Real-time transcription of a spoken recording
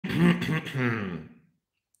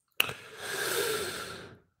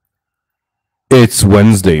It's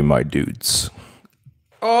Wednesday, my dudes.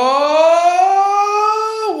 Oh,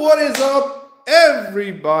 what is up,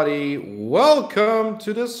 everybody? Welcome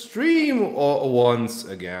to the stream once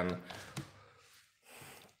again.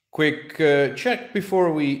 Quick check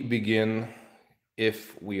before we begin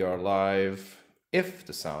if we are live, if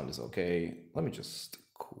the sound is okay. Let me just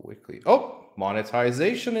quickly. Oh,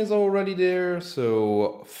 monetization is already there,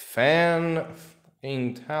 so fantastic.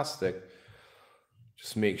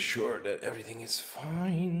 Just make sure that everything is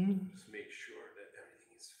fine.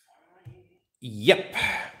 Yep,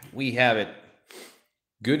 we have it.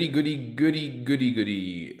 Goody, goody, goody, goody,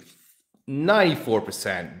 goody.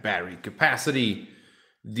 94% battery capacity.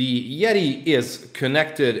 The Yeti is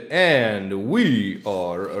connected and we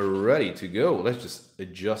are ready to go. Let's just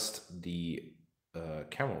adjust the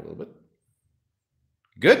camera a little bit.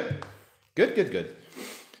 Good, good, good, good.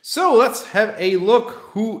 So let's have a look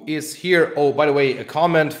who is here. Oh, by the way, a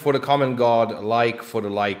comment for the comment god, like for the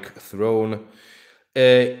like throne.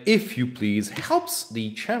 If you please, helps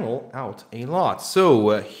the channel out a lot.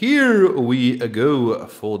 So here we go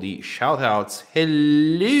for the shout outs.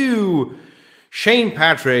 Hello, Shane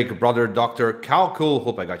Patrick, brother Dr. Calcul.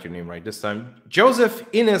 Hope I got your name right this time. Joseph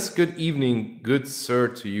Innes, good evening. Good sir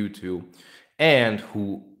to you too. And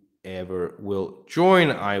whoever will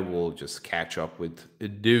join, I will just catch up with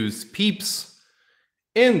those peeps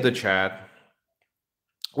in the chat.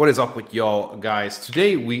 What is up with y'all, guys?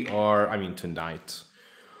 Today tonight,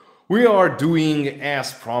 we are doing,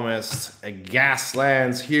 as promised, a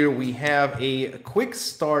Gaslands. Here we have a quick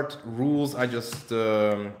start rules. I just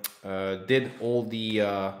did all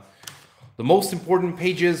the most important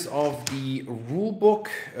pages of the rule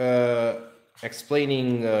book,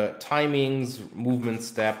 explaining timings, movement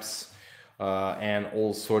steps, and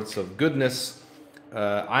all sorts of goodness.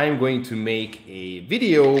 I'm going to make a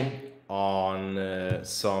video on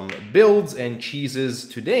some builds and cheeses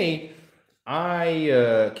today.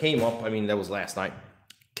 I came up, that was last night,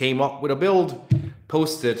 came up with a build,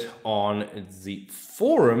 posted on the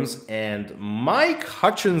forums, and Mike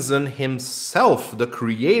Hutchinson himself, the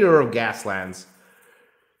creator of Gaslands,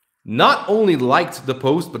 not only liked the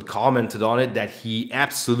post, but commented on it that he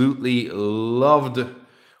absolutely loved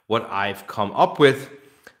what I've come up with.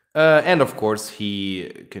 And of course,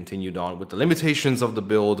 he continued on with the limitations of the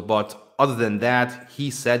build, but other than that,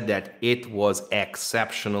 he said that it was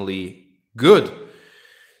exceptionally good.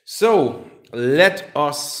 So let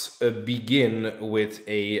us begin with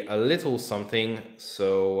a little something.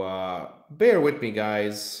 So bear with me,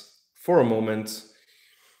 guys, for a moment.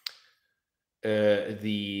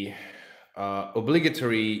 The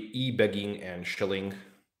obligatory e-begging and shilling.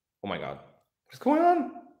 Oh my god, what's going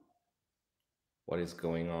on? What is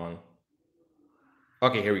going on?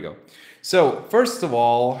 Okay, here we go. So first of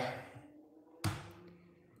all,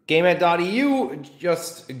 GameEd.eu,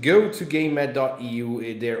 just go to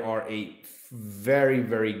GameEd.eu. There are a very,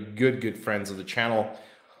 very good friends of the channel.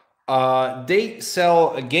 They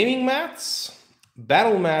sell gaming mats,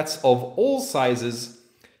 battle mats of all sizes,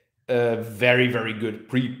 very, very good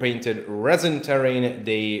pre-painted resin terrain.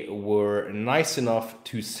 They were nice enough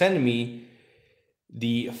to send me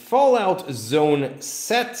the Fallout Zone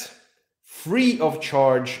set free of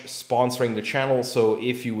charge, sponsoring the channel. So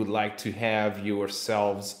if you would like to have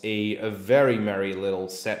yourselves a very merry little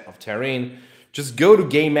set of terrain, just go to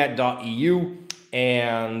GameEd.eu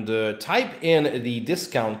and type in the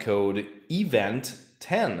discount code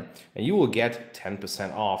EVENT10 and you will get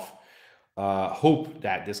 10% off. Hope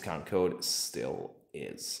that discount code still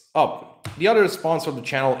is up. The other sponsor of the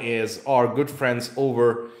channel is our good friends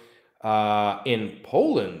over in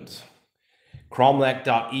Poland,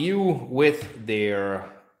 cromlech.eu, with their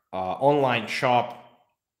online shop,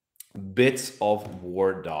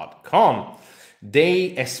 bitsofwar.com.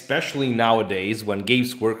 They, especially nowadays when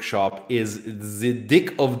Games Workshop is the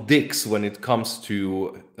dick of dicks when it comes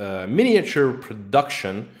to miniature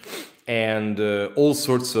production and all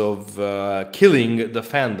sorts of killing the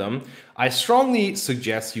fandom, I strongly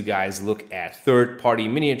suggest you guys look at third-party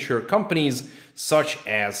miniature companies such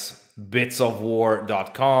as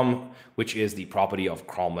bitsofwar.com, which is the property of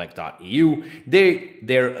cromlech.eu.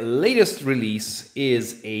 Their latest release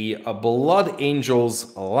is a Blood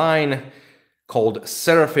Angels line called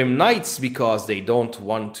Seraphim Knights, because they don't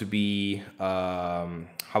want to be,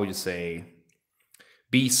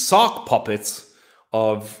 be sock puppets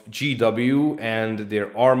of GW and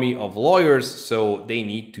their army of lawyers, so they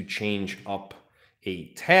need to change up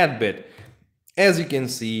a tad bit. As you can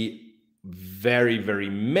see, very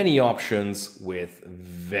many options with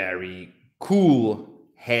very cool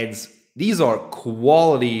heads These are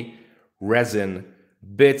quality resin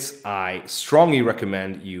bits. I strongly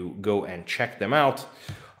recommend you go and check them out.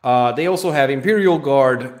 They also have Imperial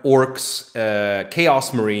Guard, Orcs,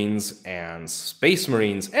 Chaos Marines, and Space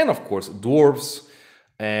Marines, and of course Dwarves,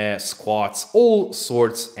 squats, all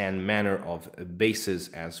sorts and manner of bases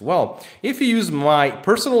as well. If you use my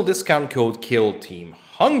personal discount code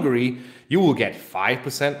KILLTEAMHungry, you will get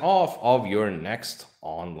 5% off of your next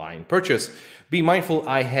online purchase. Be mindful,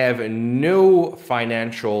 I have no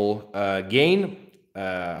financial gain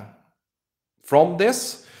from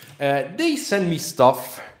this. They send me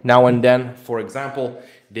stuff now and then. For example,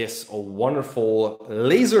 this wonderful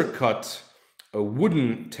laser cut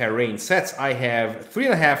wooden terrain sets. I have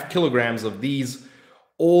 3.5 kilograms of these,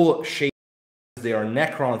 all shaped. They are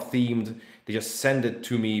Necron themed. They just send it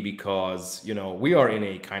to me because, you know, we are in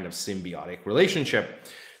a kind of symbiotic relationship.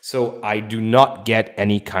 So I do not get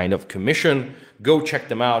any kind of commission. Go check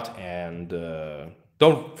them out, and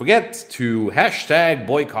don't forget to hashtag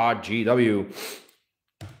boycott GW.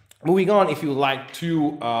 Moving on, if you like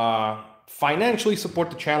to financially support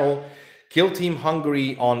the channel, Kill Team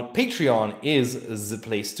Hungary on Patreon is the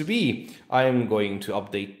place to be. I am going to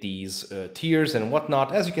update these tiers and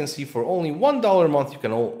whatnot. As you can see, for only $1 a month, you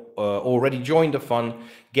can already join the fun,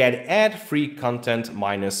 get ad-free content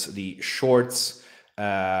minus the shorts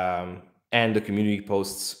and the community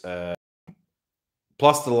posts,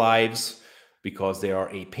 plus the lives, because they are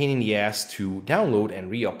a pain in the ass to download and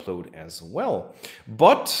re-upload as well.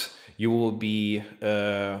 But you will be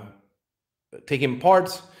taking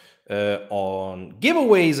part on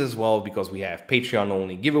giveaways as well, because we have Patreon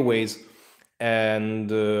only giveaways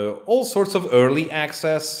and all sorts of early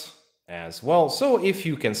access as well. So if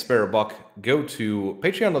you can spare a buck, go to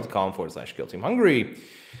patreon.com/KillTeamHungry.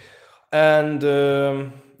 And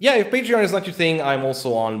yeah, if Patreon is not your thing, I'm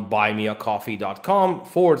also on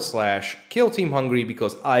buymeacoffee.com/KillTeamHungry,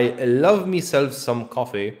 because I love myself some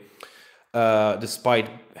coffee, despite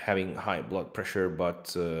having high blood pressure.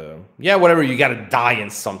 But yeah, whatever, you gotta die in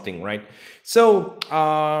something, right? So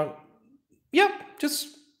yeah, just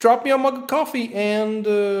drop me a mug of coffee, and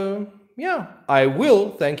yeah, I will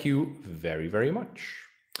thank you very, very much.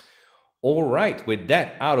 All right, with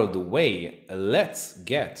that out of the way, let's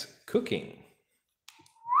get cooking.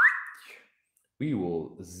 We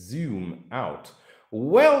will zoom out.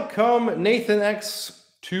 Welcome, Nathan X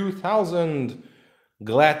 2000.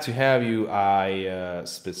 Glad to have you. I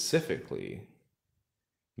specifically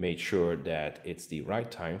made sure that it's the right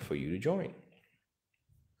time for you to join.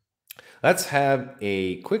 Let's have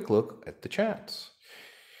a quick look at the chat.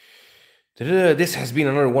 This has been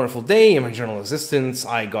another wonderful day in my journal existence.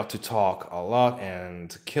 I got to talk a lot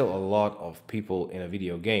and kill a lot of people in a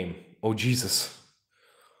video game. Oh, Jesus.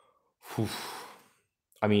 Whew.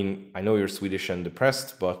 I mean, I know you're Swedish and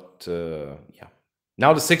depressed, but yeah.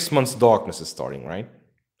 Now the 6 months darkness is starting, right?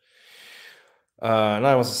 And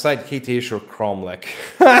I was a side KTH or Cromlech.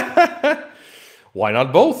 Why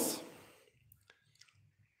not both?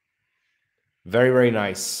 Very, very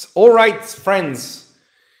nice. All right, friends.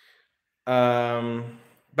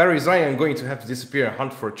 Battery Zion, I'm going to have to disappear and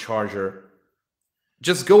hunt for a charger.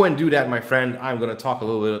 Just go and do that, my friend. I'm going to talk a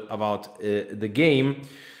little bit about the game,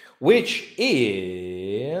 which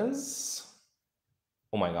is...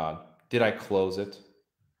 Oh my God. Did I close it?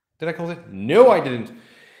 Did I close it? No, I didn't.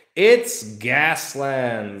 It's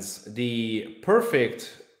Gaslands, the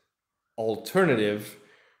perfect alternative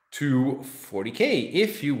to 40K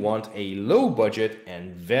if you want a low budget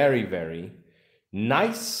and very, very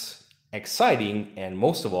nice, exciting, and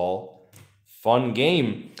most of all, fun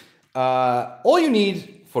game. All you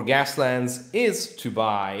need for Gaslands is to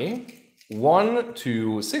buy 1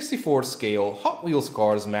 to 64 scale Hot Wheels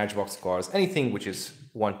cars, Matchbox cars, anything which is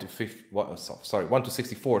 1 to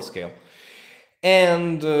 64 scale.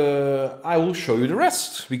 And I will show you the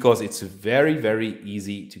rest, because it's very, very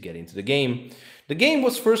easy to get into the game. The game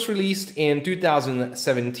was first released in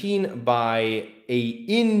 2017 by an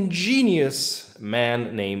ingenious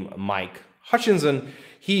man named Mike Hutchinson.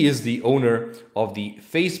 He is the owner of the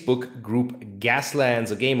Facebook group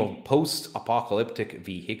Gaslands, a game of post-apocalyptic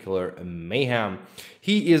vehicular mayhem.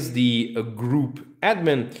 He is the group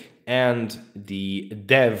admin and the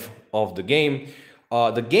dev of the game.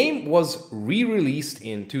 The game was re-released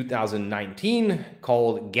in 2019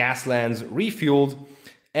 called Gaslands Refueled,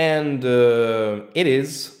 and it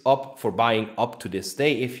is up for buying up to this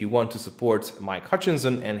day. If you want to support Mike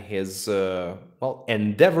Hutchinson and his well,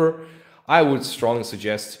 endeavor, I would strongly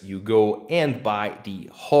suggest you go and buy the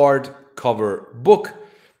hardcover book.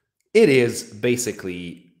 It is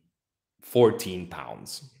basically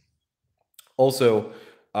 £14. Also,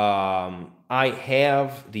 I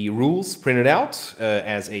have the rules printed out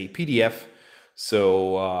as a PDF,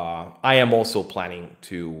 so I am also planning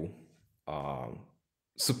to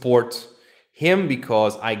support him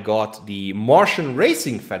because I got the Martian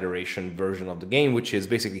Racing Federation version of the game, which is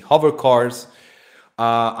basically hover cars.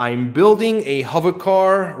 I'm building a hover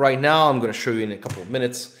car right now. I'm going to show you in a couple of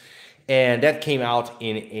minutes. And that came out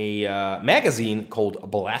in a magazine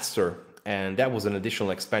called Blaster. And that was an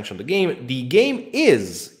additional expansion of the game. The game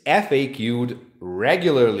is FAQ'd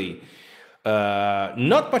regularly.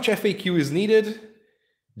 Not much FAQ is needed.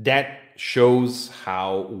 That shows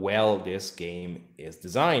how well this game is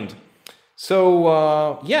designed.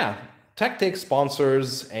 So yeah, tactic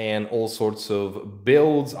sponsors and all sorts of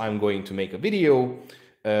builds. I'm going to make a video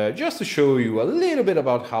just to show you a little bit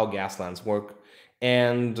about how Gaslands work.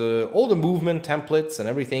 And all the movement templates and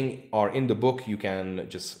everything are in the book. You can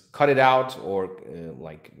just cut it out or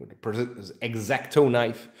like with an X-Acto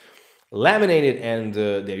knife, laminate it, and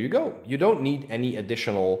there you go. You don't need any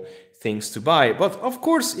additional things to buy. But of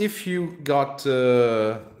course, if you got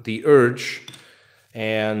the urge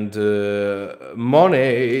and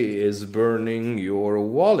money is burning your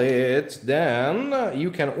wallet, then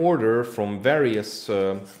you can order from various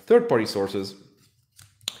third-party sources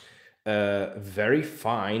very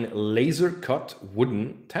fine laser cut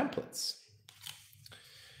wooden templates,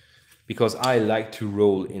 because I like to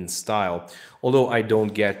roll in style. Although I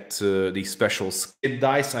don't get the special skid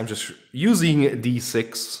dice, I'm just using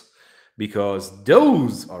D6 because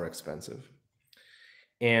those are expensive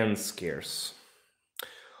and scarce.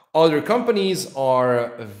 Other companies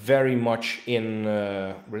are very much in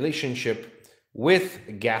relationship with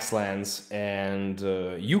Gaslands, and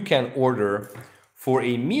you can order for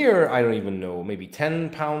a mere, I don't even know, maybe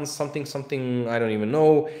 10 pounds, something, I don't even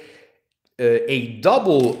know, a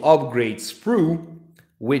double upgrade sprue,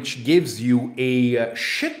 which gives you a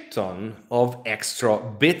shit ton of extra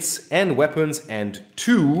bits and weapons and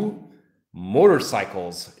 2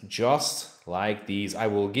 motorcycles, just like these. I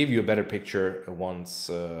will give you a better picture once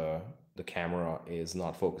the camera is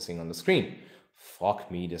not focusing on the screen.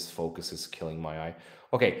 Fuck me, this focus is killing my eye.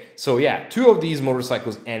 Okay, so yeah, 2 of these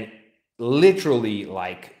motorcycles and literally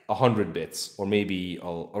like 100 bits, or maybe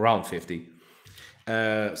around 50,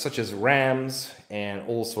 such as rams and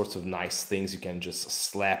all sorts of nice things you can just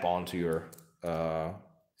slap onto your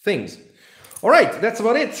things. All right, that's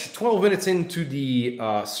about it. 12 minutes into the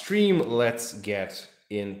stream. Let's get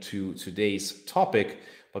into today's topic.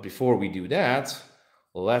 But before we do that,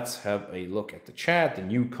 let's have a look at the chat, the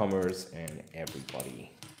newcomers, and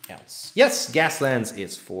everybody else. Yes, Gaslands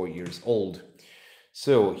is 4 years old.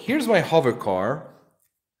 So here's my hover car.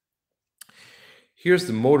 Here's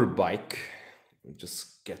the motorbike.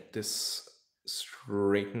 Just get this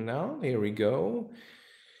straightened out. Here we go.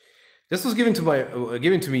 This was given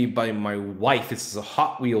to me by my wife. This is a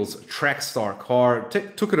Hot Wheels Trackstar car.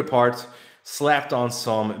 Took it apart, slapped on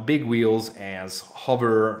some big wheels as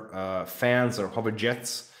hover fans or hover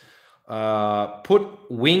jets. Put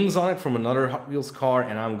wings on it from another Hot Wheels car,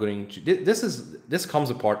 and I'm going to. This comes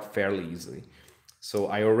apart fairly easily. So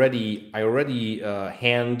I already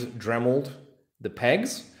hand dremeled the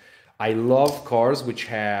pegs. I love cars which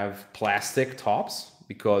have plastic tops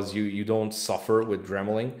because you don't suffer with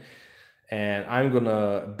dremeling. And I'm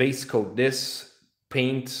gonna base coat this,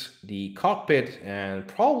 paint the cockpit, and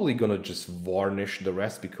probably gonna just varnish the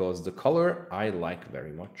rest because the color I like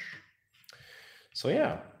very much. So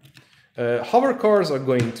yeah, hover cars are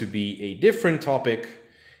going to be a different topic.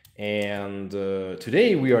 And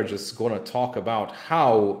today we are just going to talk about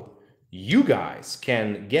how you guys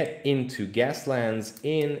can get into Gaslands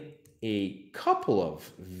in a couple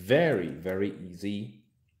of very, very easy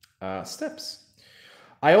steps.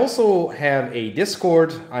 I also have a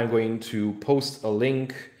Discord. I'm going to post a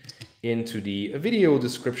link into the video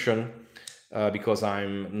description because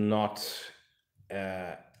I'm not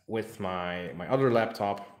with my other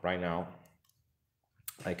laptop right now.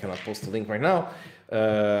 I cannot post a link right now,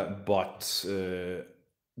 but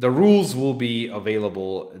the rules will be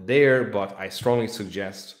available there. But I strongly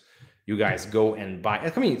suggest you guys go and buy.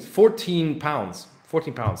 I mean, 14 pounds.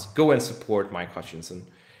 Go and support Mike Hutchinson.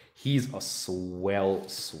 He's a swell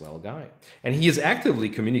guy, and he is actively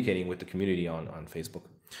communicating with the community on Facebook.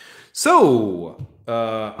 So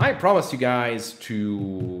I promised you guys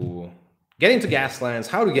to get into Gaslands,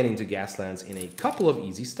 how to get into Gaslands in a couple of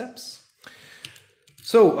easy steps.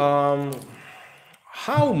 So,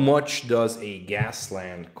 how much does a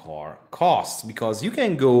Gasland car cost? Because you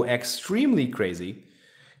can go extremely crazy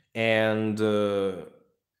and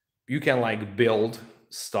you can like build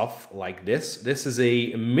stuff like this. This is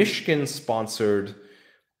a Michigan sponsored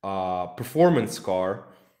performance car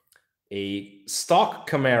a stock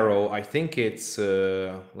Camaro. I think it's,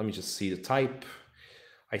 let me just see the type.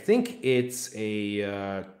 I think it's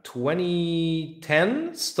a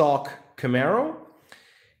 2010 stock Camaro.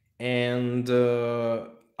 And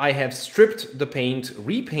I have stripped the paint,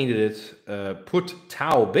 repainted it, put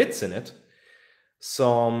Tau bits in it,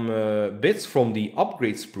 some bits from the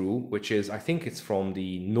upgrade sprue, which is, I think it's from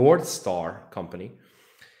the North Star company,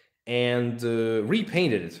 and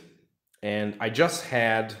repainted it. And I just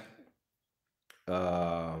had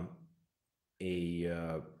a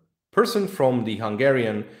person from the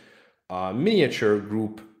Hungarian miniature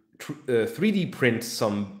group 3D print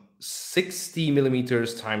some 60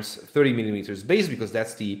 millimeters times 30 millimeters base, because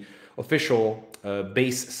that's the official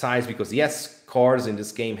base size, because yes, cars in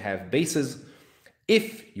this game have bases.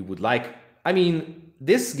 If you would like, I mean,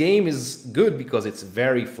 this game is good because it's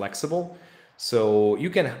very flexible. So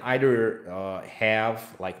you can either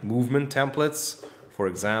have like movement templates. For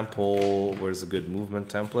example, where's a good movement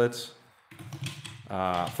template?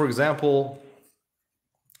 For example,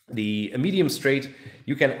 the medium straight,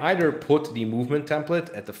 you can either put the movement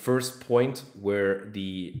template at the first point where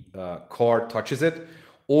the car touches it,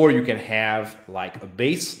 or you can have like a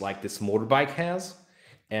base like this motorbike has,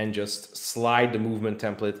 and just slide the movement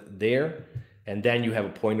template there, and then you have a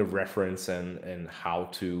point of reference and how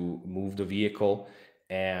to move the vehicle,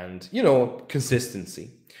 and, you know,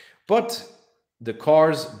 consistency. But the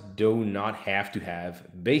cars do not have to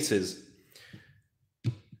have bases.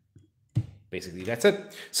 Basically, that's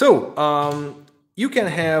it. So you can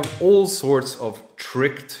have all sorts of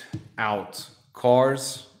tricked out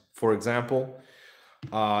cars, for example.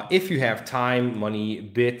 If you have time, money,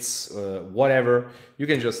 bits, whatever, you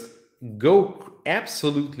can just go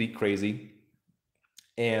absolutely crazy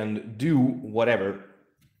and do whatever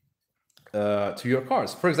to your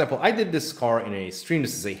cars. For example, I did this car in a stream.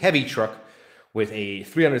 This is a heavy truck with a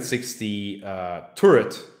 360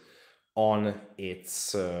 turret on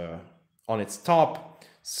its top,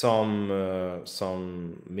 some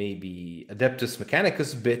maybe Adeptus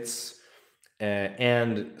Mechanicus bits,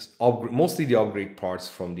 and mostly the upgrade parts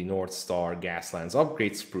from the North Star Gaslands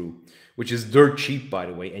upgrade sprue, which is dirt cheap, by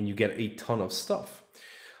the way, and you get a ton of stuff.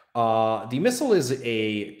 The missile is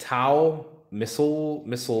a Tau missile,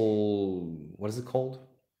 what is it called?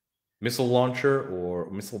 Missile launcher or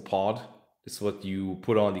missile pod. This is what you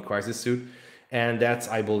put on the crisis suit. And that's,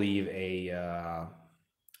 I believe, a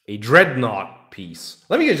dreadnought piece.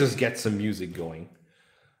 Let me just get some music going.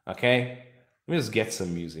 Okay? Let me just get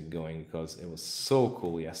some music going because it was so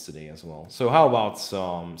cool yesterday as well. So how about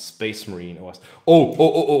some Space Marine OS?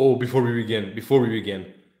 Oh, before we begin.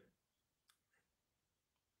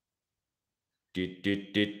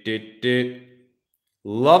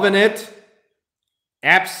 Loving it.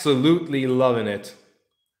 Absolutely loving it.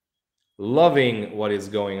 Loving what is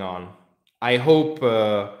going on. I hope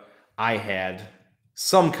I had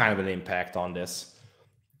some kind of an impact on this.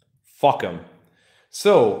 Fuck 'em.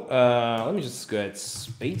 So let me just go at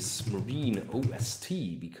Space Marine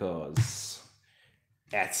OST, because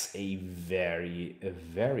that's a very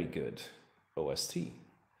good OST.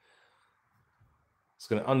 It's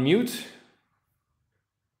gonna unmute.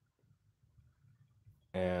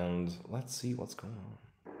 And let's see what's going on.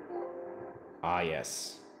 Ah,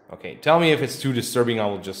 yes. Okay, tell me if it's too disturbing. I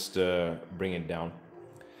will just bring it down.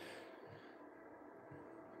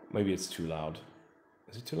 Maybe it's too loud.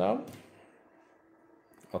 Is it too loud?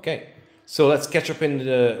 Okay, so let's catch up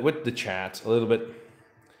with the chat a little bit.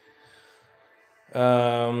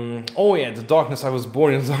 Oh yeah, the darkness I was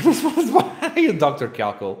born in. Dr.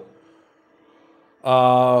 Calco.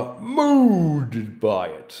 Moved by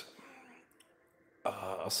it.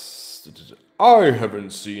 I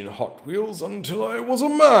haven't seen Hot Wheels until I was a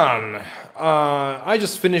man. I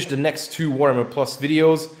just finished the next 2 Warhammer Plus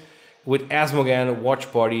videos with Asmogan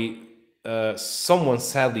Watch Party. Someone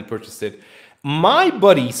sadly purchased it. My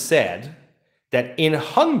buddy said that in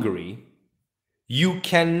Hungary, you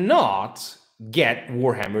cannot get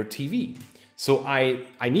Warhammer TV. So I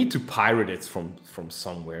need to pirate it from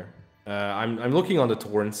somewhere. I'm looking on the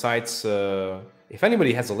torrent sites. If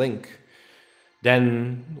anybody has a link,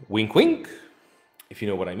 then wink wink, if you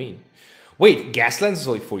know what I mean. Wait, Gaslands is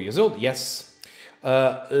only 4 years old? Yes.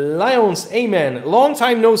 Lions, amen. Long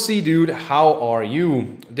time no see, dude. How are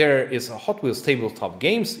you? There is a Hot Wheels tabletop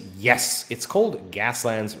games. Yes, it's called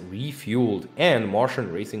Gaslands Refueled and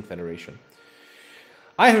Martian Racing Federation.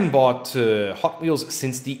 I haven't bought Hot Wheels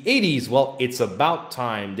since the 80s. Well, it's about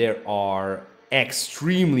time. There are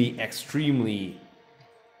extremely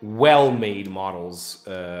well-made models,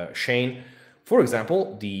 Shane. For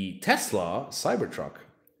example, the Tesla Cybertruck,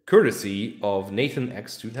 courtesy of Nathan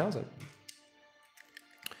X 2000.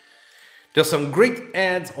 There's some great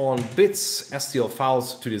ads on bits, STL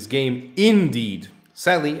files to this game, indeed.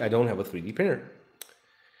 Sadly, I don't have a 3D printer.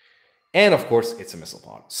 And of course, it's a missile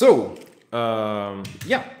pod. So,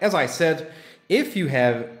 yeah, as I said, if you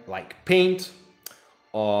have like paint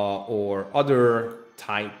or other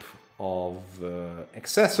type of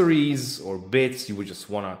accessories or bits you would just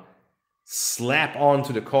want to slap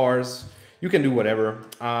onto the cars, you can do whatever.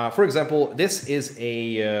 For example, this is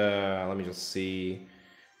a, let me just see.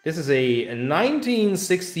 This is a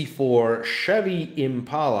 1964 Chevy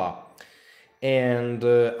Impala. And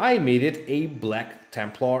I made it a Black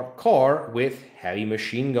Templar car with heavy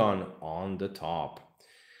machine gun on the top.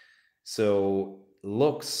 So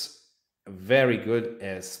looks very good,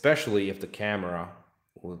 especially if the camera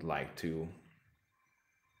would like to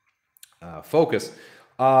focus.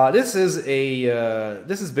 This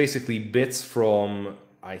is basically bits from,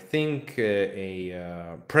 I think,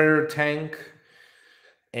 a Predator tank,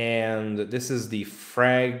 and this is the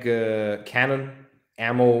frag cannon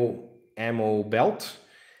ammo belt.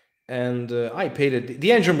 And I painted,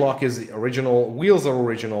 the engine block is original, wheels are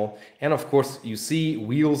original, and of course you see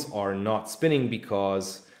wheels are not spinning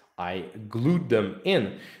because I glued them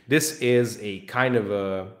in. This is a kind of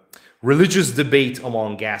a religious debate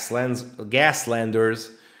among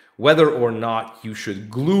Gaslanders whether or not you should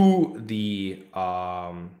glue the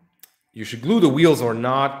wheels or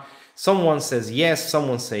not. Someone says yes,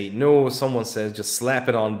 someone say no, someone says just slap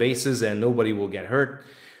it on bases and nobody will get hurt.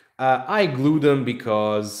 I glue them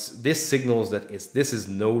because this signals that this is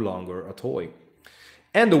no longer a toy.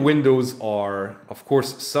 And the windows are, of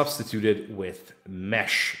course, substituted with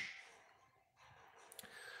mesh.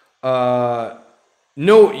 No,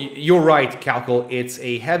 you're right, Calcal. It's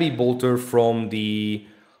a heavy bolter from the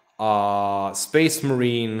Space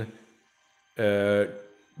Marine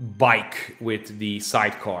bike with the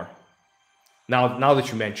sidecar. Now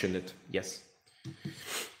that you mentioned it, yes.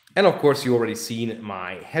 And of course, you already seen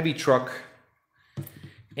my heavy truck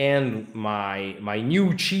and my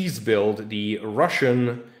new cheese build, the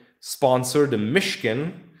Russian sponsor, the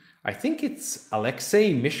Mishkin. I think it's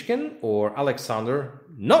Alexei Mishkin or Alexander.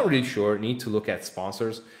 Not really sure. Need to look at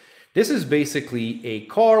sponsors. This is basically a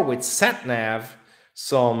car with sat nav,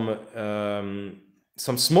 some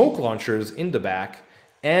smoke launchers in the back,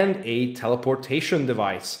 and a teleportation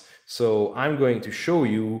device. So I'm going to show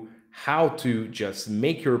you how to just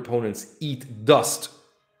make your opponents eat dust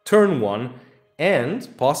turn 1 and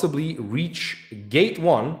possibly reach gate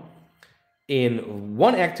 1 in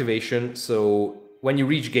one activation. So when you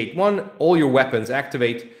reach gate 1, all your weapons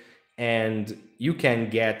activate and you can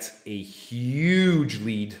get a huge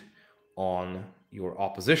lead on your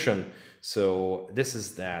opposition. So this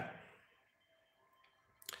is that.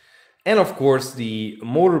 And of course, the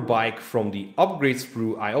motorbike from the upgrade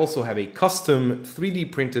sprue, I also have a custom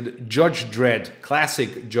 3D printed Judge Dredd,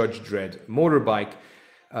 classic Judge Dredd motorbike.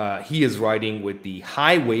 He is riding with the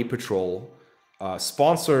Highway Patrol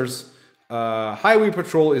sponsors. Highway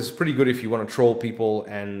Patrol is pretty good if you want to troll people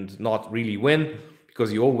and not really win,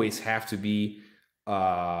 because you always have to be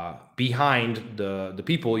behind the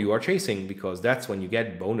people you are chasing, because that's when you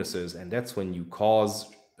get bonuses and that's when you cause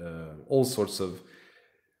all sorts of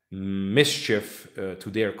mischief to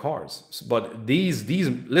their cars. But these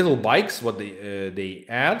little bikes, what they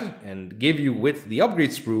add and give you with the upgrade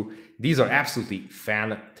sprue, these are absolutely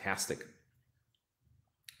fantastic.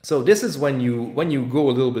 So this is when you go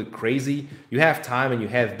a little bit crazy, you have time and you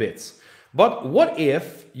have bits. But what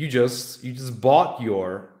if you just bought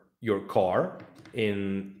your car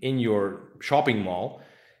in your shopping mall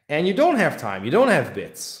and you don't have time, you don't have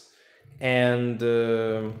bits, and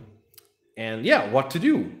yeah, what to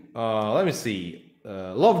do? Let me see.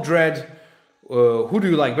 Love Dredd. Who do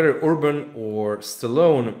you like better, Urban or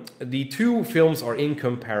Stallone? The two films are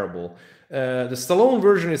incomparable. The Stallone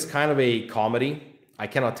version is kind of a comedy. I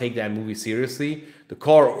cannot take that movie seriously. The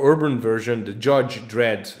Car Urban version, the Judge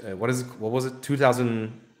Dredd, what was it?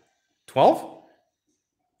 2012?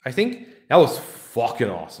 I think that was fucking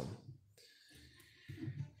awesome.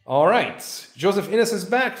 All right, Joseph Innes is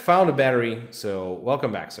back. Found a battery, so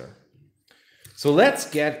welcome back, sir. So let's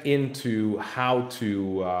get into how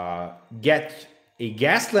to get a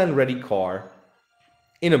Gasland ready car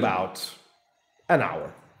in about an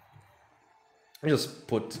hour. I just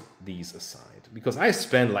put these aside because I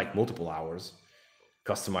spend like multiple hours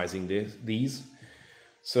customizing these.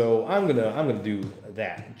 So I'm gonna do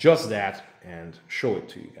that, just that, and show it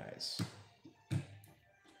to you guys.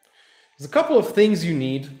 There's a couple of things you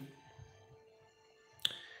need.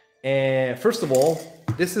 And first of all,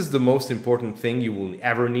 this is the most important thing you will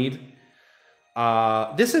ever need.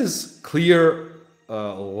 This is clear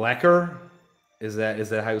lacquer. Is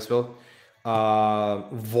that how you spell it?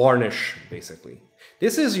 varnish, basically.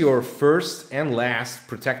 This is your first and last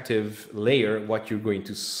protective layer, what you're going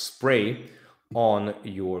to spray on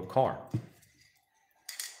your car.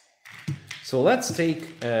 So let's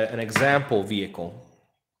take an example vehicle.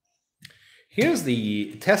 Here's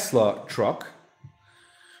the Tesla truck.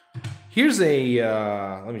 Here's a,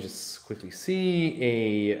 let me just quickly see,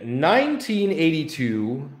 a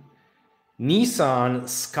 1982 Nissan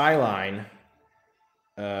Skyline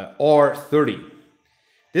R30.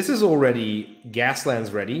 This is already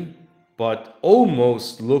Gaslands ready, but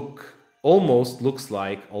almost looks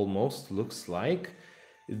like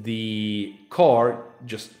the car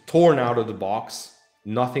just torn out of the box.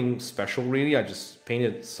 Nothing special really. I just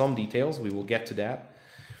painted some details. We will get to that.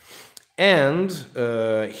 And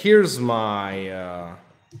here's my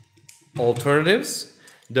alternatives.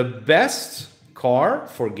 The best car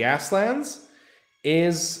for Gaslands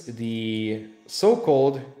is the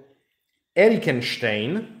so-called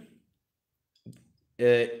Erikenstein.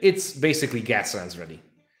 It's basically Gaslands ready.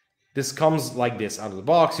 This comes like this out of the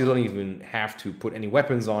box. You don't even have to put any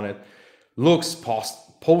weapons on it. Looks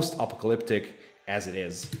post-apocalyptic as it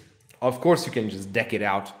is. Of course, you can just deck it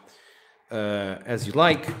out as you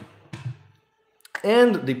like.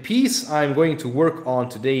 And the piece I'm going to work on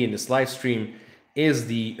today in this live stream is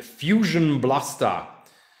the Fusion Blasta,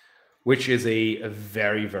 which is a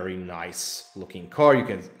very, very nice looking car. You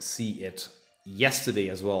can see it yesterday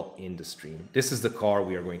as well in the stream. This is the car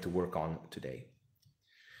we are going to work on today.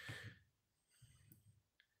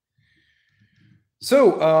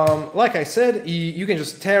 So, like I said, you can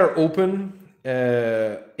just tear open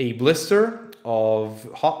a blister of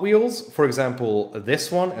Hot Wheels. For example,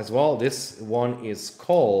 this one as well. This one is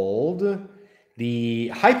called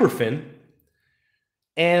the Hyperfin.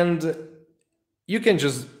 And you can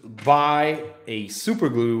just buy a super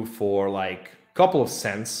glue for like a couple of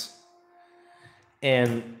cents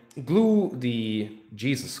and glue the,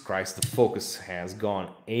 Jesus Christ, the focus has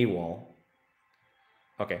gone AWOL.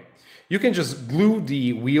 Okay, you can just glue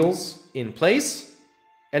the wheels in place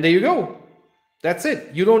and there you go. That's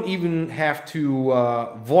it. You don't even have to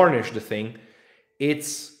varnish the thing.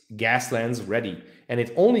 It's Gaslands ready. And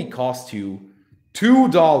it only costs you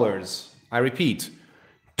 $2. I repeat,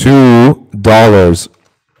 $2.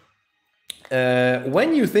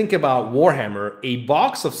 When you think about Warhammer, a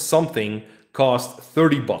box of something costs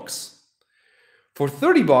 30 bucks. For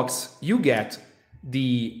 30 bucks, you get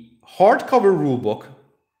the hardcover rulebook,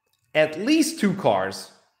 at least 2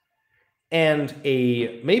 cars, and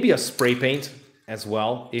maybe a spray paint as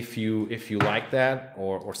well, if you like that,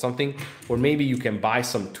 or something. Or maybe you can buy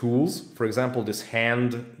some tools. For example, this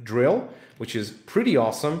hand drill, which is pretty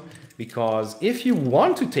awesome, because if you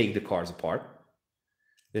want to take the cars apart,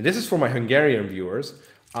 and this is for my Hungarian viewers,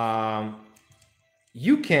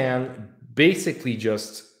 you can basically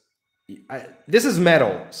just, this is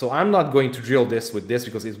metal, so I'm not going to drill this with this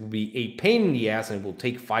because it will be a pain in the ass and it will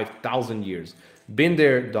take 5,000 years. Been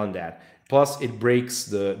there, done that. Plus it breaks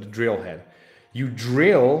the drill head. You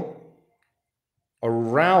drill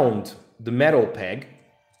around the metal peg,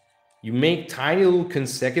 you make tiny little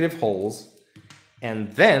consecutive holes, and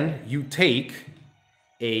then you take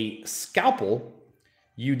a scalpel,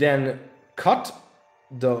 you then cut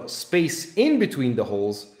the space in between the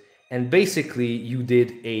holes, and basically you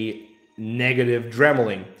did a negative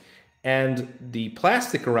dremeling, and the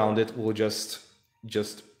plastic around it will just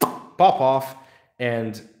pop off,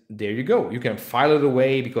 and there you go. You can file it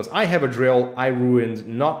away, because I have a drill. I ruined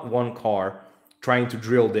not one car trying to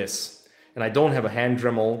drill this, and I don't have a hand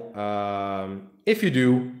Dremel. If you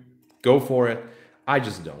do, go for it. I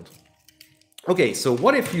just don't. Okay, so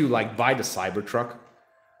what if you like buy the Cybertruck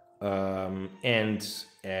and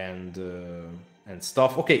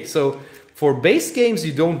stuff? Okay, so for base games,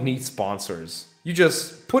 you don't need sponsors. You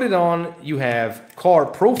just put it on. You have car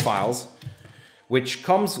profiles, which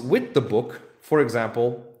comes with the book. For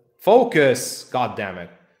example, focus. God damn it.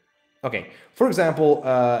 Okay, for example,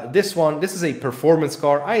 this is a performance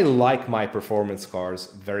car. I like my performance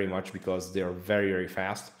cars very much because they're very, very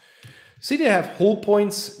fast. See, they have hull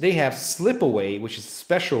points, they have slip away, which is a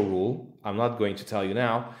special rule. I'm not going to tell you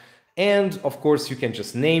now. And of course, you can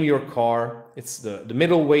just name your car. It's the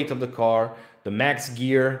middle weight of the car, the max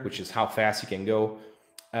gear, which is how fast you can go.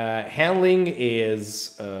 Handling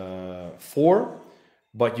is 4,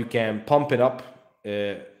 but you can pump it up,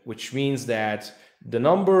 which means that the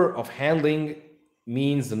number of handling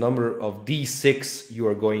means the number of D6 you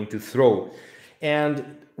are going to throw.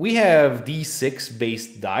 And we have D6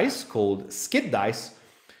 based dice called skid dice,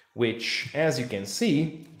 which, as you can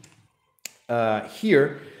see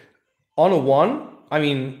here, on a 1, I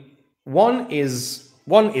mean, 1 is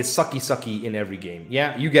One is sucky in every game.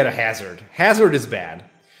 Yeah, you get a hazard. Hazard is bad.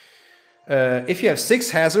 If you have 6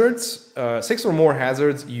 hazards, 6 or more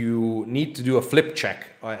hazards, you need to do a flip check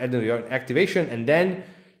at the activation, and then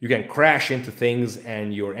you can crash into things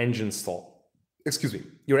and your engine stall. Excuse me,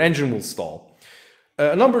 your engine will stall.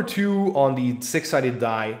 Number 2 on the 6-sided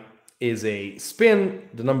die is a spin.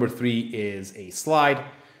 The number 3 is a slide,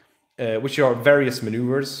 which are various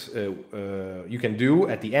maneuvers you can do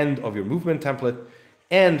at the end of your movement template.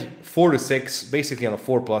 And 4 to 6, basically on a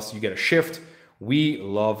 4+, you get a shift. We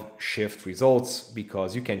love shift results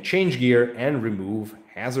because you can change gear and remove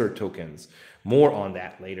hazard tokens. More on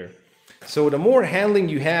that later. So the more handling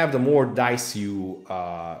you have, the more dice you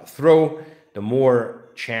throw, the more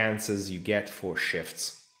chances you get for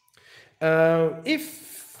shifts.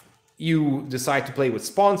 If you decide to play with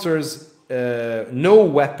sponsors, no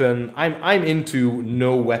weapon. I'm into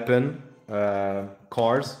no weapon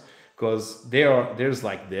cars because there's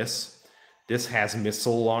like this. This has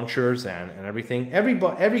missile launchers and everything.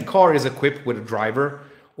 Every car is equipped with a driver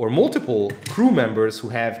or multiple crew members who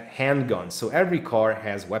have handguns. So every car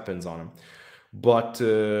has weapons on them.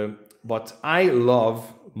 But I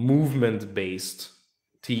love movement-based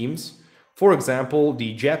teams. For example,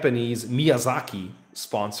 the Japanese Miyazaki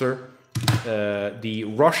sponsor, the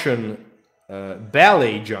Russian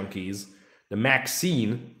ballet junkies, the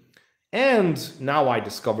Maxine, and now I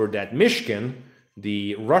discovered that Mishkin,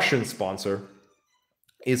 the Russian sponsor,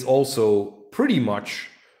 is also pretty much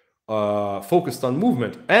focused on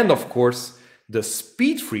movement. And of course, the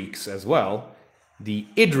Speed Freaks as well, the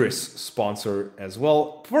Idris sponsor as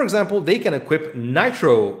well. For example, they can equip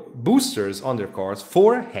nitro boosters on their cars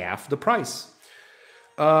for half the price.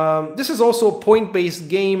 This is also a point-based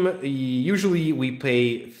game. Usually we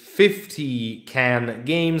play 50 can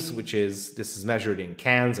games, this is measured in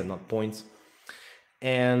cans and not points.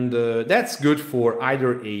 And that's good for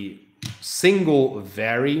either a single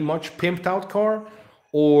very much pimped out car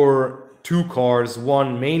or 2 cars,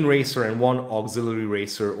 one main racer and one auxiliary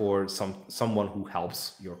racer, or someone who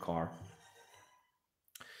helps your car.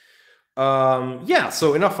 Yeah,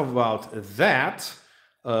 so enough about that.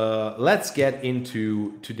 Let's get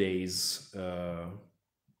into today's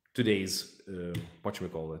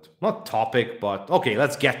whatchamacallit, not topic, but okay,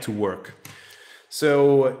 let's get to work.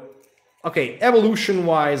 So okay,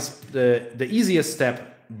 evolution-wise, the easiest step,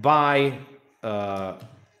 buy a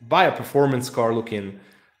performance car looking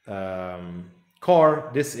car.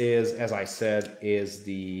 This is, as I said, is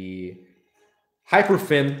the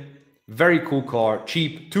Hyperfin. Very cool car,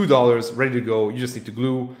 cheap, $2, ready to go. You just need to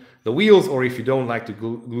glue the wheels, or if you don't like to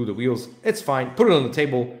glue the wheels, it's fine. Put it on the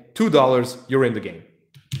table, $2, you're in the game.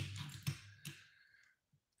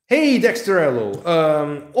 Hey, Dexterello.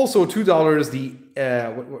 Also $2, the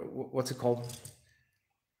what's it called?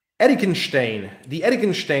 Edikenstein. The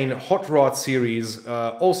Edikenstein Hot Rod series.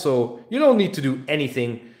 Also, you don't need to do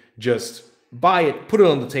anything. Just buy it, put it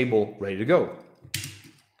on the table, ready to go.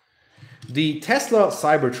 The Tesla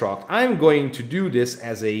Cybertruck. I'm going to do this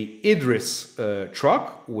as a Idris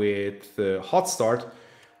truck with hot start,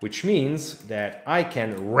 which means that I can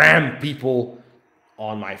ram people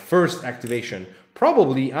on my first activation.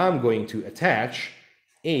 Probably I'm going to attach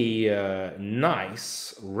a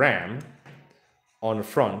nice ram on the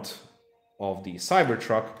front of the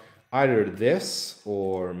Cybertruck, either this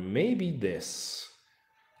or maybe this.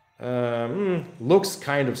 Looks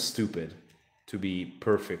kind of stupid, to be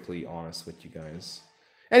perfectly honest with you guys.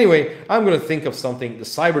 Anyway, I'm going to think of something. The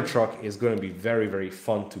Cybertruck is going to be very, very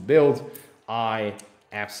fun to build. I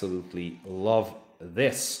absolutely love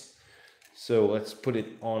this. So let's put it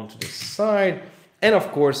onto the side. And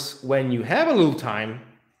of course, when you have a little time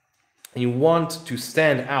and you want to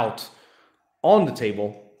stand out on the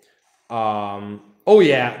table, oh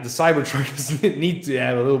yeah, the Cybertruck need to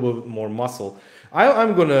have a little bit more muscle.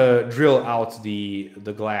 I'm gonna drill out the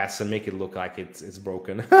glass and make it look like it's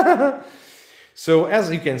broken. So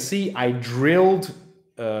as you can see, I drilled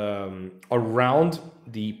around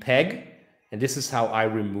the peg, and this is how I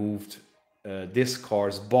removed this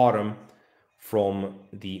car's bottom from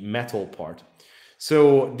the metal part.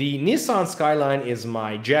 So the Nissan Skyline is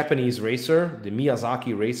my Japanese racer, the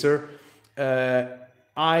Miyazaki racer.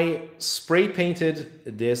 I spray painted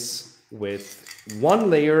this with 1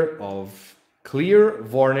 layer of clear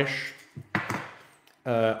varnish.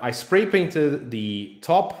 I spray painted the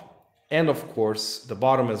top and of course the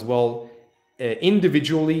bottom as well,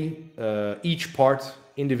 individually, each part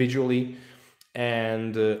individually.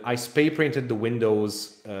 And I spray painted the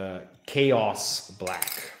windows Chaos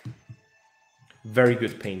Black. Very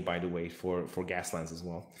good paint, by the way, for Gaslands as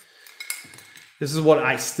well. This is what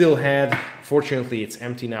I still had. Fortunately, it's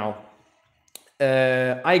empty now.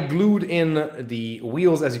 I glued in the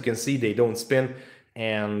wheels. As you can see, they don't spin,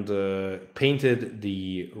 and painted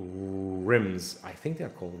the rims. I think they're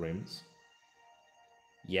called rims.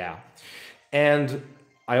 Yeah. And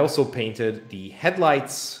I also painted the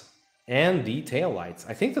headlights and the taillights.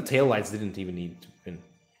 I think the taillights didn't even need to pin.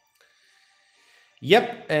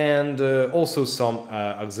 Yep, and also some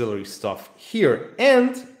auxiliary stuff here.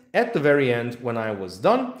 And at the very end, when I was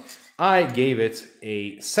done, I gave it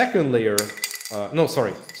a second layer. No,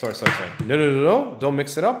 sorry. No. Don't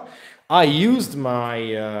mix it up. I used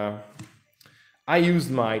my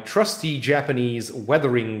trusty Japanese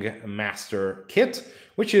weathering master kit,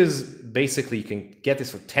 which is basically, you can get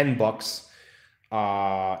this for $10.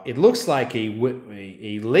 It looks like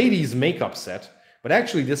a lady's makeup set, but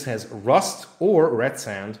actually this has rust or red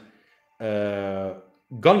sand,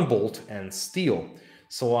 gunbolt, and steel.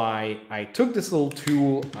 So I took this little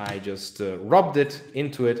tool, I just rubbed it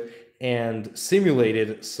into it and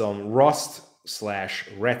simulated some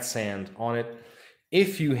rust/red sand on it.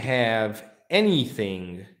 If you have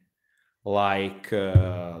anything like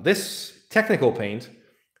this technical paint,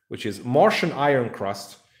 which is Martian iron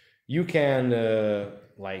crust, you can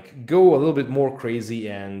like go a little bit more crazy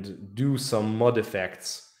and do some mud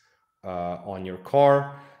effects on your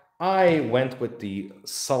car. I went with the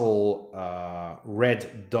subtle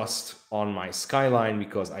red dust on my skyline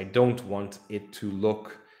because I don't want it to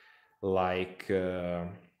look like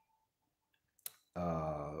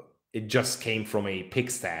it just came from a pig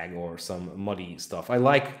stag or some muddy stuff. I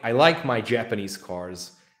like my Japanese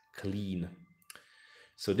cars clean.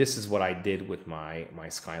 So this is what I did with my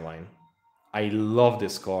skyline. I love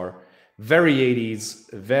this car. Very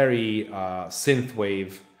 80s, very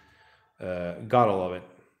synthwave. Gotta love it.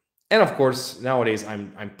 And of course, nowadays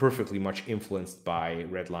I'm perfectly much influenced by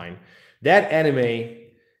Redline. That anime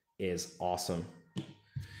is awesome.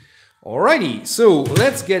 Alrighty, so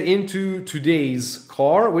let's get into today's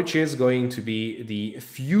car, which is going to be the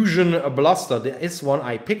Fusion Blaster. This one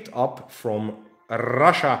I picked up from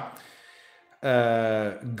Russia.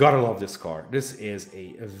 Gotta love this car. This is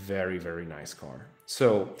a very, very nice car.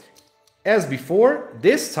 So, as before,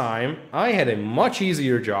 this time I had a much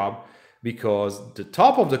easier job because the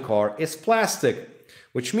top of the car is plastic,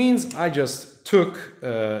 which means I just took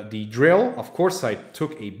the drill. Of course, I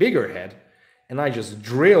took a bigger head, and I just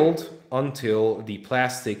drilled until the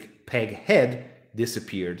plastic peg head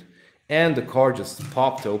disappeared, and the car just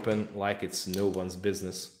popped open like it's no one's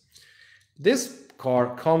business. This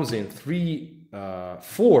car comes in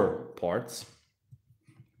four parts.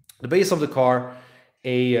 The base of the car,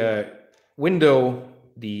 a window,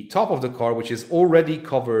 the top of the car, which is already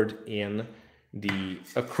covered in the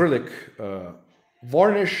acrylic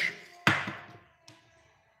varnish,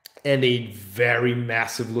 and a very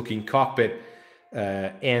massive looking cockpit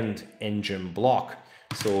and engine block.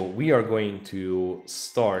 So we are going to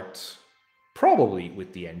start probably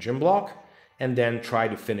with the engine block and then try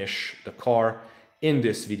to finish the car in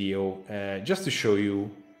this video, just to show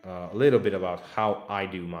you a little bit about how I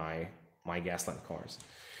do my Gasland cars.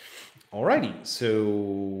 Alrighty,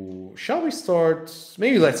 so shall we start?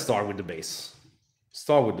 Maybe let's start with the base.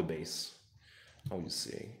 Start with the base. How do you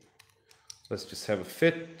see? Let's just have a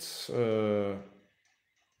fit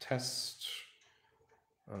test.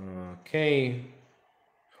 Okay.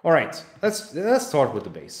 All right. Let's start with the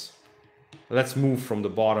base. Let's move from the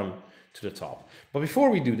bottom to the top. But before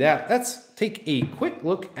we do that, let's take a quick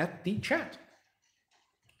look at the chat.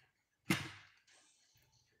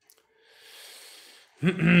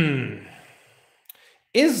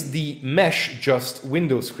 Is the mesh just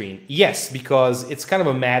window screen? Yes, because it's kind of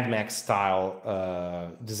a Mad Max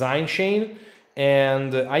style design chain,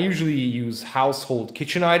 and I usually use household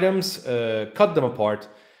kitchen items, cut them apart,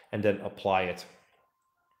 and then apply it.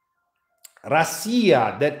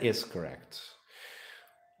 Racia, that is correct.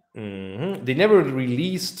 They never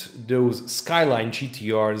released those Skyline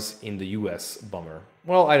GTRs in the US. Bummer.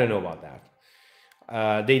 Well, I don't know about that.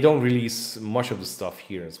 They don't release much of the stuff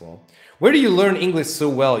here as well. Where do you learn English so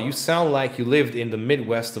well? You sound like you lived in the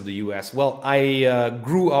Midwest of the US. Well, I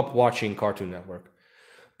grew up watching Cartoon Network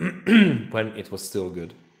when it was still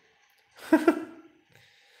good.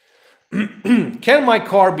 Can my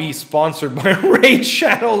car be sponsored by Raid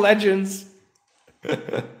Shadow Legends?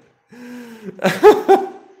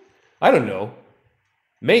 I don't know.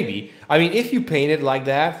 Maybe. I mean, if you paint it like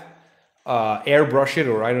that, airbrush it,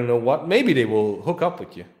 or I don't know what, maybe they will hook up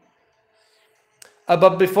with you.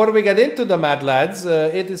 But before we get into the Mad Lads,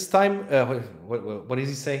 it is time... what does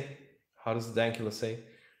he say? How does Dankula say?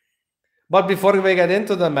 But before we get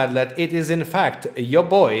into the Mad Lad, it is in fact your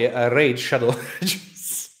boy, Raid Shadow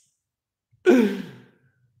Legends.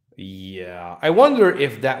 Yeah. I wonder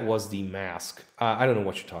if that was the mask. I don't know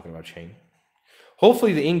what you're talking about, Shane.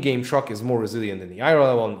 Hopefully the in-game truck is more resilient than the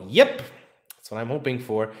IRL one. Yep, that's what I'm hoping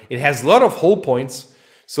for. It has a lot of hull points,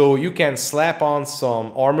 so you can slap on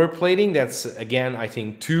some armor plating. That's, again, I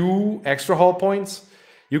think 2 extra hull points.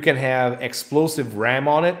 You can have explosive ram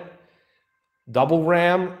on it, double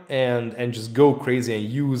ram, and just go crazy and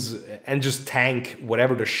use and just tank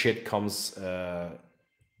whatever the shit comes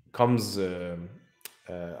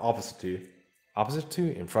opposite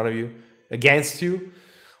to, in front of you, against you,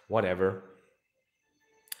 whatever.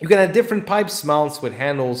 You can have different pipes mounts with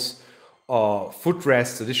handles,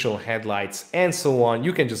 footrests, additional headlights, and so on.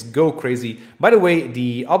 You can just go crazy. By the way,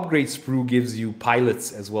 the upgrade sprue gives you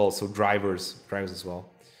pilots as well, so drivers as well.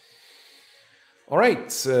 All right,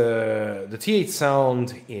 the T8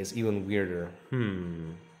 sound is even weirder.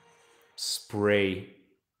 Spray.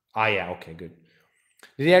 Ah, yeah, okay, good.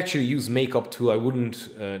 Did they actually use makeup too? I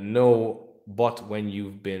wouldn't know, but when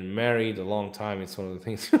you've been married a long time, it's one of the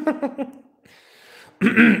things.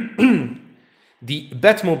 The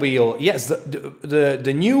Batmobile, yes,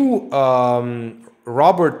 the new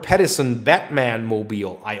Robert Pattinson Batman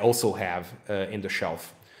mobile I also have in the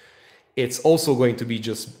shelf. It's also going to be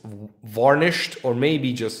just varnished, or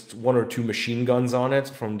maybe just 1 or 2 machine guns on it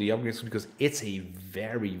from the upgrades, because it's a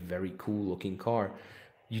very, very cool looking car.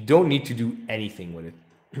 You don't need to do anything with it.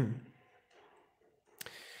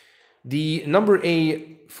 The number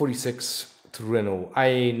A46 Renault,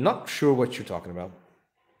 I'm not sure what you're talking about.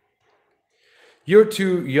 You're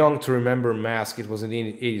too young to remember Mask. It was an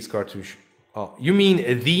 80s cartoon. Oh, you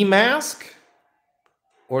mean The Mask?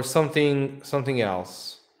 Or something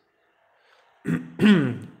else?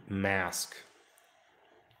 Mask.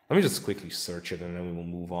 Let me just quickly search it and then we will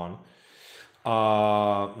move on.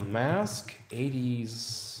 Mask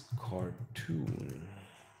 80s cartoon.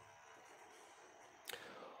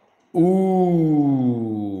 Ooh,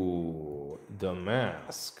 The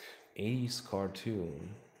Mask 80s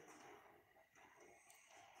cartoon.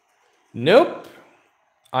 Nope.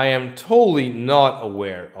 I am totally not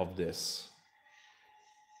aware of this.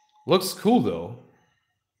 Looks cool though.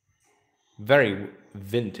 Very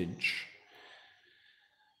vintage.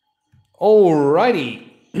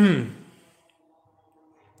 Alrighty.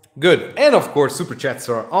 Good. And of course, super chats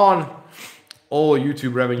are on. All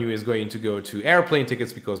YouTube revenue is going to go to airplane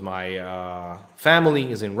tickets because my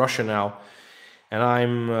family is in Russia now. And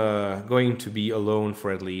I'm going to be alone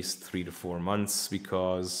for at least 3 to 4 months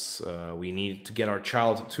because we need to get our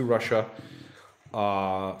child to Russia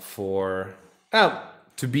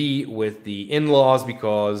to be with the in-laws,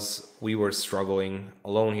 because we were struggling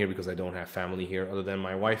alone here because I don't have family here other than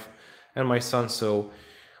my wife and my son. So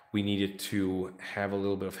we needed to have a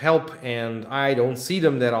little bit of help, and I don't see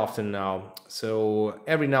them that often now. So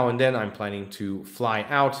every now and then I'm planning to fly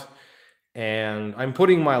out. And I'm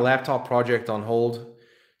putting my laptop project on hold.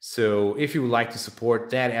 So if you would like to support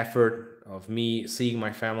that effort of me seeing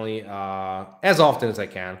my family as often as I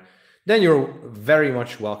can, then you're very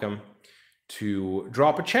much welcome to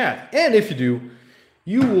drop a chat. And if you do,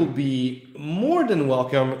 you will be more than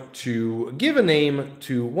welcome to give a name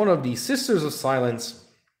to one of the Sisters of Silence,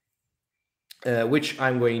 which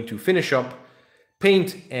I'm going to finish up,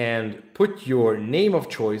 paint, and put your name of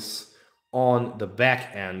choice on the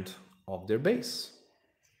back end of their base.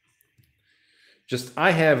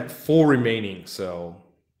 I have 4 remaining, so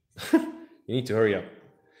you need to hurry up.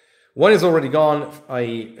 1 is already gone.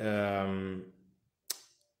 A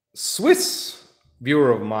Swiss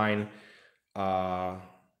viewer of mine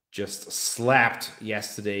just slapped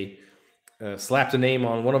yesterday, slapped a name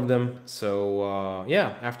on one of them. So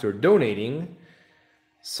yeah, after donating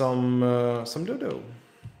some dodo.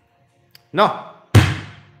 No,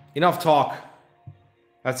 enough talk.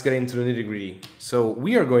 Let's get into the nitty-gritty. So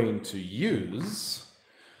we are going to use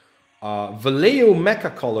Vallejo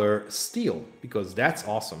Mecha Color Steel, because that's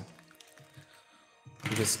awesome.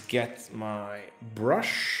 Just get my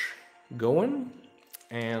brush going,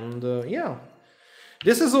 and yeah.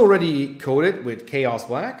 This is already coated with Chaos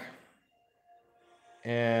Black.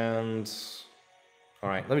 And all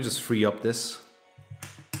right, let me just free up this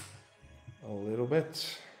a little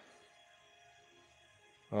bit.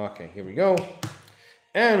 Okay, here we go.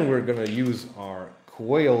 And we're gonna use our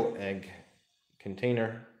quail egg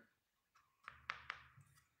container.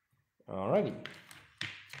 Alrighty.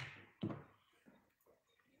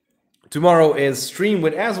 Tomorrow is Stream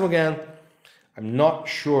with Asmogan. I'm not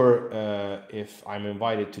sure if I'm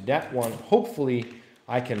invited to that one. Hopefully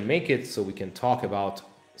I can make it so we can talk about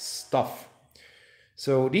stuff.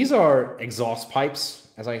 So these are exhaust pipes,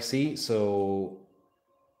 as I see. So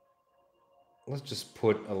let's just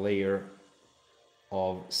put a layer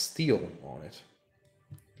of steel on it.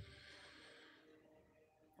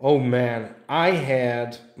 Oh man, I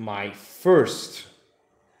had my first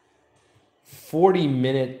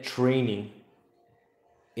 40-minute training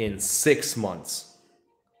in 6 months.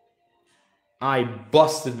 I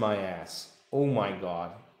busted my ass. Oh my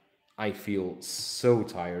god. I feel so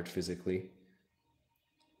tired physically.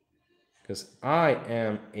 Because I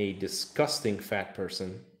am a disgusting fat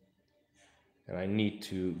person. And I need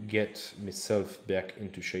to get myself back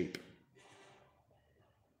into shape.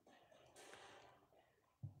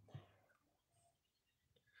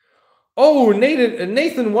 Oh,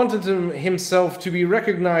 Nathan wanted himself to be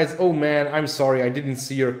recognized. Oh man, I'm sorry, I didn't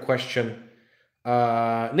see your question.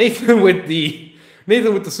 Nathan with the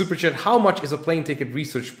super chat. How much is a plane ticket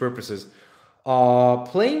research purposes?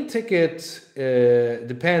 Plane ticket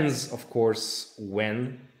depends, of course,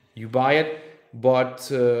 when you buy it,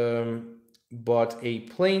 but a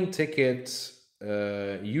plane ticket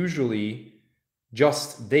usually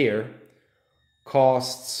just there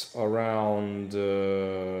costs around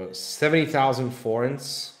 70,000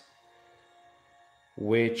 forints,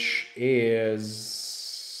 which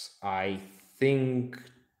is, I think,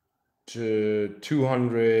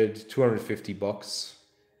 250 bucks,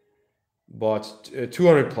 but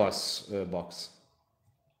 200 plus bucks.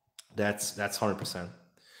 That's 100%.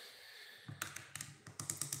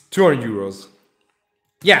 200 euros.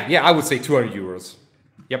 Yeah, I would say 200 euros.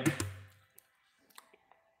 Yep.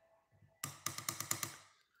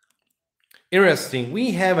 Interesting.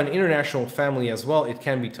 We have an international family as well. It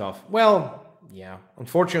can be tough. Well, yeah.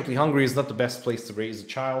 Unfortunately, Hungary is not the best place to raise a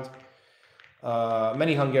child.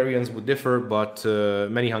 Many Hungarians would differ, but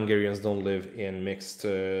many Hungarians don't live in mixed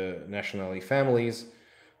nationality families.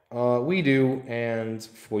 We do, and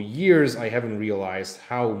for years I haven't realized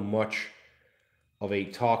how much of a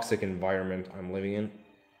toxic environment I'm living in.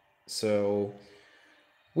 So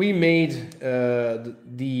we made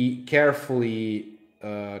the carefully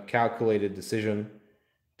calculated decision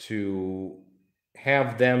to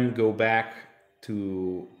have them go back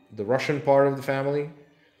to the Russian part of the family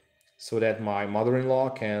so that my mother-in-law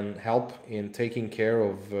can help in taking care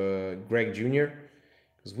of Greg Jr.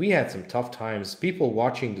 Because we had some tough times. People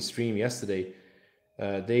watching the stream yesterday,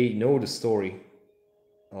 they know the story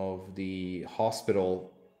of the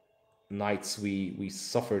hospital nights we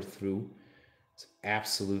suffered through. It's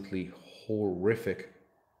absolutely horrific.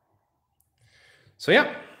 So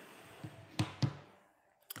yeah.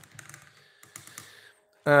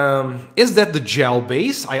 Is that the gel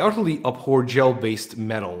base? I utterly abhor gel-based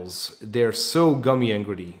metals. They're so gummy and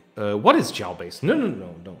gritty. What is gel-based?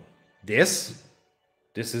 No. This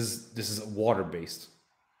is water-based.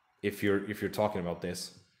 If you're talking about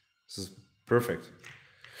this is perfect.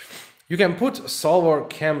 You can put Solvar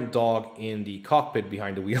Chem Dog in the cockpit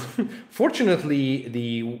behind the wheel. Fortunately,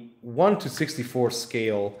 the 1:64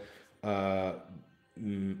 scale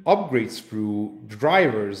upgrade sprue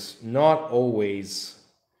drivers not always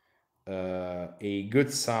a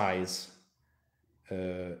good size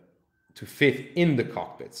to fit in the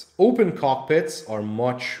cockpits. Open cockpits are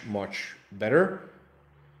much better,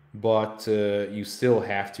 but you still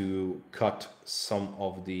have to cut some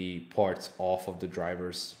of the parts off of the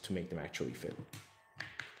drivers to make them actually fit.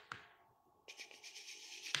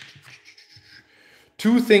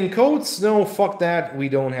 Two thin coats? No, fuck that. We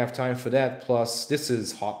don't have time for that. Plus, this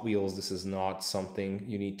is Hot Wheels. This is not something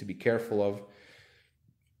you need to be careful of.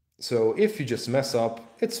 So if you just mess up,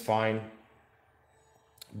 it's fine.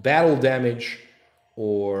 Battle damage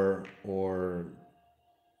or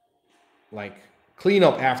like clean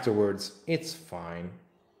up afterwards, it's fine.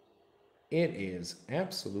 It is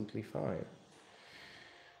absolutely fine.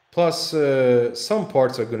 Plus, some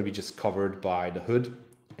parts are going to be just covered by the hood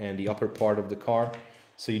and the upper part of the car.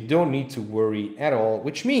 So you don't need to worry at all,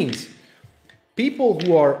 which means people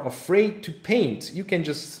who are afraid to paint, you can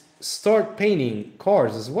just start painting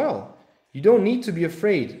cars as well. You don't need to be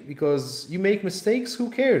afraid because you make mistakes,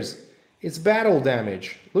 who cares? It's battle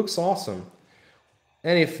damage. Looks awesome.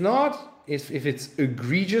 And if not, if it's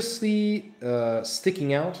egregiously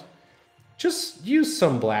sticking out, just use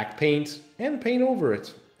some black paint and paint over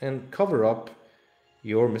it and cover up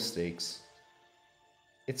your mistakes.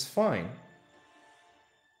 It's fine.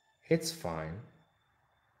 It's fine.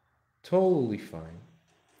 Totally fine.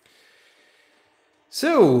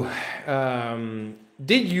 So,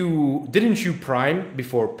 didn't you prime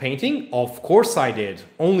before painting? Of course I did.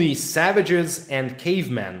 Only savages and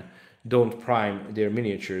cavemen don't prime their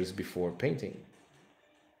miniatures before painting.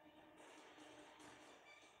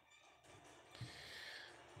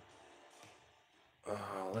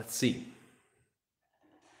 Let's see.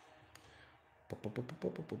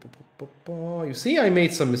 You see, I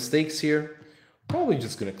made some mistakes here. Probably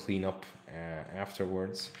just gonna clean up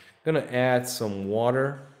afterwards. Gonna add some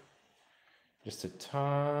water. Just a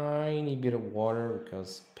tiny bit of water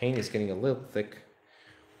because paint is getting a little thick.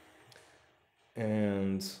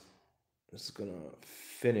 And just gonna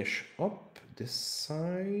finish up this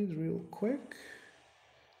side real quick.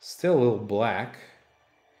 Still a little black.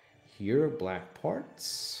 Here, black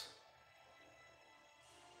parts.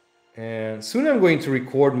 And soon I'm going to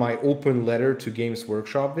record my open letter to Games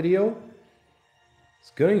Workshop video.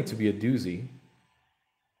 It's going to be a doozy.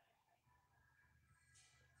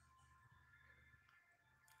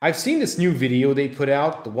 I've seen this new video they put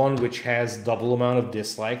out, the one which has double amount of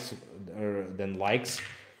dislikes than likes.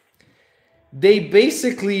 They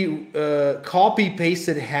basically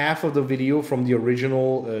copy-pasted half of the video from the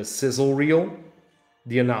original sizzle reel,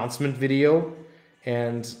 the announcement video.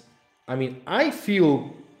 And I mean, I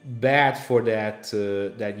feel bad for that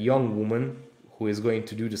that young woman who is going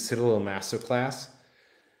to do the Citadel Masterclass.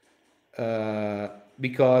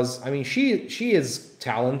 Because I mean, she is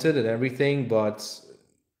talented and everything, but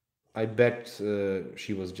I bet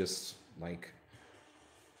she was just like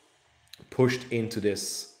pushed into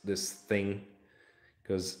this thing.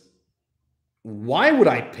 Because why would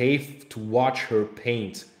I pay to watch her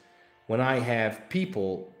paint when I have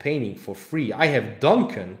people painting for free? I have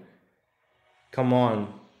Duncan. Come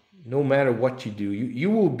on, no matter what you do, you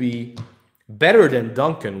will be better than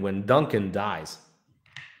Duncan when Duncan dies.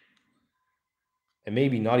 And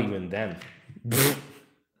maybe not even then.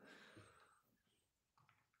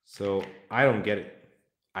 So I don't get it.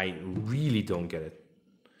 I really don't get it.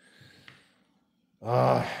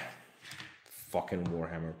 Fucking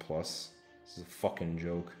Warhammer Plus. This is a fucking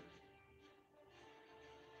joke.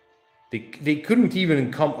 They couldn't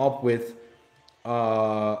even come up with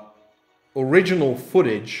original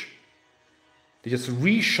footage. They just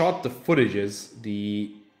reshot the footages.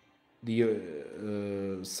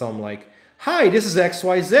 Some like, hi, this is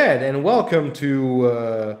XYZ and welcome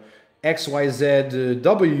to XYZ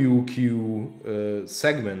WQ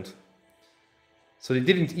segment. So they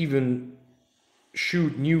didn't even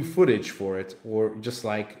shoot new footage for it, or just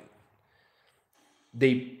like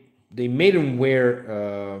they made him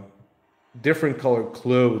wear different colored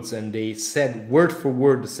clothes and they said word for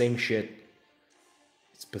word the same shit.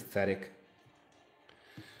 It's pathetic.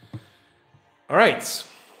 All right.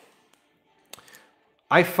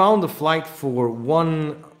 I found a flight for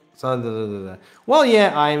one. Well,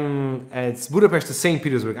 yeah, it's Budapest to St.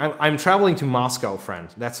 Petersburg. I'm traveling to Moscow, friend.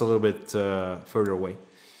 That's a little bit further away.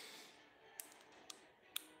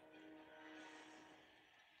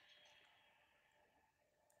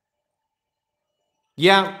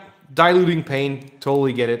 Yeah, diluting paint.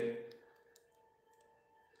 Totally get it.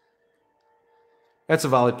 That's a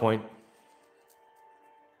valid point.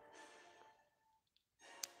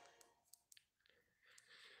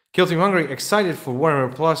 Kill Team Hungry, excited for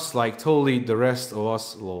Warhammer Plus, like totally the rest of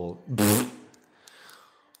us, lol.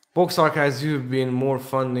 Box Archives would have been more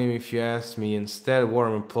fun name if you asked me. Instead,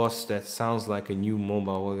 Warhammer Plus, that sounds like a new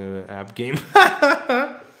mobile app game.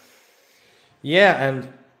 Yeah,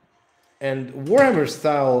 and Warhammer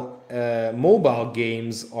style mobile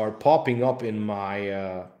games are popping up in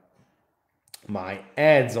my my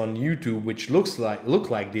ads on YouTube, which look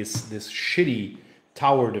like this shitty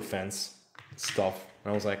tower defense stuff.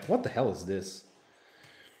 And I was like, what the hell is this?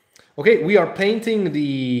 Okay, we are painting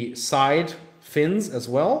the side fins as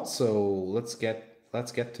well, so let's get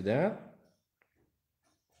to that.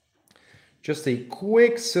 Just a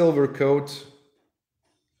quick silver coat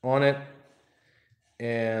on it,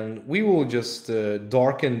 and we will just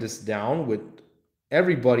darken this down with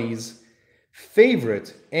everybody's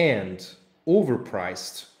favorite and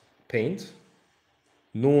overpriced paint,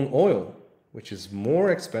 Known Oil, which is more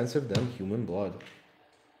expensive than human blood.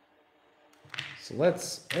 So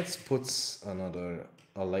let's put another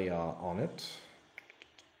layer on it,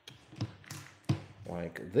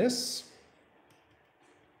 like this.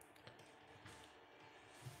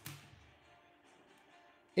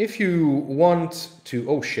 If you want to,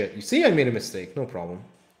 oh shit, you see I made a mistake, no problem.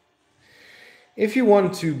 If you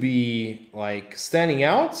want to be like standing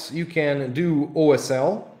out, you can do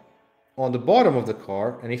OSL on the bottom of the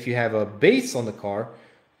car, and if you have a base on the car,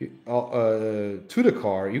 to the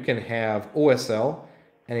car, you can have OSL,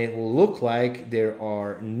 and it will look like there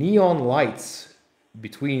are neon lights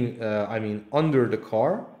between, under the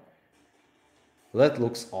car. That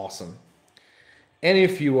looks awesome. And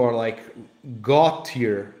if you are like God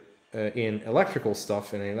tier in electrical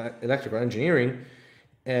stuff and electrical engineering,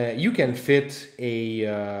 you can fit a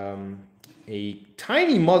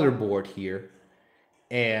tiny motherboard here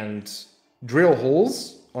and drill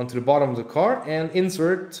holes onto the bottom of the car and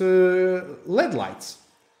insert LED lights.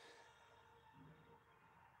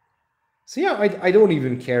 So yeah, I don't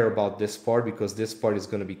even care about this part because this part is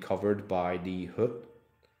going to be covered by the hood.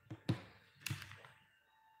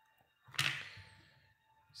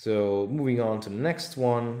 So moving on to the next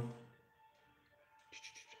one.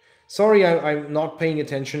 Sorry, I'm not paying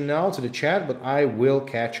attention now to the chat, but I will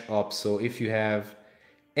catch up. So if you have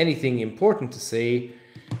anything important to say,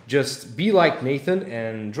 just be like Nathan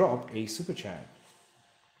and drop a super chat.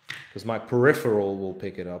 Because my peripheral will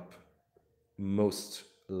pick it up most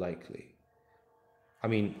likely. I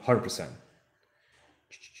mean, 100%.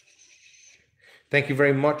 Thank you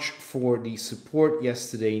very much for the support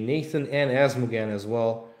yesterday, Nathan and Asmugan as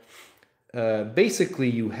well. Basically,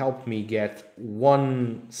 you helped me get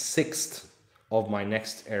 1/6 of my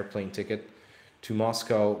next airplane ticket to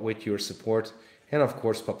Moscow with your support. And of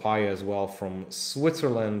course, Papaya as well from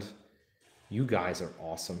Switzerland. You guys are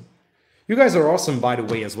awesome. You guys are awesome, by the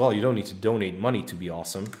way, as well. You don't need to donate money to be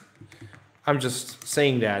awesome. I'm just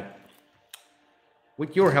saying that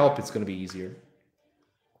with your help, it's going to be easier.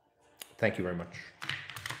 Thank you very much.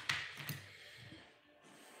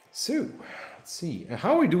 So, let's see.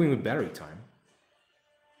 How are we doing with battery time?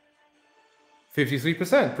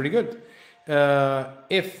 53%, pretty good.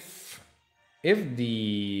 If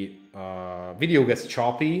the video gets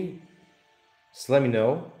choppy, just let me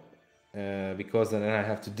know, because then I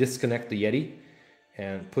have to disconnect the Yeti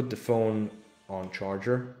and put the phone on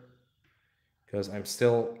charger, because I'm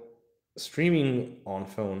still streaming on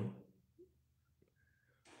phone.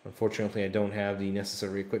 Unfortunately, I don't have the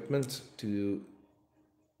necessary equipment to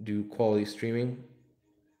do quality streaming.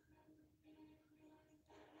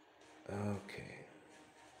 Okay.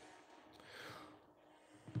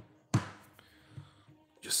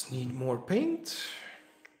 Just need more paint.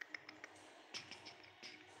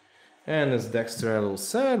 And as Dexter Adel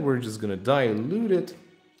said, we're just gonna dilute it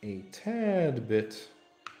a tad bit.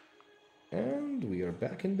 And we are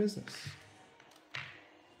back in business.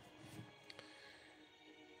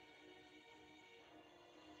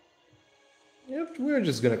 Yep, we're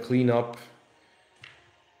just gonna clean up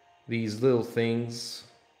these little things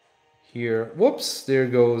here. Whoops, there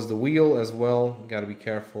goes the wheel as well. Gotta be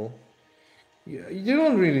careful. You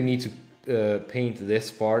don't really need to paint this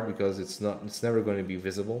part because it's never going to be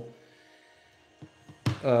visible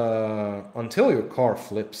until your car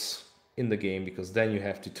flips in the game, because then you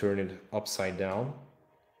have to turn it upside down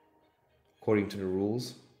according to the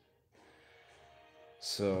rules.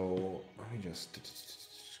 So let me just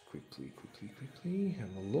quickly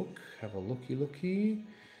have a looky.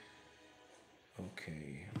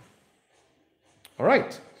 Okay. All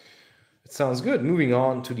right. It sounds good. Moving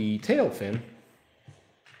on to the tail fin.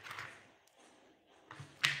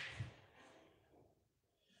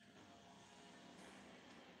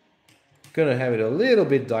 Gonna have it a little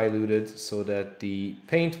bit diluted so that the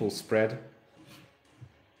paint will spread.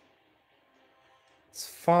 It's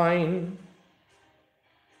fine.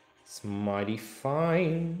 It's mighty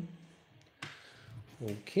fine.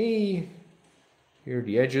 Okay. Here are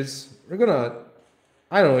the edges. We're gonna,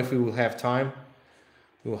 I don't know if we will have time.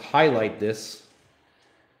 We'll highlight this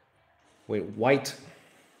with white.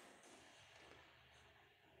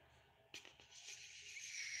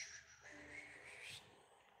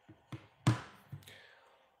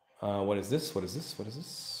 What is this? What is this? What is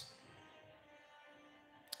this?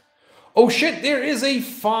 Oh shit, there is a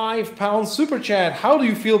 £5 super chat. How do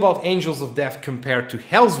you feel about Angels of Death compared to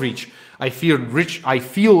Hell's Reach? I feel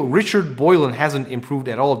Richard Boylan hasn't improved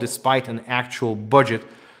at all despite an actual budget.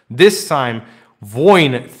 This time,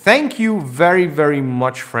 Voin, thank you very, very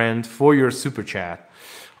much, friend, for your super chat.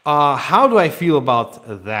 How do I feel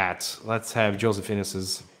about that? Let's have Joseph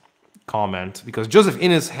Innes's comment, because Joseph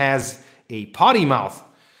Innes has a potty mouth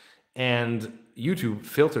and YouTube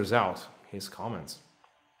filters out his comments.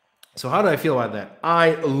 So how do I feel about that?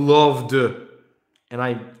 I loved, and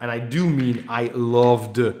I do mean I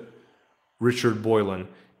loved Richard Boylan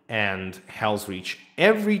and Hell's Reach.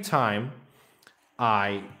 Every time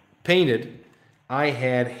I painted, I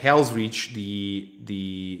had Hell's Reach,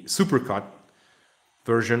 the supercut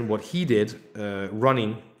version, what he did,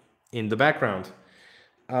 running in the background.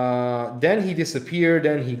 Then he disappeared.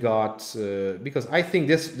 Then he got because I think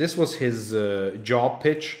this was his job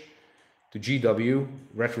pitch to GW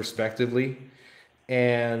retrospectively,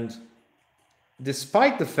 and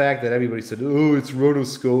despite the fact that everybody said, "Oh, it's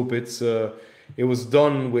rotoscope," it was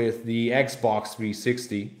done with the Xbox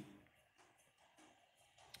 360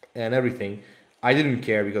 and everything. I didn't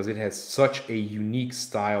care because it has such a unique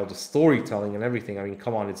style, the storytelling and everything. I mean,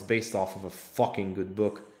 come on, it's based off of a fucking good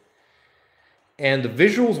book. And the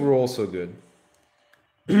visuals were also good.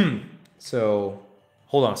 So,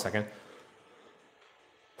 hold on a second.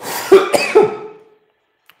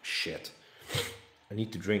 Shit. I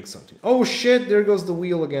need to drink something. Oh shit, there goes the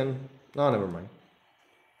wheel again. No, never mind.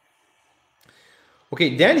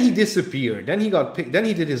 Okay, then he disappeared. Then he got picked. Then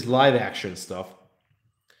he did his live action stuff.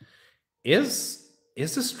 Is the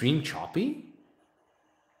stream choppy?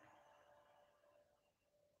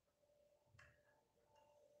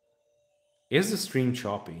 Is the stream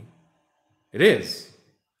choppy? It is.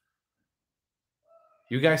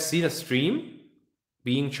 You guys see the stream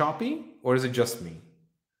being choppy, or is it just me?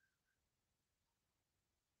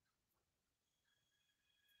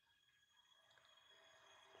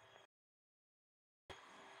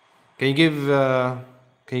 Can you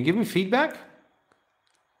give me feedback?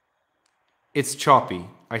 It's choppy.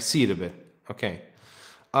 I see it a bit. Okay.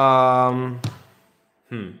 Let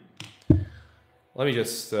me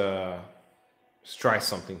just try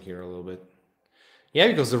something here a little bit. Yeah,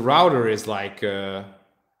 because the router is like 1,000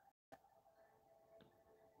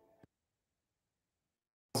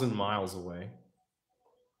 miles away.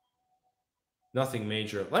 Nothing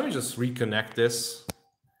major. Let me just reconnect this.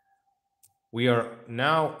 We are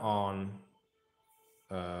now on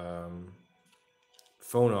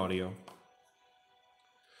phone audio.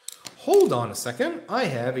 Hold on a second. I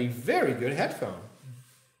have a very good headphone.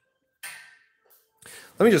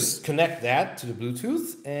 Let me just connect that to the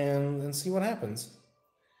Bluetooth and see what happens.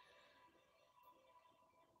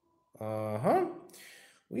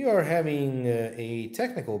 We are having a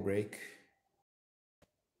technical break.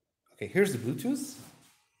 Okay, here's the Bluetooth.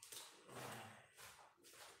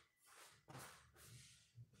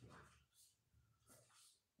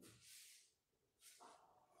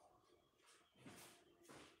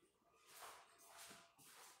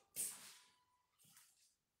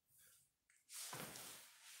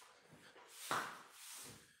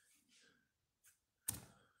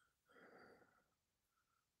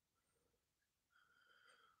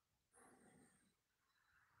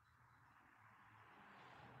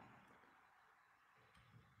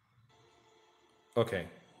 Okay.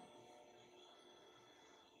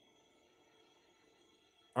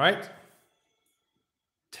 All right.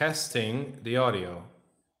 Testing the audio.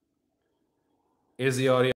 Is the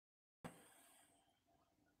audio?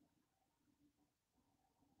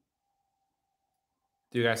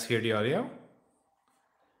 Do you guys hear the audio?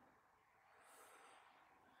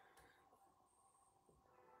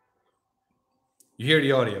 You hear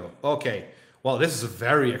the audio. Okay. Well, this is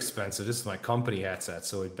very expensive. This is my company headset,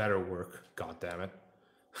 so it better work. God damn it.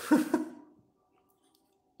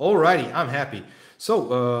 Alrighty, I'm happy.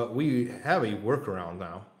 So we have a workaround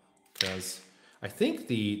now, because I think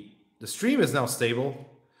the stream is now stable,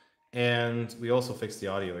 and we also fixed the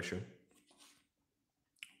audio issue.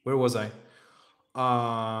 Where was I?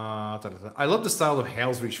 I love the style of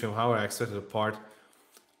Hell's Reach film. However, I expected a part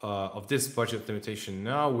of this budget limitation.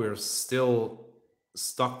 Now we're still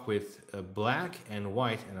stuck with black and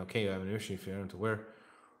white, and okay, I have an issue if you want to wear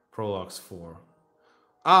prologues for.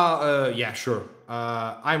 Yeah, sure.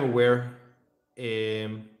 I'm aware.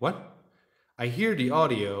 What? I hear the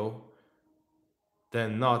audio,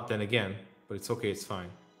 then not, then again. But it's okay, it's fine.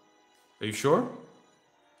 Are you sure?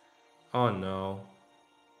 Oh no.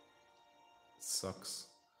 It sucks.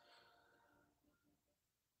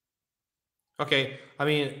 Okay, I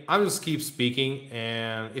mean, I'll just keep speaking,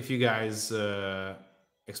 and if you guys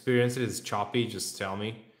experience it as choppy, just tell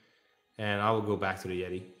me, and I will go back to the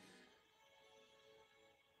Yeti.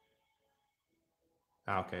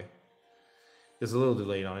 Okay. There's a little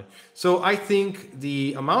delay on it. So I think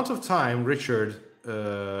the amount of time Richard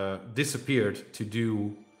disappeared to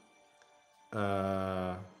do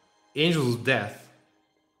Angels of Death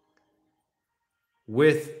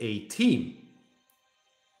with a team,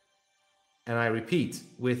 and I repeat,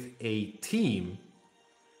 with a team,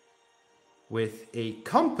 with a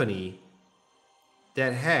company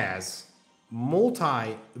that has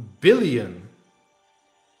multi-billion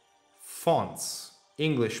fonts,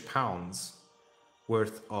 English pounds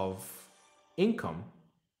worth of income,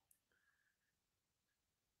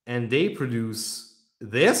 and they produce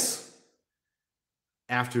this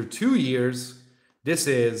after 2 years. This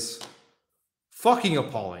is fucking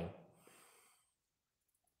appalling.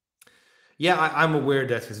 Yeah, I'm aware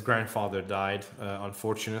that his grandfather died,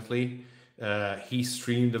 unfortunately. He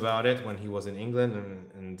streamed about it when he was in England,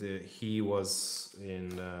 and he was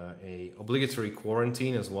in a obligatory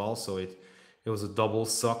quarantine as well, so it was a double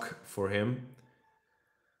suck for him.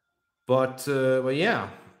 But yeah,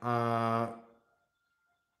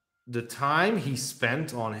 the time he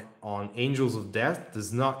spent on Angels of Death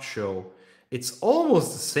does not show It's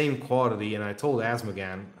almost the same quality, and I told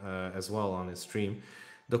Asmagan as well on his stream.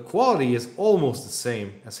 The quality is almost the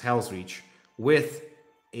same as Hell's Reach with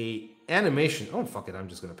a animation. Oh fuck it, I'm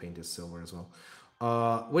just gonna paint this silver as well.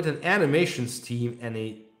 With an animations team and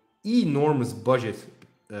a enormous budget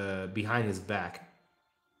behind his back.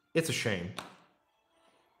 It's a shame.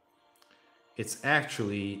 It's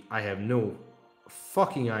actually, I have no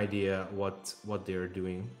fucking idea what they're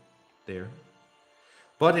doing there.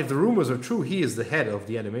 But if the rumors are true, he is the head of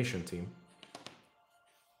the animation team.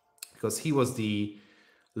 Because he was the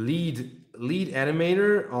lead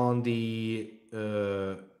animator on the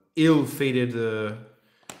ill-fated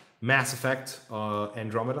Mass Effect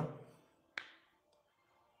Andromeda.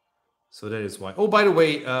 So that is why. Oh, by the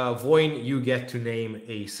way, Voin, you get to name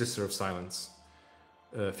a Sister of Silence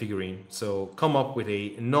figurine. So come up with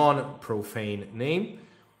a non-profane name,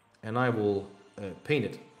 and I will paint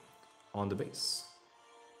it on the base.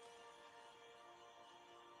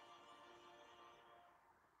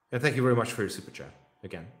 And thank you very much for your super chat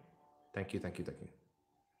again. Thank you, thank you, thank you.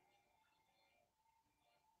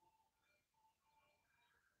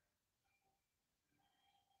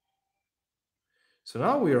 So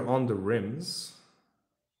now we are on the rims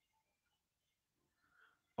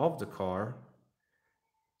of the car.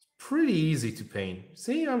 It's pretty easy to paint.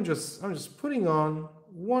 See, I'm just putting on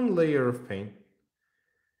one layer of paint.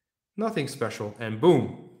 Nothing special, and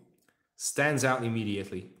boom, stands out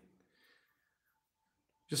immediately.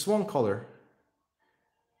 Just one color.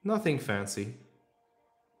 Nothing fancy.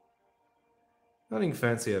 Nothing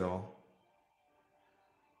fancy at all.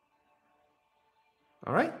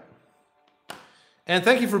 All right. And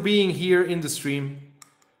thank you for being here in the stream.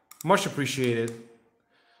 Much appreciated.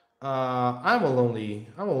 I'm a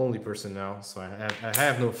lonely person now, so I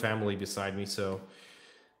have no family beside me. So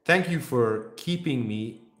thank you for keeping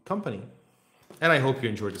me company. And I hope you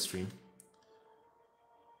enjoyed the stream.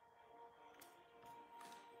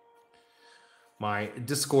 My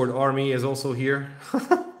Discord army is also here.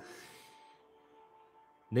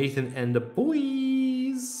 Nathan and the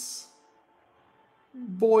boys.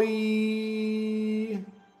 Boy.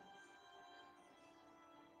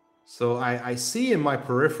 So I see in my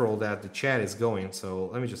peripheral that the chat is going. So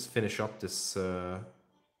let me just finish up this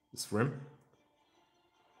this rim.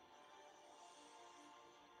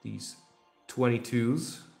 These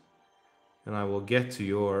 22s. And I will get to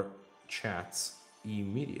your chats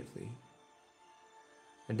immediately.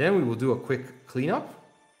 And then we will do a quick cleanup.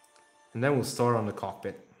 And then we'll start on the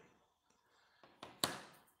cockpit.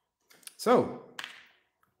 So,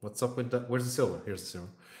 what's up with the... Where's the silver? Here's the silver.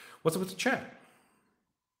 What's up with the chat?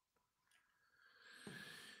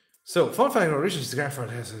 So, fun fact, originally the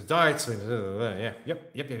grandfather has died. So, yeah, yep.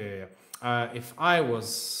 If I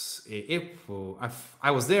was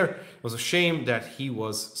there, it was a shame that he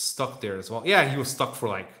was stuck there as well. Yeah, he was stuck for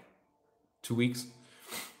like 2 weeks.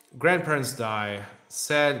 Grandparents die,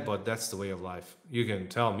 sad, but that's the way of life. You can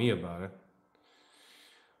tell me about it.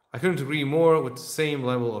 I couldn't agree more with the same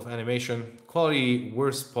level of animation. Quality,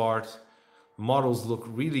 worst part, models look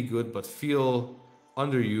really good, but feel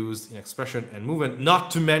underused in expression and movement.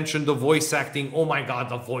 Not to mention the voice acting. Oh my god,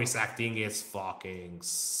 the voice acting is fucking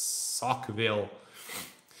Sockville.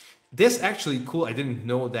 This actually cool. I didn't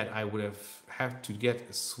know that I would have to get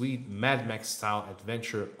a sweet Mad Max style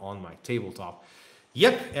adventure on my tabletop.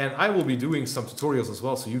 Yep, and I will be doing some tutorials as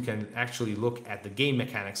well, so you can actually look at the game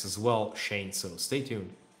mechanics as well, Shane, so stay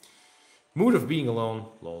tuned. Mood of being alone,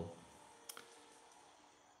 lol.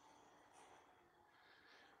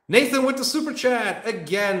 Nathan with the super chat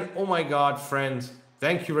again. Oh my god, friend.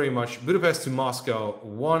 Thank you very much. Budapest to Moscow,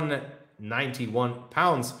 191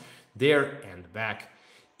 pounds there and back.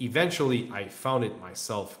 Eventually, I found it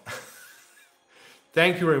myself.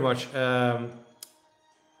 Thank you very much.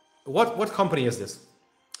 What company is this?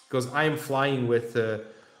 Because I am flying with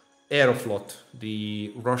Aeroflot,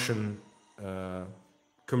 the Russian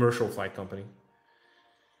commercial flight company.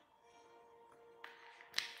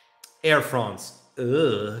 Air France.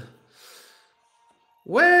 Ugh.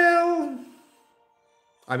 Well,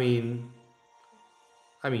 I mean,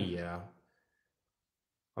 yeah.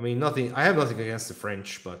 I mean, nothing. I have nothing against the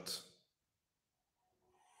French, but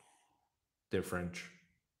they're French.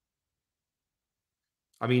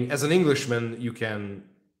 I mean, as an Englishman, you can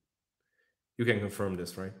confirm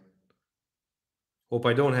this, right? Hope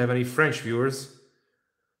I don't have any French viewers.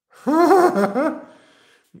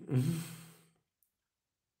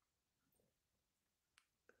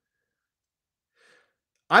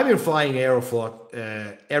 I've been flying Aeroflot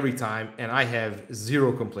every time, and I have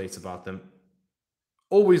zero complaints about them.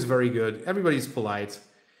 Always very good. Everybody's polite.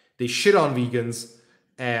 They shit on vegans,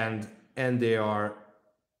 and they are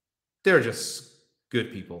They're just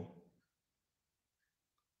good people.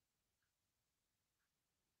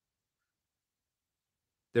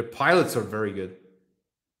 Their pilots are very good.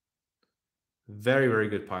 Very, very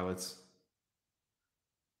good pilots.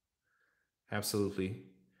 Absolutely.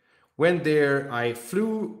 Went there, I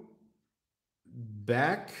flew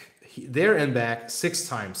back there and back 6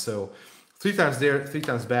 times. So 3 times there, 3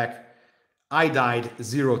 times back. I died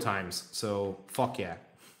 0 times. So fuck yeah.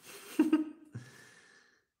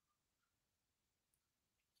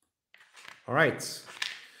 All right.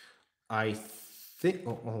 I think.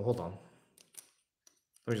 Oh, hold on.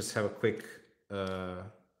 Let me just have a quick. All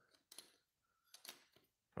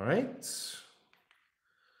right.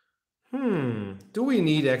 Do we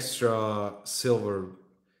need extra silver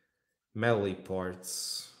metal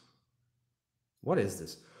parts? What is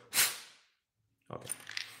this? Okay.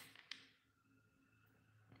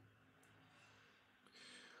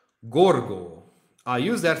 Gorgo. I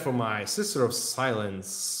use that for my Sister of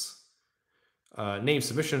Silence name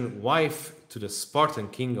submission, wife to the Spartan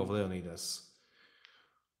king of Leonidas.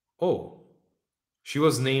 Oh, she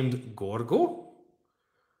was named Gorgo?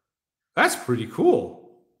 That's pretty cool.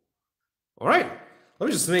 All right, let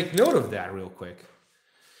me just make note of that real quick.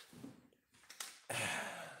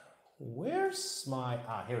 Where's my...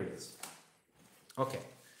 Ah, here it is. Okay.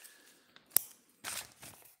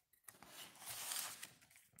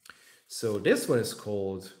 So this one is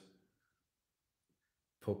called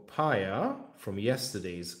Papaya from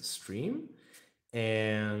yesterday's stream.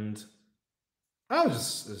 And I'll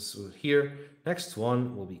just here. Next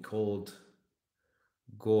one will be called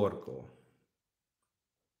Gorgo.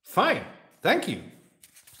 Fine. Thank you.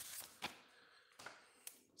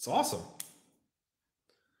 It's awesome.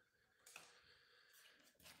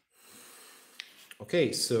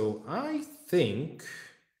 Okay, so I think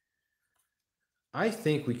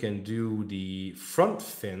we can do the front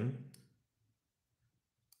fin.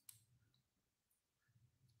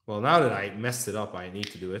 Well, now that I messed it up, I need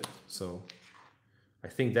to do it. So I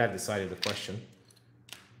think that decided the question.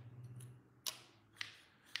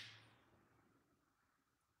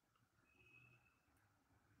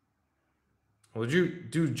 Would you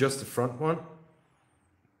do just the front one?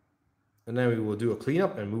 And then we will do a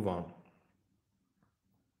cleanup and move on.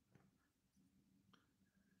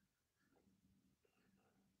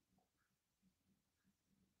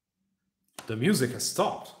 The music has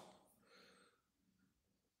stopped.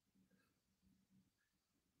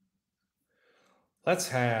 Let's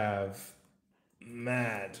have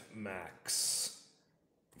Mad Max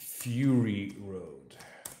Fury Road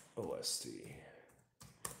OST.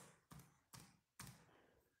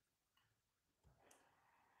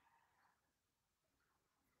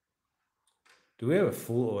 Do we have a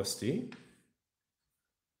full OST?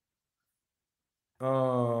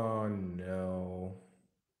 Oh no.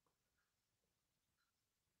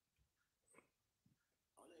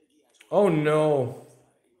 Oh no.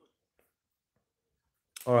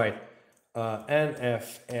 All right.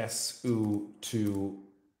 NFSU2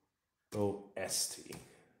 OST.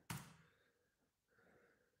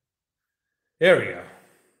 There we go.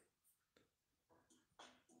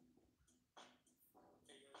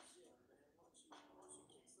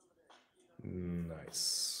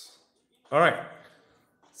 Nice. All right.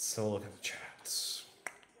 So look at the chats.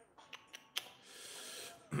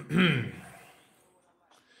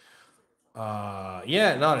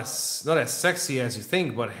 Yeah, not as sexy as you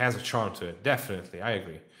think, but it has a charm to it. Definitely, I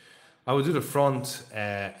agree. I would do the front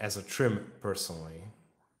as a trim personally.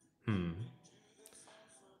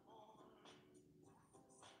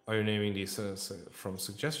 Are you naming these from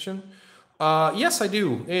suggestion? Yes, I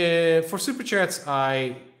do. For super chats,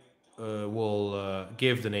 I will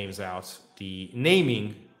give the names out, the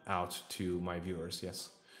naming out to my viewers. Yes.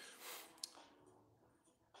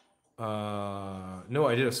 No,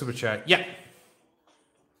 I did a super chat. Yeah.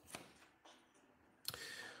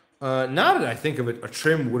 Now that I think of it, a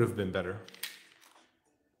trim would have been better.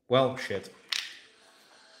 Well, shit.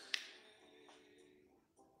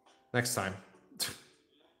 Next time.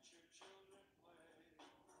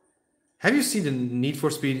 Have you seen the Need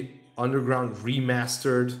for Speed Underground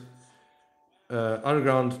remastered,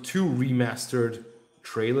 Underground 2 remastered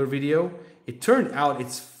trailer video? It turned out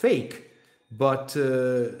it's fake, but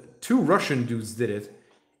 2 Russian dudes did it,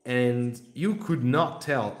 and you could not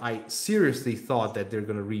tell. I seriously thought that they're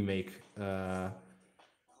gonna remake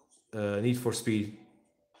Need for Speed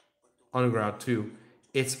Underground 2.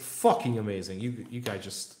 It's fucking amazing. You guys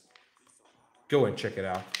just go and check it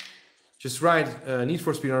out. Just write Need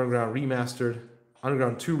for Speed Underground Remastered,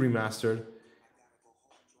 Underground 2 Remastered.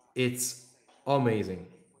 It's amazing.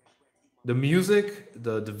 The music,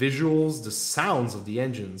 the visuals, the sounds of the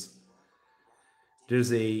engines.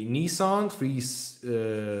 There's a Nissan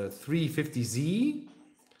 350Z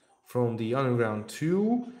from the Underground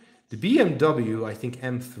 2. The BMW, I think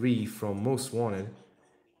M3 from Most Wanted.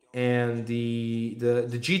 And the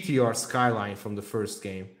GTR Skyline from the first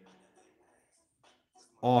game.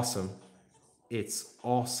 Awesome. It's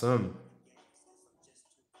awesome.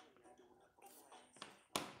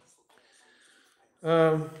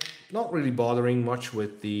 Not really bothering much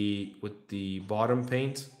with the bottom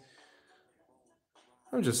paint.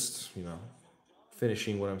 I'm just, you know,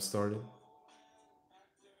 finishing what I'm starting.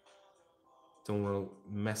 Don't want to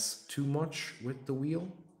mess too much with the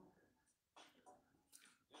wheel.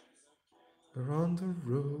 We're on the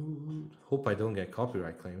road. Hope I don't get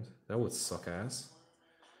copyright claimed. That would suck ass.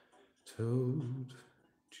 Toad.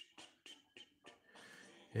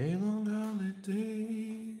 A long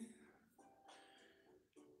holiday.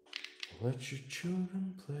 Let your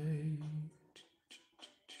children play.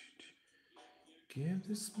 Give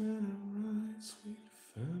this man a ride, sweet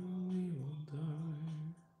family will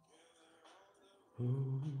die.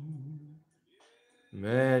 Oh.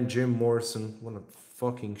 Man, Jim Morrison, what a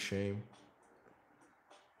fucking shame.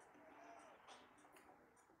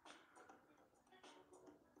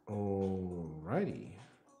 Alrighty.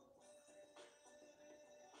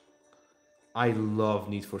 I love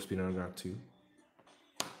Need for Speed Underground 2.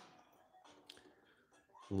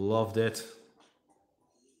 Loved it.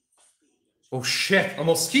 Oh shit, a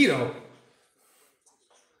mosquito!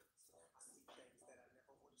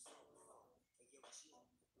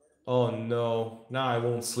 Oh no, now I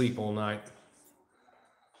won't sleep all night.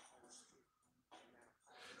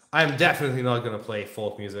 I'm definitely not gonna play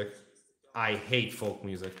folk music. I hate folk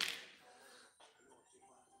music.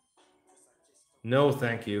 No,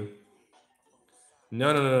 thank you.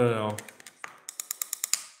 No, no, no, no, no.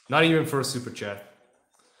 Not even for a super chat.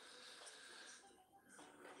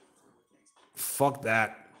 Fuck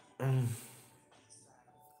that.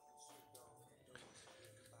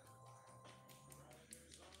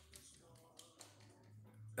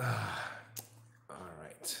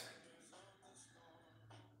 Alright.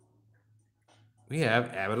 We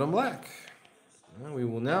have Abbott on Black. And we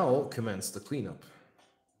will now commence the cleanup.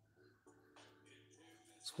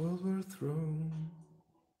 This world we're thrown.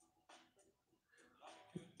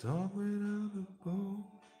 Dog without a bone.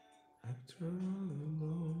 Actor all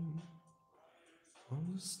alone. On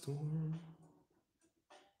the storm.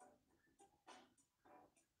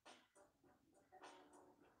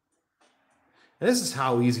 And this is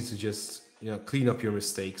how easy to just, you know, clean up your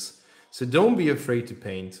mistakes. So don't be afraid to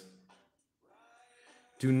paint.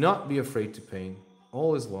 Do not be afraid to paint.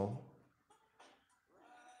 All is well.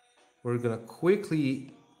 We're gonna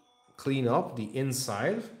quickly clean up the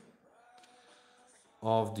inside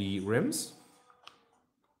of the rims.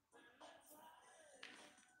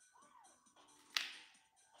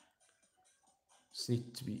 Just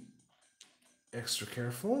need to be extra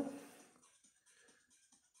careful.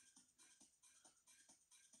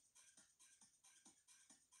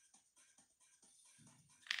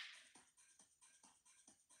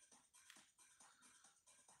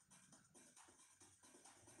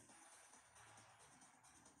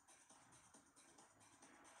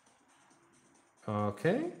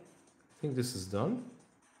 Okay, I think this is done.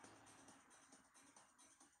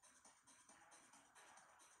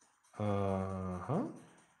 Uh-huh.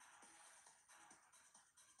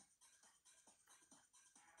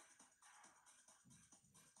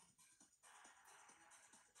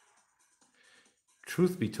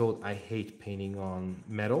 Truth be told, I hate painting on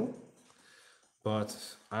metal, but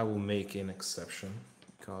I will make an exception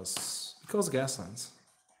because Gaslands.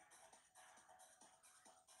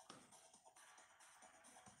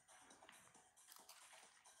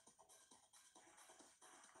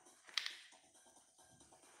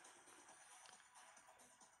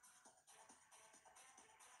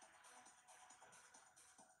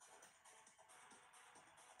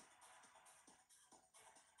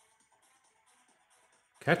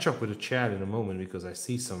 Catch up with the chat in a moment because I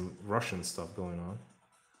see some Russian stuff going on.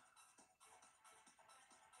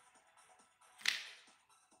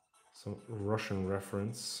 Some Russian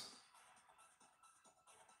reference.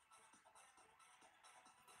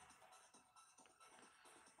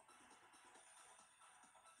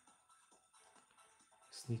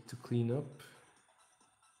 Just need to clean up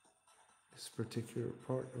this particular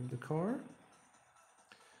part of the car.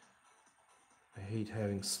 I hate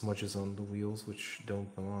having smudges on the wheels which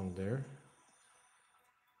don't belong there.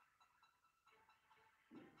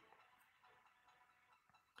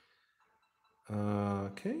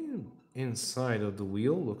 Okay, inside of the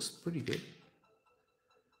wheel looks pretty good.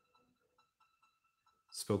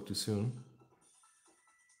 Spoke too soon.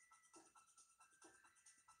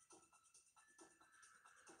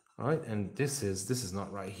 All right, and this is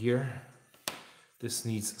not right here. This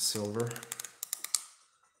needs silver.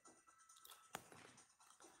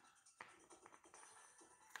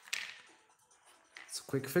 It's a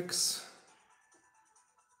quick fix.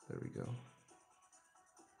 There we go.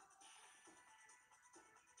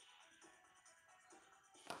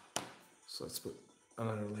 So let's put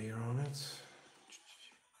another layer on it.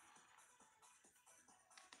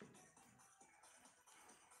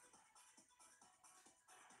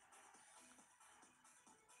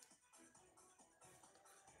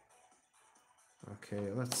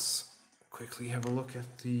 Okay, let's quickly have a look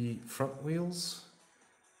at the front wheels.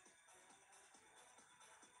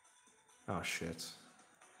 Oh shit.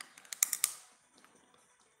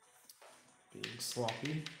 Being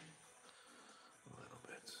sloppy. A little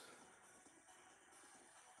bit.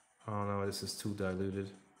 Oh no, this is too diluted.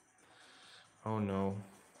 Oh no.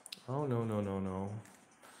 Oh no, no, no, no.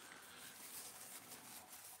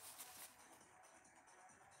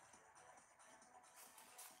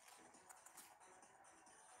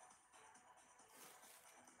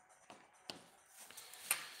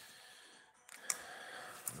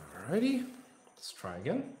 Alrighty, let's try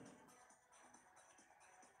again.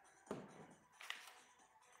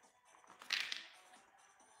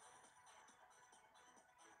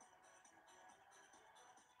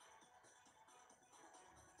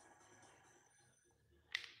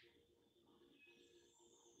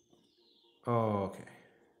 Okay.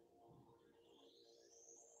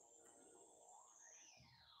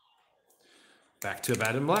 Back to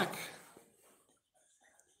bad and black.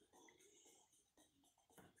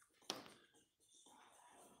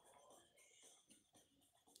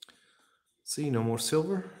 See, no more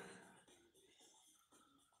silver.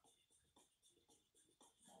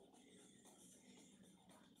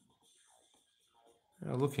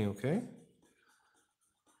 Looking okay.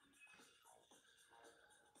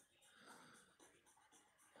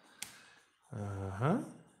 Uh-huh.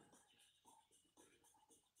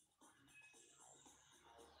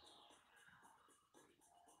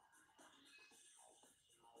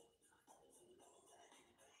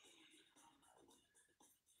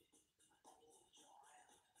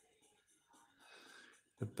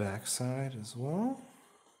 The back side as well.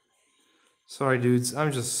 Sorry, dudes.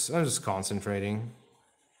 I'm just concentrating.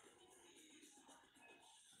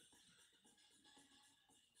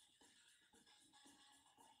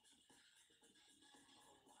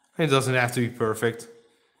 It doesn't have to be perfect.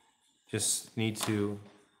 Just need to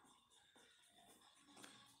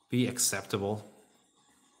be acceptable.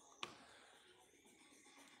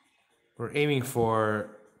 We're aiming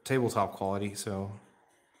for tabletop quality, so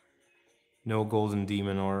no golden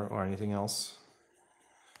demon or anything else.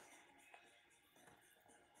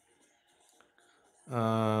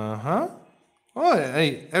 Uh-huh.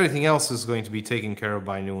 Well, everything else is going to be taken care of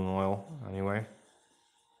by Noon Oil, anyway.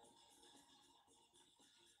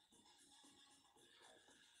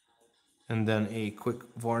 And then a quick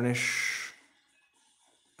varnish.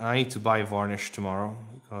 I need to buy varnish tomorrow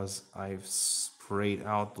because I've sprayed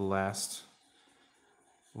out the last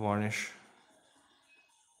varnish.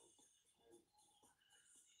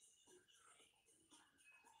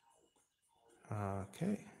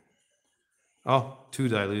 Okay. Oh, too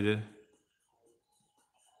diluted.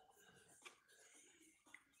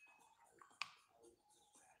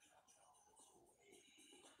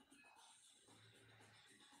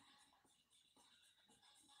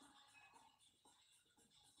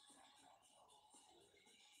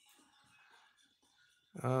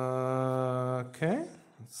 Okay.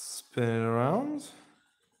 Let's spin it around.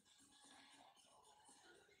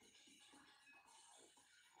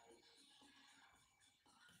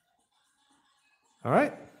 All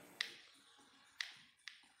right.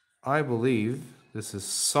 I believe this is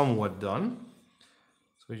somewhat done.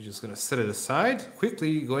 So we're just going to set it aside.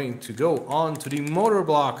 Quickly going to go on to the motor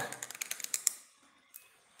block.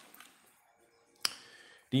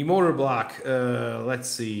 The motor block, let's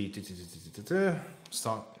see.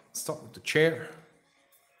 Start with the chair.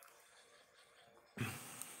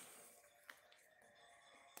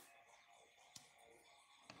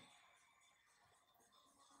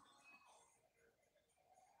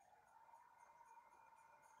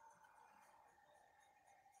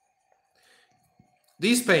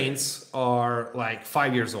 These paints are like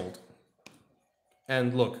 5 years old.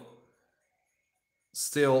 And look,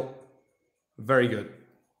 still very good.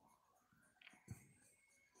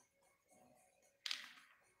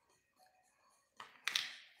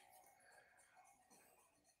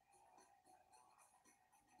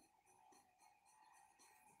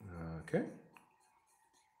 Okay.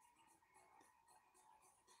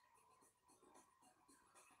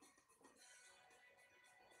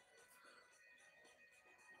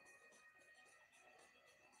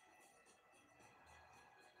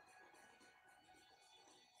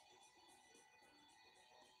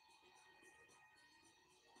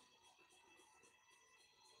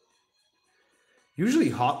 Usually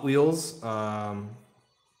Hot Wheels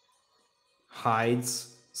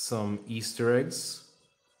hides some Easter eggs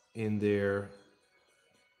in their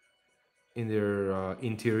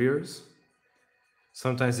interiors.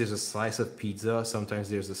 Sometimes there's a slice of pizza, sometimes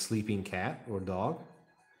there's a sleeping cat or dog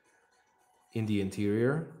in the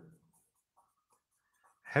interior.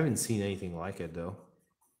 Haven't seen anything like it though.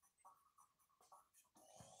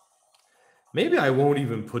 Maybe I won't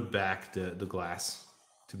even put back the glass,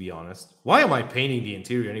 to be honest. Why am I painting the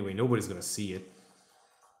interior anyway? Nobody's gonna see it.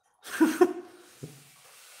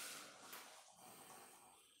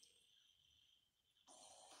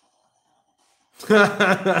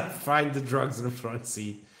 Find the drugs in the front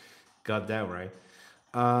seat. Got that right.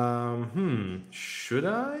 Should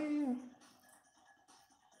I?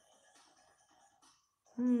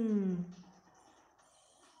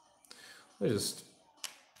 Let's just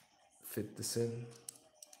fit this in.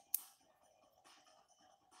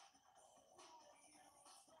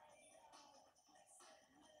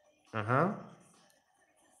 Uh-huh.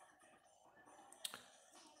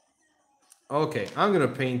 Okay, I'm gonna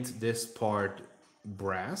paint this part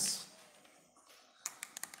brass.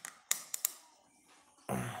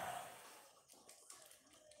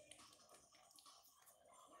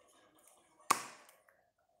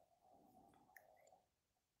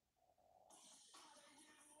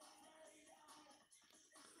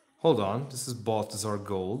 Hold on, this is Balthazar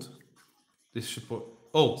gold. This should put.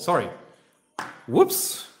 Oh, sorry.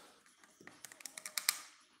 Whoops.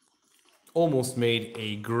 Almost made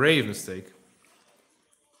a grave mistake.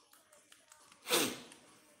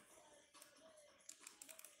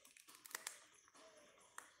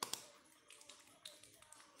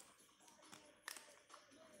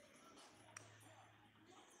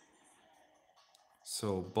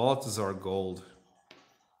 So Balthazar gold.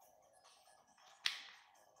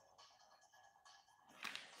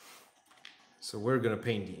 So we're gonna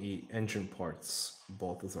paint the engine parts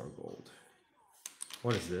Balthazar gold.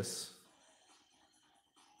 What is this?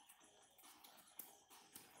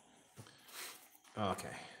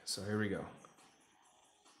 Okay, so here we go.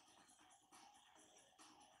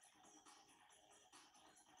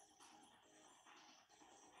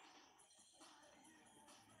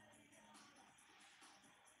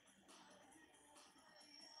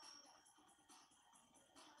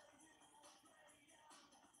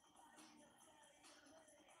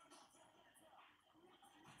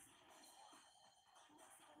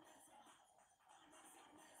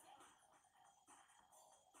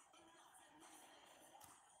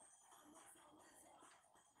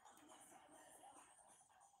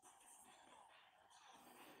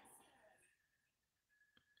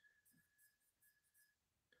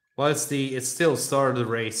 Well, it's still start of the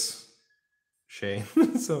race, Shane.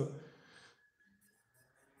 So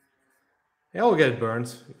yeah, I'll get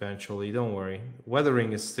burned eventually. Don't worry.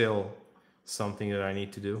 Weathering is still something that I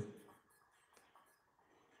need to do.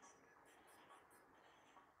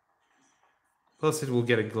 Plus, it will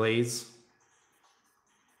get a glaze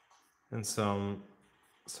and some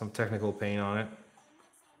technical paint on it.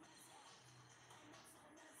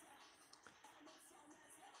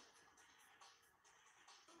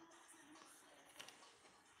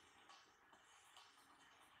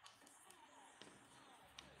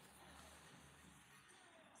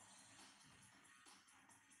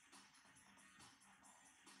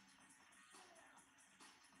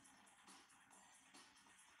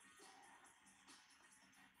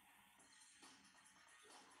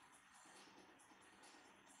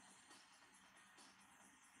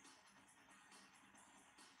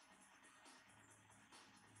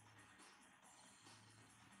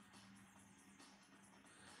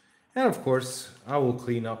 And of course, I will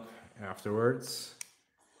clean up afterwards.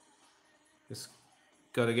 Just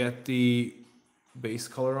gotta get the base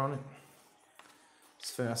color on it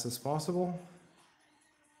as fast as possible.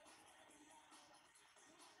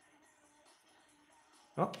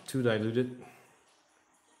 Oh, too diluted.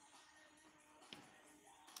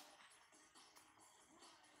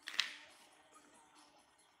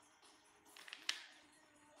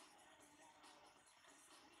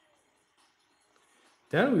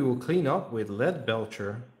 Then we will clean up with lead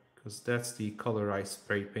belcher, because that's the color I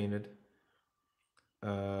spray painted.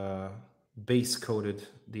 Base coated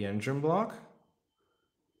the engine block.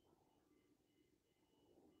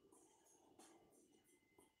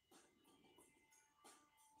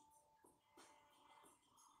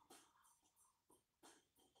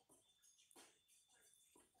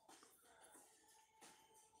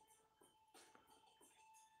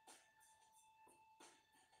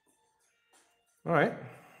 All right.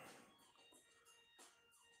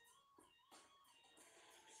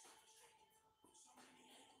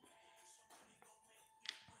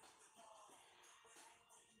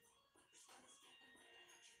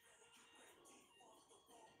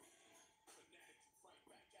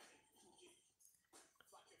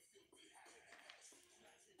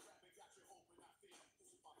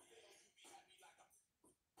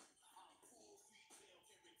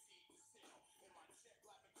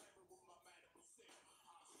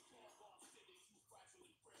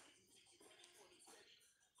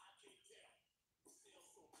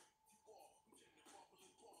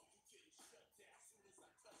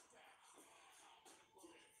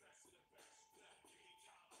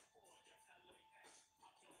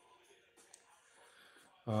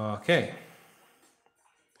 Okay.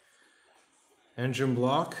 Engine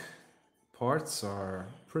block parts are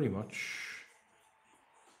pretty much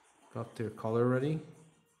got their color ready.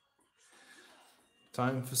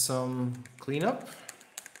 Time for some cleanup.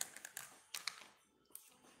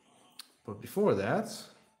 But before that,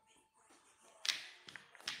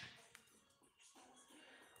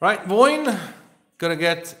 right, Voin, gonna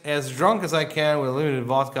get as drunk as I can with limited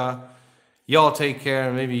vodka. Y'all take care,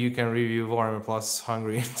 and maybe you can review Warhammer Plus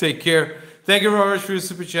Hungry. Take care. Thank you very much for your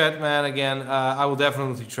super chat, man. Again, I will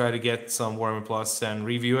definitely try to get some Warhammer Plus and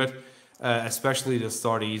review it, especially the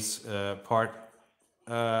Stardies part.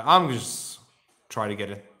 I'm just try to get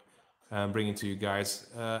it and bring it to you guys.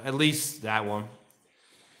 At least that one,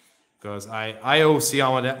 because I owe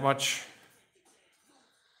Siama that much.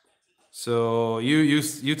 So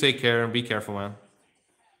you take care and be careful, man.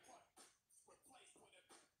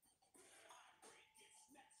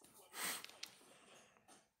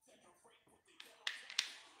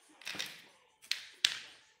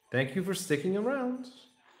 Thank you for sticking around.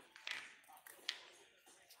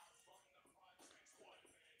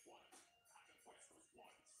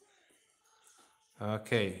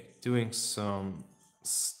 Okay, doing some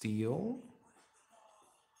steel.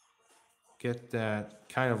 Get that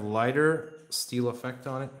kind of lighter steel effect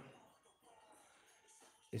on it.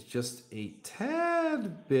 It's just a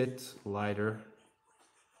tad bit lighter.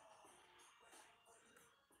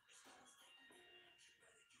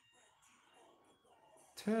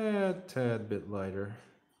 Tad bit lighter.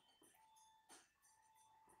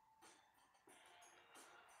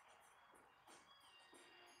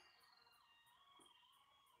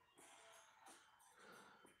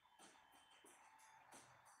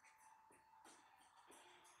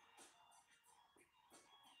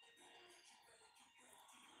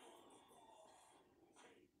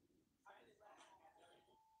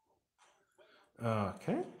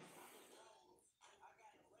 Okay.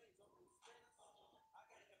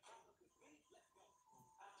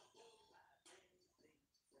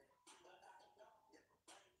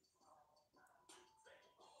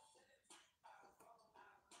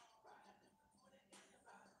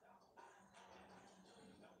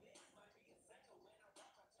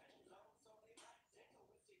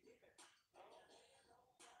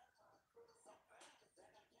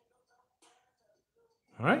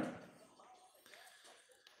 All right.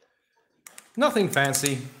 Nothing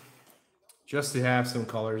fancy. Just to have some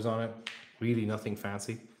colors on it. Really nothing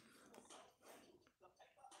fancy.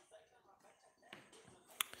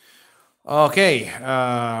 Okay.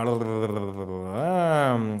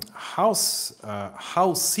 How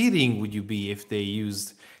seething would you be if they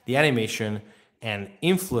used the animation and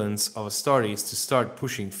influence of Astartes to start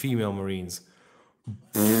pushing female Marines?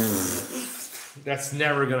 That's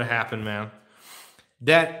never gonna happen, man.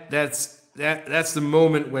 That's the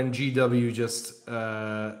moment when GW just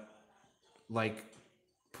like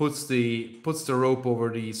puts the rope over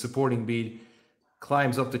the supporting bead,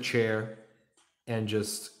 climbs up the chair, and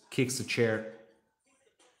just kicks the chair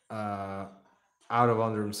out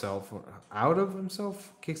of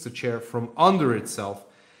himself, kicks the chair from under itself,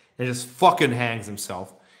 and just fucking hangs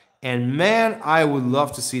himself. And man, I would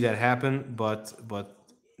love to see that happen, but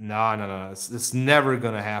no, it's never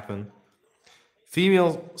gonna happen.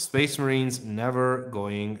 Female Space Marines never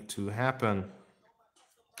going to happen.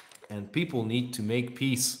 And people need to make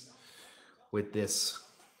peace with this.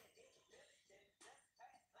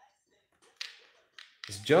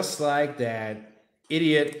 It's just like that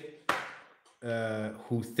idiot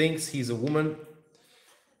who thinks he's a woman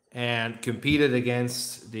and competed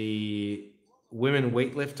against the women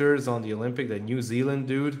weightlifters on the Olympic, that New Zealand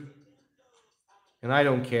dude. And I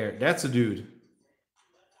don't care. That's a dude.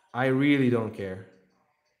 I really don't care.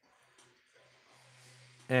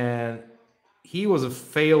 And he was a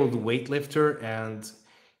failed weightlifter, and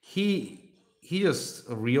he just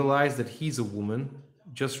realized that he's a woman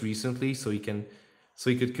just recently, so he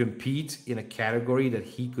could compete in a category that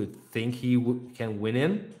he could think he can win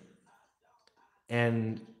in,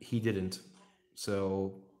 and he didn't.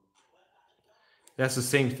 So that's the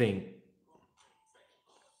same thing.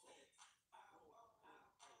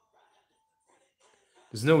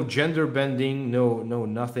 There's no gender bending, no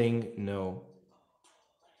nothing, no.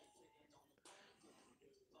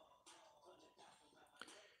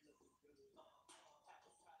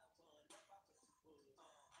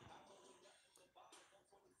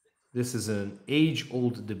 This is an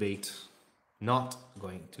age-old debate. Not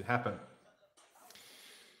going to happen.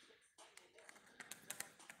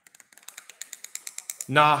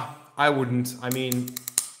 Nah, I wouldn't. I mean,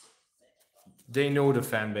 they know the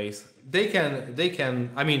fan base. They can.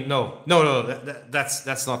 I mean, no.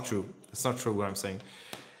 That's not true. That's not true what I'm saying.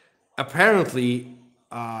 apparently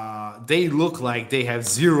they look like they have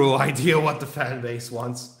zero idea what the fan base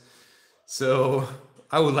wants. So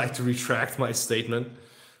I would like to retract my statement.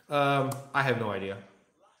 I have no idea.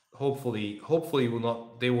 Hopefully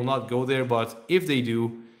they will not go there. But if they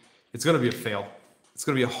do, it's gonna be a fail. It's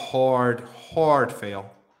gonna be a hard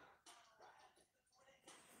fail.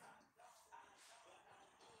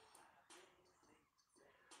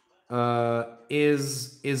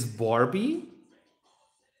 Is Barbie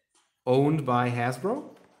owned by Hasbro?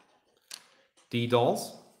 The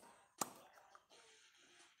dolls?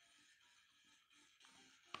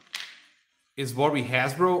 Is Barbie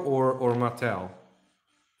Hasbro or Mattel?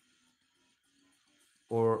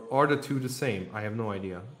 Or are the two the same? I have no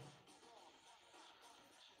idea.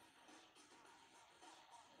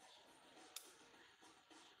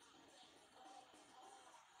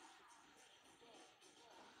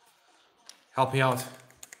 Help me out.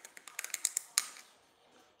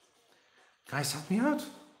 Guys, help me out.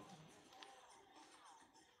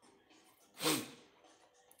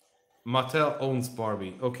 Mattel owns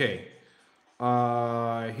Barbie. Okay.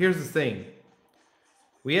 Here's the thing.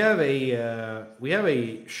 We have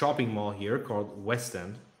a shopping mall here called West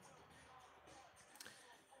End,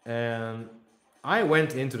 and I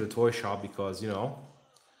went into the toy shop because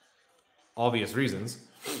obvious reasons,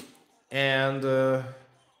 and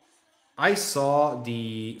I saw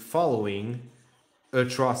the following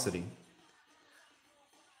atrocity.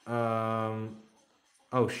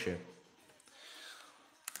 Oh shit!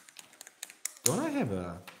 Don't I have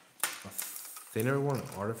a thinner one, an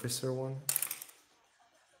artificer one?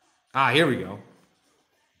 Ah, here we go.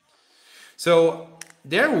 So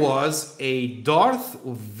there was a Darth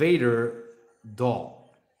Vader doll.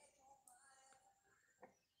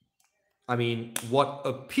 I mean, what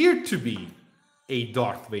appeared to be a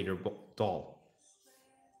Darth Vader doll.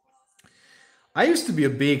 I used to be a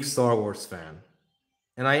big Star Wars fan,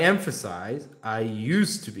 and I emphasize I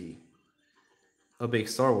used to be a big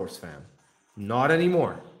Star Wars fan. Not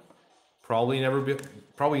anymore. Probably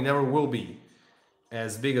never will be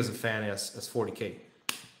as big as a fan as 40K.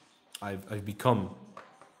 I've become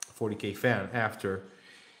a 40K fan after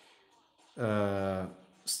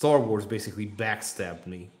Star Wars basically backstabbed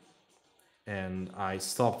me, and I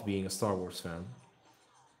stopped being a Star Wars fan.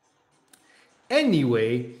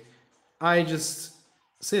 Anyway, I just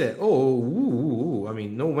say that. I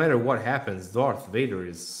mean, no matter what happens, Darth Vader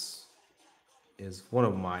is one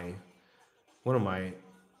of my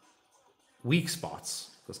weak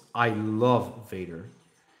spots because I love Vader.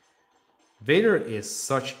 Vader is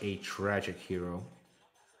such a tragic hero.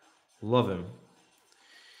 Love him.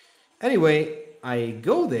 Anyway, I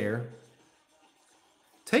go there,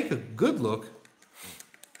 take a good look.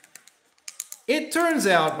 It turns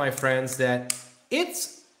out, my friends, that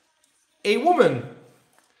it's a woman.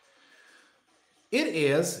 It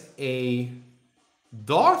is a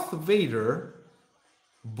Darth Vader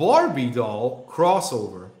Barbie doll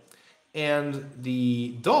crossover. And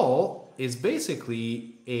the doll is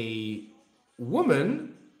basically a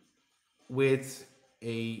woman with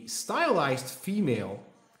a stylized female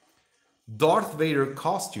Darth Vader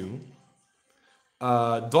costume,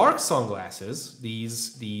 dark sunglasses,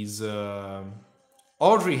 these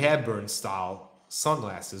Audrey Hepburn style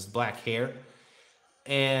sunglasses, black hair,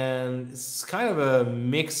 and it's kind of a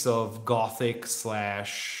mix of gothic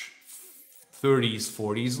slash 30s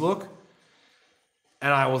 40s look.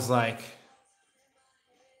 And I was like,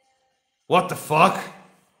 what the fuck?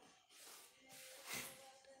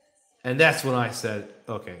 And that's when I said,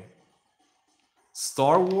 okay,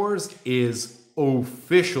 Star Wars is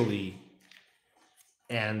officially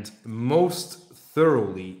and most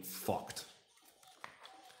thoroughly fucked.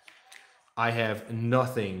 I have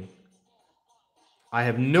nothing. I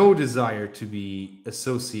have no desire to be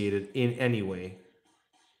associated in any way,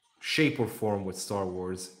 shape, or form with Star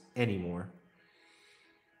Wars anymore.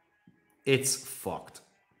 It's fucked.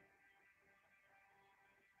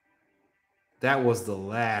 That was the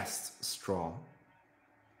last straw.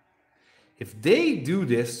 If they do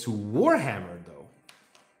this to Warhammer, though,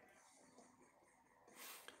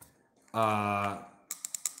 I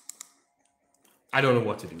don't know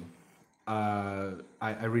what to do. I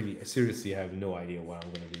seriously have no idea what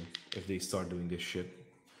I'm gonna do if they start doing this shit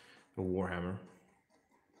with Warhammer.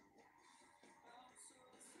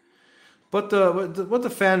 But the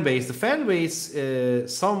fan base,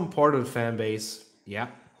 some part of the fan base, yeah,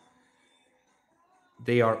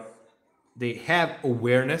 they have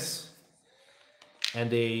awareness, and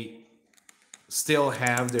they still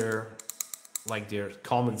have their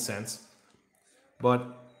common sense,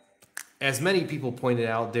 but as many people pointed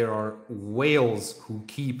out, there are whales who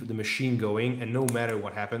keep the machine going, and no matter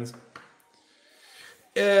what happens.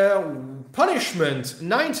 Punishment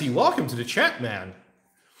 90, welcome to the chat, man.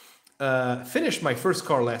 Finished my first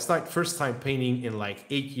car last night, first time painting in like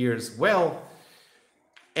 8 years. Well,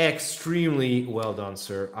 extremely well done,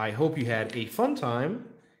 sir. I hope you had a fun time,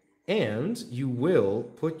 and you will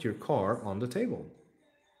put your car on the table.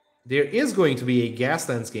 There is going to be a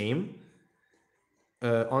Gaslands game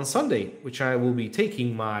on Sunday, which I will be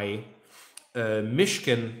taking my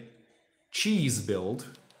Michigan cheese build.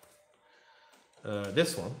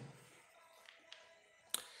 This one.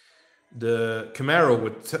 The Camaro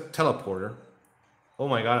with teleporter. Oh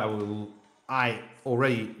my god, I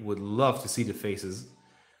already would love to see the faces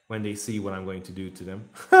when they see what I'm going to do to them.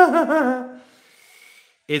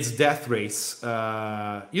 It's Death Race.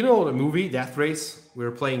 You know the movie Death Race?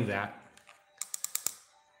 We're playing that.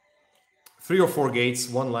 3 or 4 gates,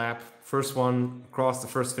 1 lap, first one across the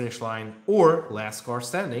first finish line, or last car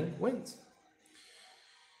standing wins.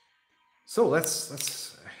 So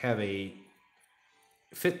let's have a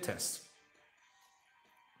fit test.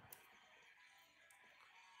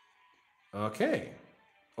 Okay,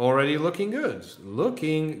 already looking good,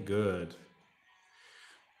 looking good.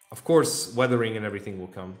 Of course, weathering and everything will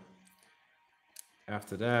come.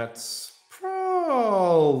 After that,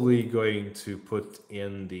 probably going to put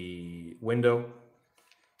in the window.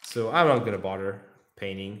 So I'm not gonna bother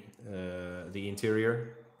painting the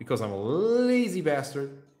interior because I'm a lazy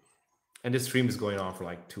bastard. And this stream is going on for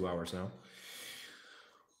like 2 hours now.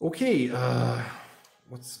 Okay,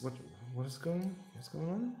 what is going? What's going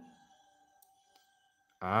on?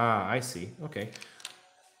 Ah, I see. Okay,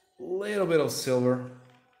 little bit of silver,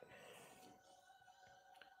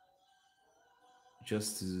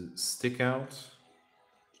 just to stick out.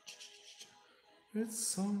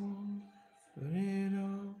 It's on.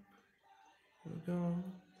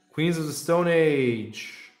 Queens of the Stone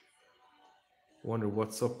Age. Wonder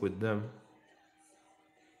what's up with them.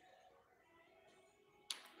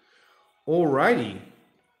 Alrighty.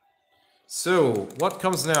 So, what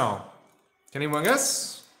comes now? Can anyone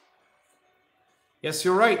guess? Yes,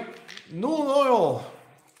 you're right. Noon oil.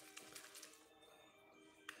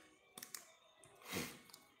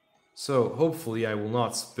 So, hopefully I will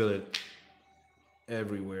not spill it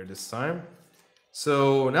everywhere this time.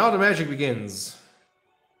 So, now the magic begins.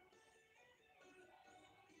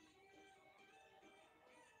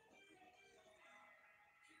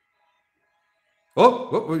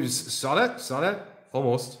 Oh, you saw that? Saw that?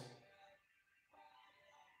 Almost.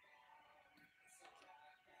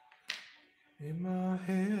 In my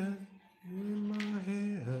head,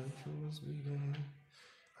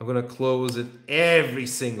 I'm gonna close it every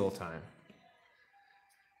single time.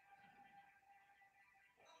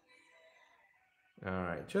 All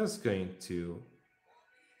right, just going to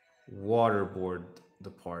waterboard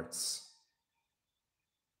the parts.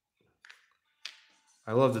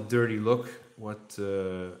 I love the dirty look, what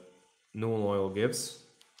Noon oil gives.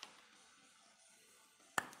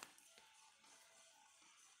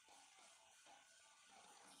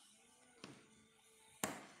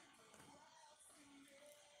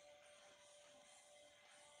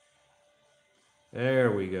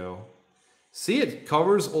 There we go. See, it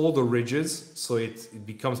covers all the ridges, so it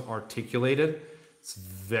becomes articulated. It's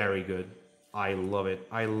very good. I love it.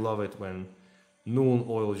 I love it when Noon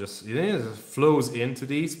oil just flows into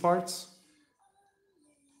these parts.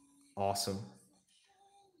 Awesome.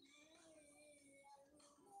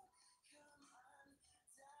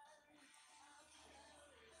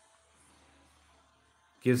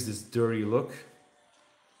 Gives this dirty look.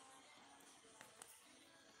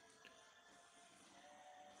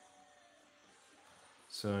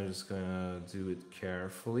 So I'm just gonna do it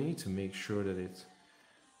carefully to make sure that it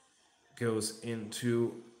goes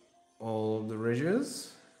into all of the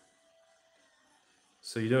ridges.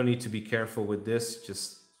 So you don't need to be careful with this,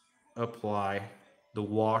 just apply the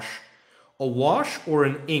wash. A wash or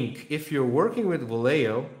an ink. If you're working with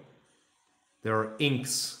Vallejo, there are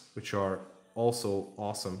inks which are also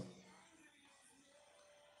awesome.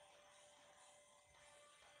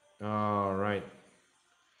 All right.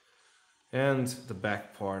 And the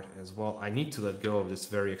back part as well. I need to let go of this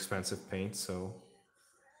very expensive paint, so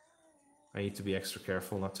I need to be extra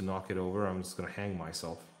careful not to knock it over. I'm just gonna hang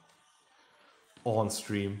myself on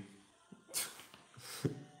stream.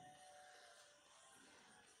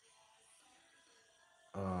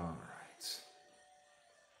 All right.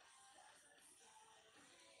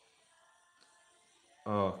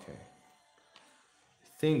 Okay. I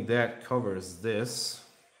think that covers this.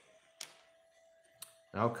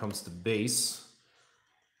 Now comes the base.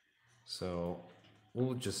 So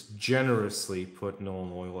We'll just generously put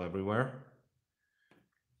Nolan oil everywhere.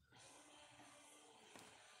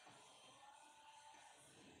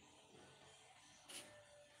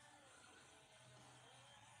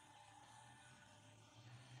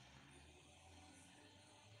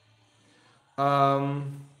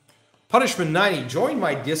 Punishment 90, join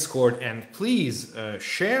my Discord and please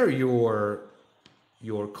share your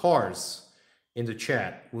cars in the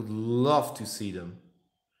chat. Would love to see them,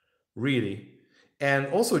 really. And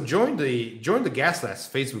also join the Gaslands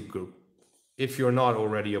Facebook group if you're not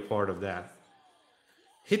already a part of that.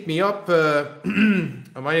 Hit me up.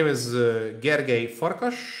 My name is Gergely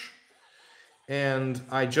Farkas, and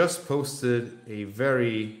I just posted a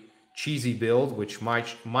very cheesy build which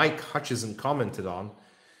Mike Hutchison commented on.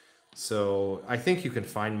 So I think you can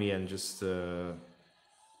find me and just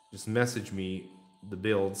message me the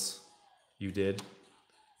builds you did.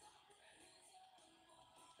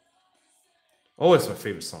 Oh, it's my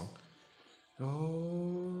favorite song.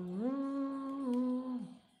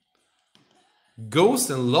 Ghost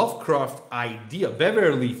and Lovecraft idea,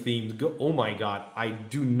 Beverly themed. Oh my god, I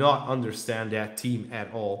do not understand that team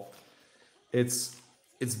at all. It's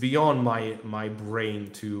beyond my brain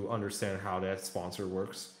to understand how that sponsor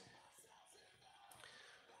works.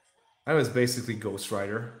 I know it's basically Ghost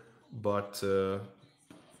Rider, but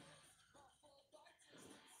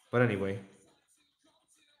anyway.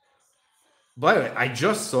 By the way, I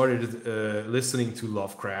just started listening to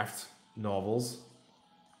Lovecraft novels.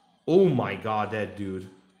 Oh my god, that dude.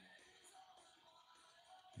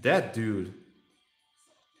 That dude.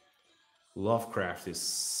 Lovecraft is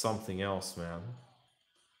something else, man.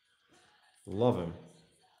 Love him.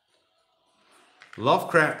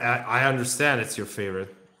 Lovecraft, I understand it's your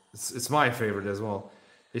favorite. It's my favorite as well.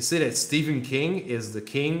 They say that Stephen King is the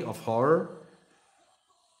king of horror,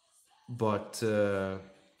 but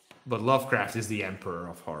Lovecraft is the emperor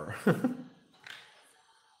of horror.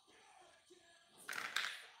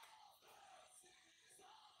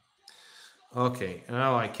 Okay,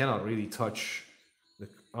 now I cannot really touch the...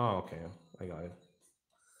 Oh, okay, I got it.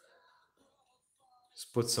 Let's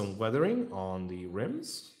put some weathering on the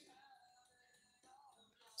rims.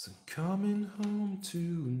 So coming home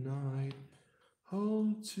tonight,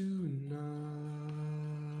 home tonight.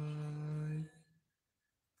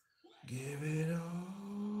 Give it all.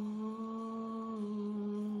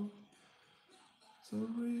 The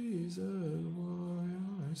reason why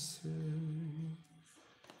I say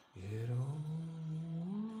it all.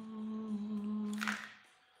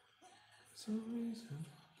 The reason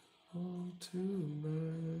home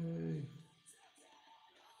tonight.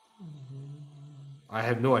 I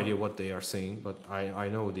have no idea what they are saying, but I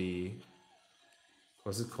know the...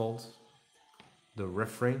 What's it called? The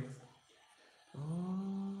refrain. Oh,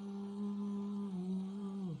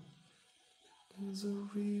 there's a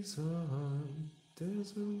reason,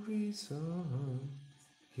 there's a reason,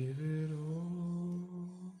 give it all.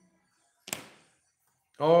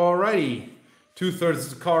 Alrighty, 2/3 of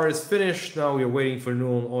the car is finished. Now we are waiting for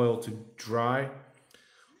Nolan oil to dry.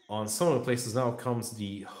 On some of the places now comes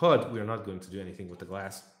the hood. We are not going to do anything with the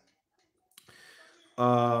glass.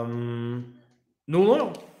 Nolan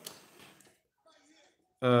oil.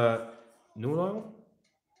 Nolan oil?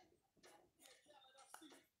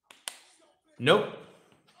 Nope.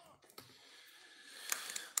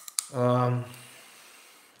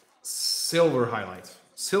 Silver highlight.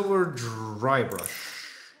 Silver dry brush.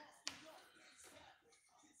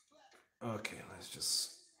 Okay, let's just...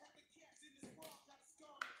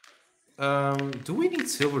 do we need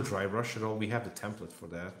silver dry brush at all? We have the template for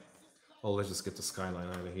that. Oh, let's just get the skyline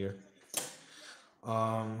out of here.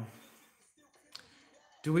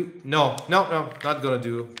 Do we? No, not gonna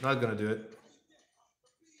do it.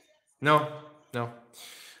 No.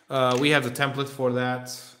 We have the template for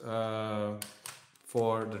that,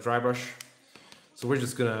 for the dry brush. So we're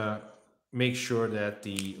just gonna make sure that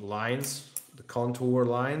the lines, the contour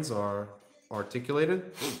lines are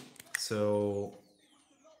articulated. So,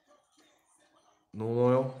 Nolan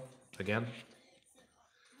oil again.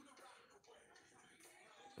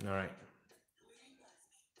 All right.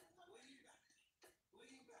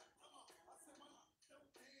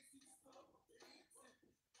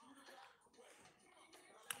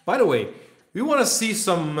 By the way, we want to see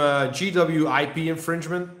some GW IP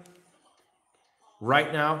infringement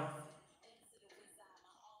right now.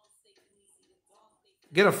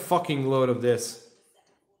 Get a fucking load of this.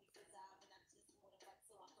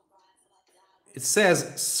 It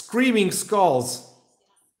says Screaming Skulls.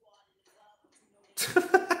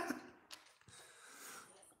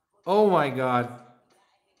 Oh my god.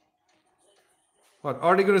 What,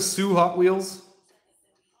 are they gonna sue Hot Wheels?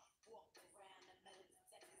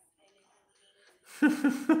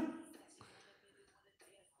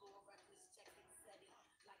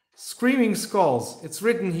 Screaming Skulls. It's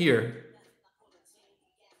written here.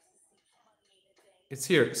 It's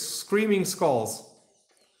here. Screaming Skulls.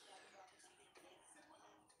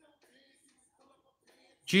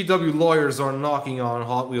 GW lawyers are knocking on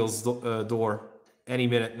Hot Wheels door any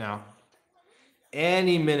minute now.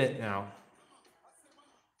 Any minute now.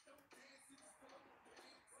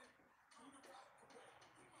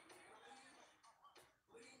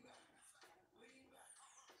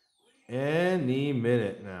 Any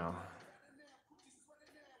minute now.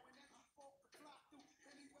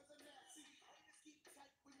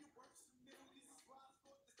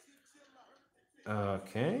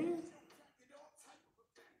 Okay.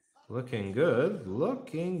 Looking good.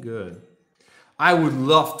 Looking good. I would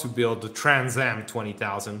love to build the Trans Am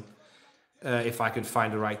 20,000 if I could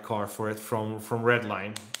find the right car for it from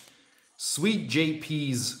Redline. Sweet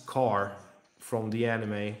JP's car from the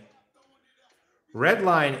anime.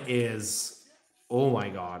 Redline is, oh my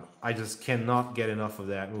god, I just cannot get enough of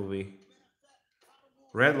that movie.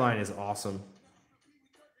 Redline is awesome.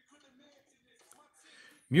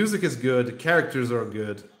 Music is good, the characters are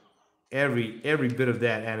good. Every bit of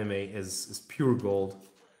that anime is pure gold.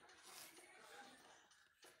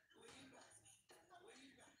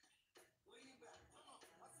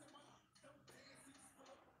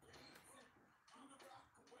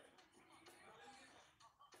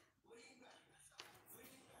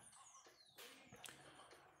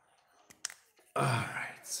 All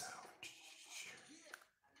right, so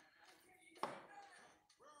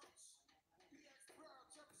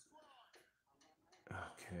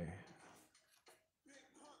okay.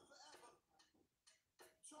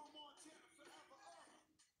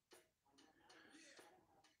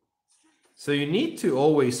 So you need to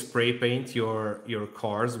always spray paint your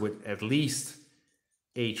cars with at least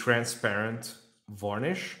a transparent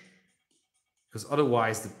varnish, because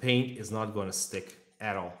otherwise the paint is not going to stick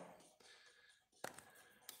at all.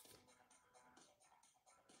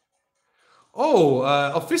 Oh,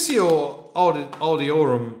 Officio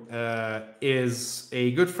Audiorum is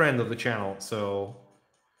a good friend of the channel, so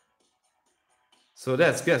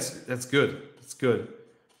that's good. It's good.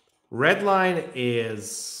 Redline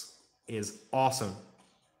is awesome.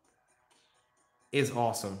 Is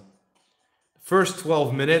awesome. First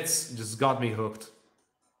 12 minutes just got me hooked.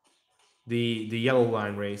 The yellow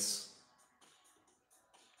line race.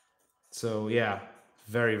 So yeah,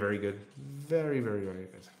 very good. Very good.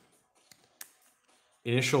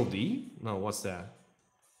 Initial D? No, what's that?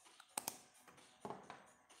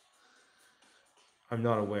 I'm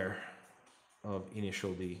not aware of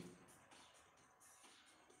Initial D.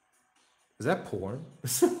 Is that porn?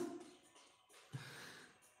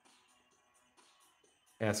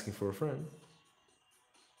 Asking for a friend.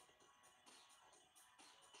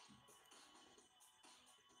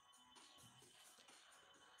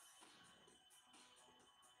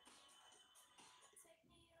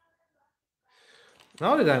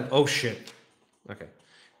 Now that I'm... Oh, shit. Okay.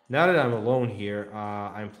 Now that I'm alone here,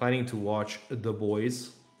 I'm planning to watch The Boys.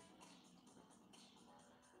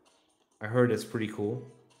 I heard it's pretty cool.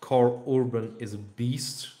 Carl Urban is a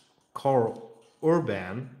beast. Carl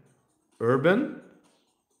Urban? Urban?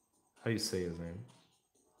 How do you say his name?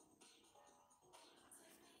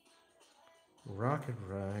 Rocket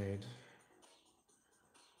Ride.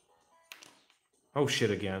 Oh, shit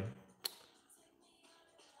again.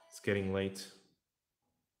 It's getting late.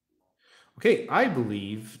 Okay, I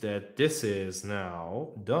believe that this is now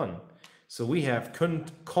done. So we have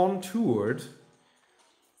contoured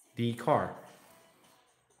the car.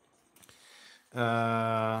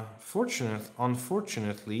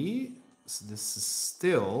 Unfortunately, this is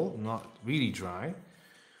still not really dry.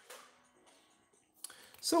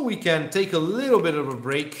 So we can take a little bit of a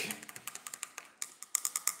break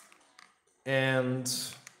and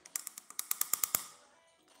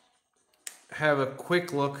have a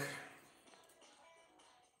quick look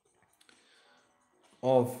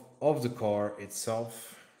of the car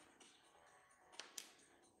itself.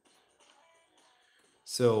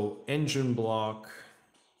 So engine block,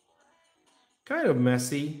 kind of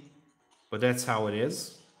messy, but that's how it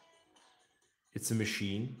is. It's a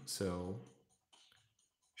machine, so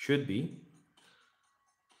should be.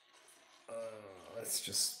 Let's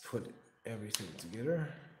just put everything together.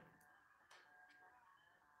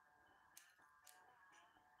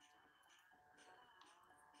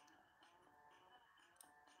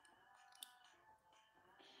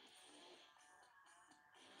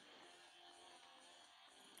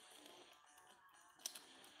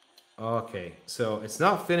 Okay, so it's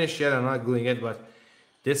not finished yet. I'm not gluing it, but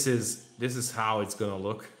this is how it's gonna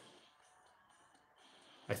look.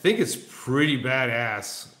 I think it's pretty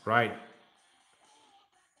badass, right?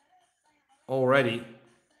 already,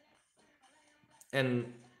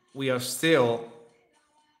 and we are still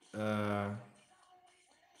uh,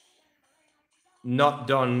 not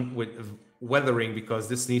done with weathering because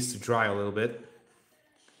this needs to dry a little bit.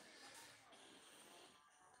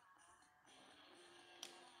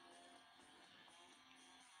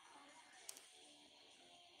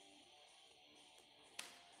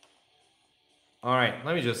 All right,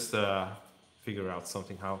 let me just figure out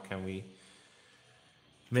something. How can we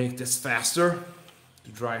make this faster,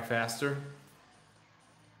 to dry faster?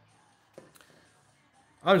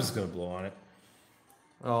 I'm just gonna blow on it.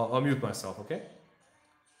 I'll mute myself, okay?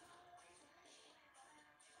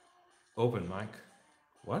 Open mic.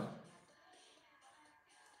 What?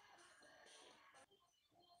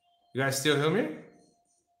 You guys still hear me?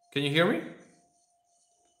 Can you hear me?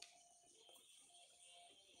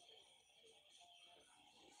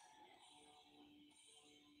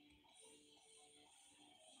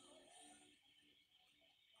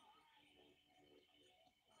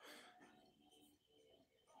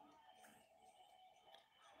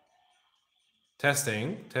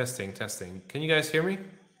 Testing, testing, testing. Can you guys hear me?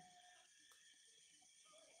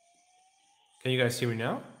 Can you guys hear me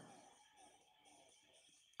now?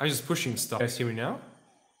 I'm just pushing stuff. You guys hear me now?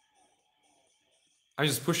 I'm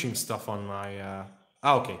just pushing stuff on my.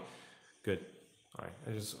 Okay, good. All right,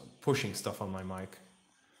 I'm just pushing stuff on my mic.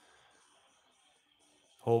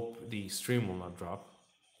 Hope the stream will not drop.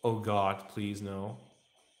 Oh God, please no.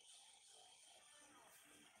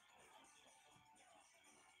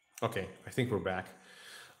 Okay, I think we're back.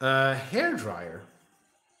 Hair dryer.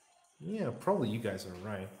 Yeah, probably you guys are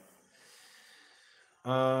right.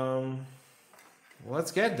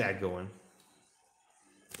 Let's get that going.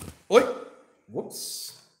 Oi!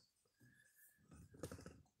 Whoops.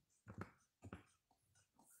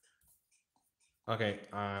 Okay,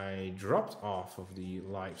 I dropped off of the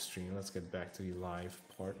live stream. Let's get back to the live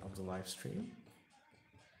part of the live stream.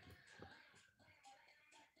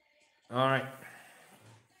 All right.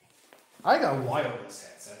 I got a wireless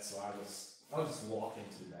headset, so I'll just walk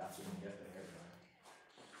into the bathroom and get the hair dryer.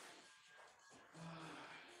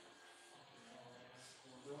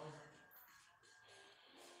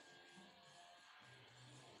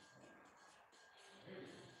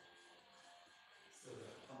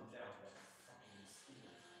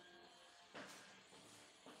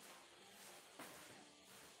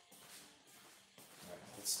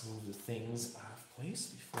 Let's move the things out of place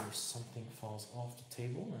before something falls off the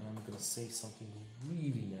table, and I'm gonna say something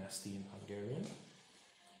really nasty in Hungarian.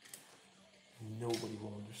 Nobody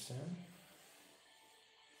will understand.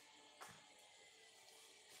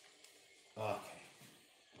 Okay.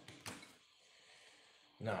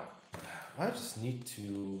 Now, I just need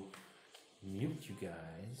to mute you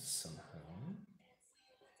guys somehow.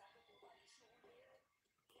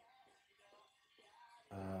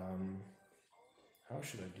 How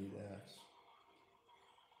should I do that?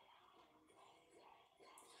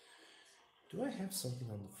 Do I have something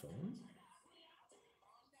on the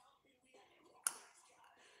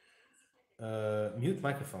phone? Mute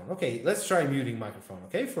microphone. Okay, let's try muting microphone,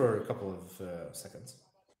 okay, for a couple of seconds.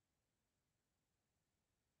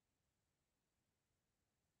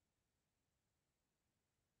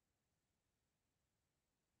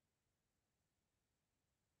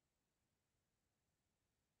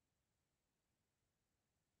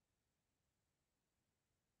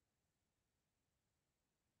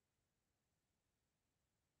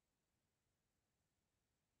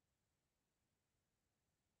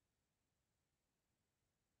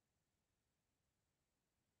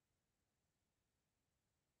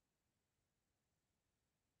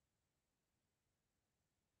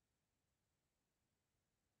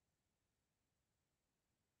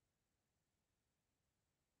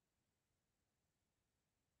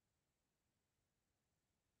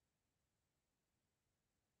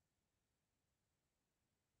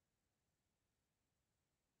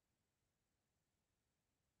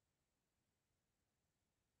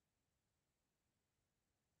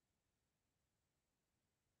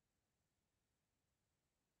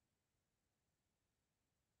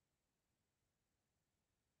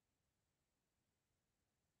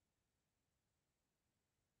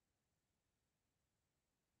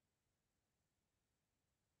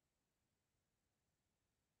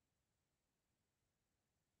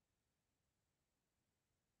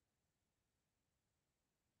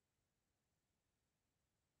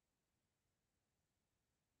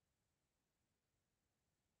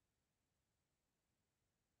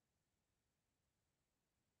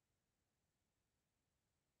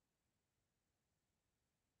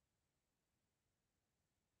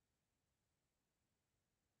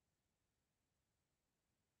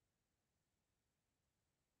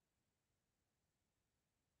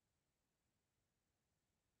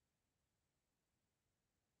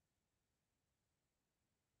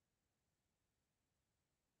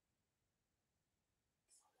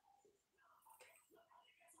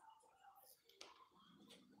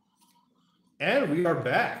 And we are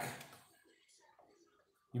back.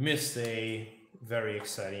 You missed a very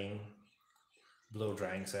exciting blow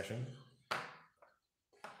drying session.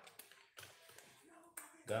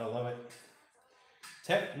 Gotta love it.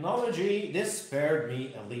 Technology, this spared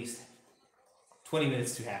me at least 20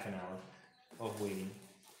 minutes to half an hour of waiting.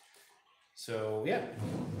 So yeah,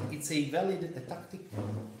 it's a valid tactic.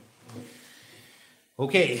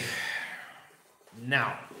 Okay,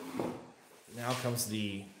 now comes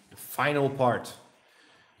the final part.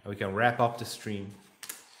 We can wrap up the stream.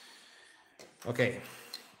 Okay.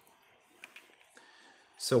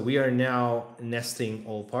 So we are now nesting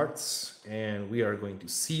all parts and we are going to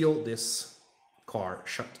seal this car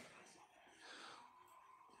shut.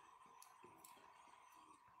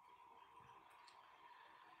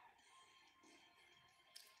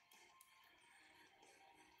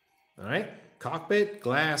 All right, cockpit,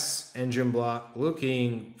 glass, engine block,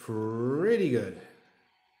 looking pretty good.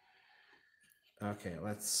 Okay,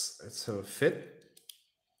 let's have a fit.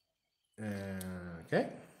 Okay.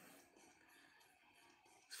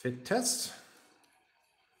 Fit test.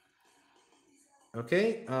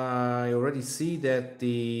 Okay, I already see that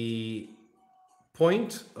the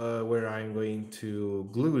point where I'm going to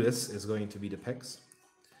glue this is going to be the pegs.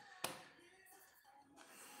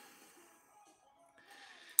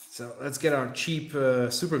 So let's get our cheap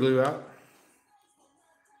super glue out.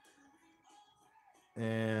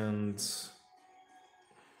 And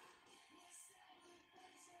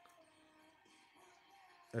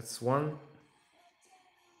that's one.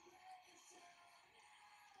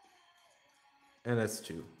 And that's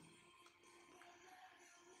two.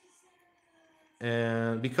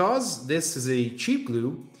 And because this is a cheap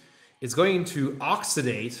glue, it's going to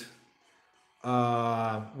oxidate,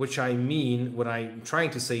 which I mean, what I'm trying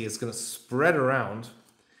to say is going to spread around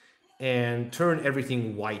and turn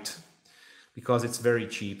everything white because it's very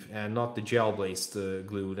cheap and not the gel-based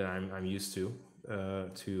glue that I'm used to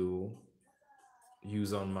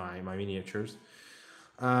use on my miniatures.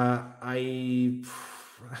 I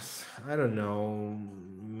don't know,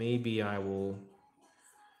 maybe I will.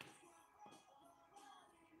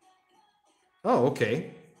 Oh,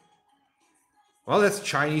 okay. Well, that's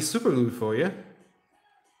Chinese super glue for you.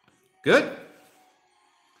 Good.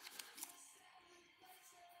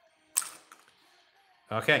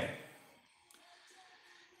 Okay.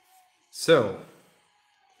 So,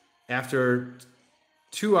 after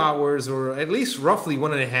 2 hours, or at least roughly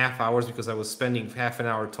 1.5 hours, because I was spending half an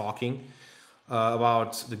hour talking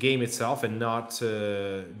about the game itself and not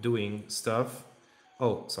doing stuff.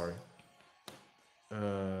 Oh, sorry.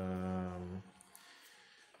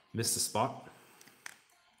 Missed the spot.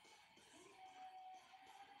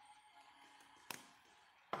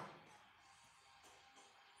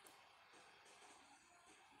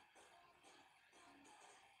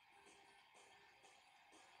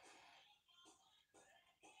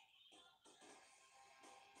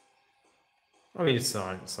 I mean, it's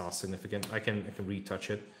not significant. I can retouch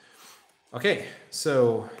it. Okay,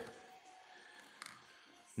 so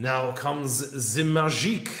now comes the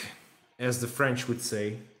magique, as the French would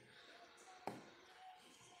say.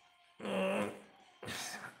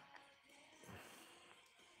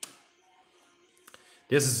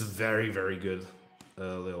 This is a very, very good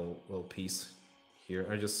little piece here.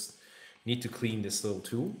 I just need to clean this little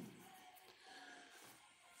tool.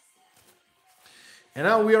 And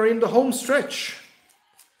now we are in the home stretch.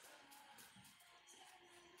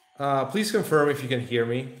 Please confirm if you can hear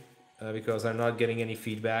me, because I'm not getting any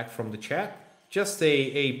feedback from the chat. Just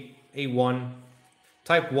a one.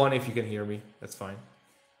 Type 1 if you can hear me. That's fine.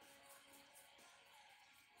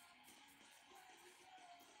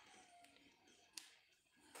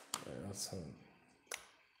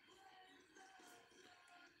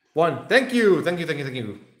 One. Thank you. Thank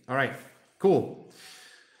you. All right. Cool.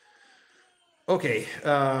 Okay.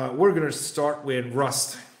 We're gonna start with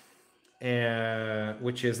rust,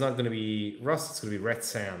 which is not gonna be rust. It's gonna be red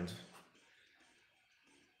sand.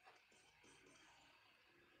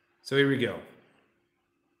 So here we go.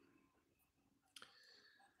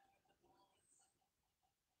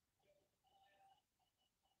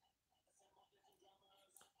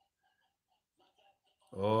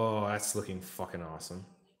 Oh, that's looking fucking awesome.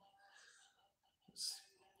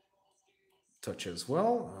 Touch as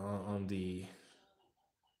well on the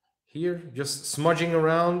here, just smudging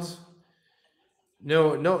around.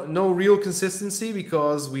 No real consistency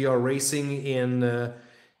because we are racing in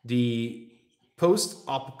the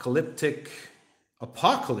apocalyptic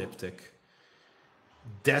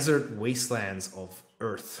desert wastelands of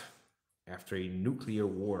Earth after a nuclear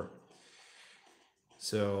war.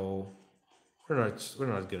 So we're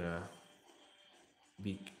not gonna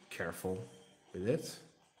be careful with it.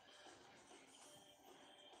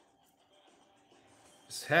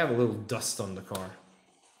 Just have a little dust on the car.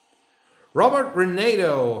 Robert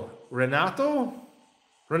Renato. Renato.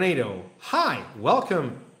 Hi,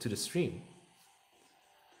 welcome to the stream.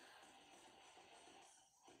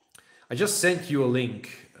 I just sent you a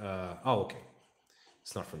link. Oh, okay.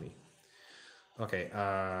 It's not for me. Okay.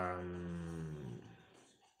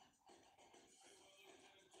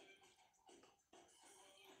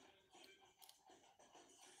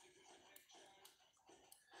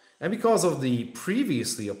 And because of the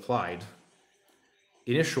previously applied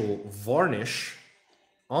initial varnish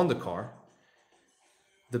on the car,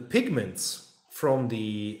 the pigments from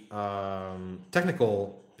the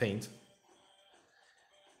technical paint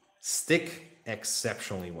stick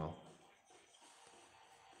exceptionally well.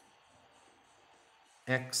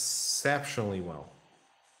 Exceptionally well.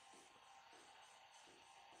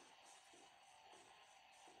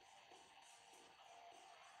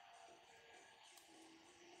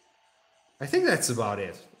 I think that's about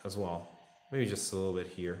it as well. Maybe just a little bit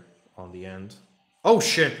here on the end. Oh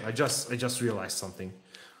shit, I just realized something.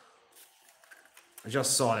 I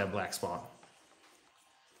just saw that black spot.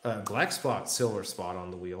 Black spot, silver spot on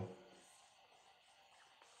the wheel.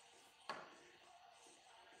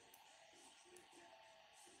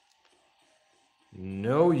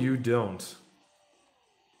 No, you don't.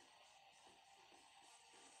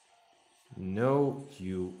 No,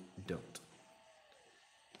 you don't.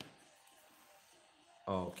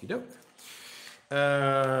 Okie doke.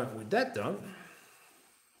 With that done,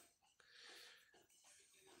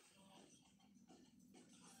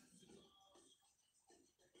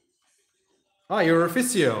 you're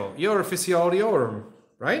officio. You're officio audiorum,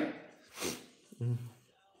 right?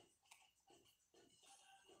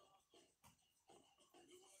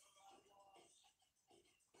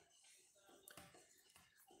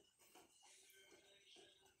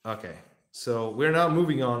 Okay, so we're now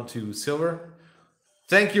moving on to silver.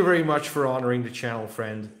 Thank you very much for honoring the channel,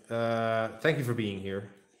 friend. Thank you for being here.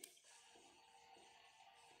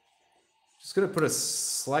 Just gonna put a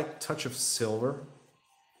slight touch of silver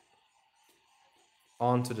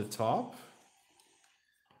onto the top.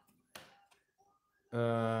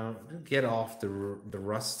 Get off the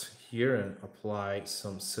rust here and apply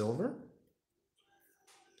some silver.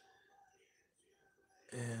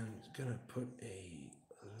 And gonna put a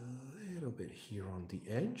little bit here on the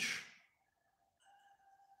edge.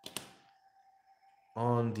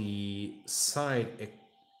 On the side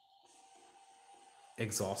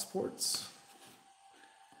exhaust ports.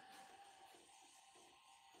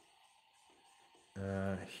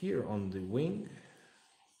 Here on the wing,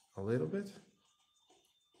 a little bit.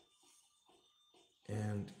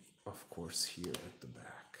 And of course here at the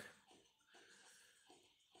back.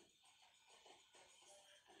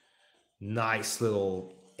 Nice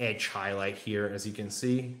little edge highlight here, as you can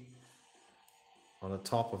see, on the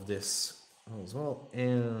top of this as well,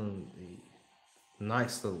 and a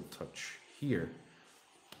nice little touch here.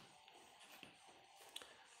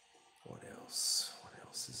 What else? What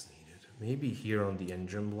else is needed? Maybe here on the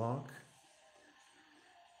engine block,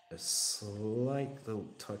 a slight little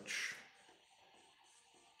touch.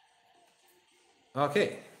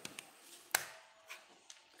 Okay.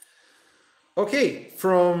 Okay,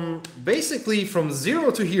 from basically from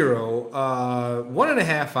 0 to hero,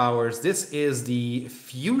 1.5 hours. This is the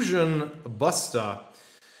Fusion Busta,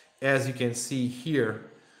 as you can see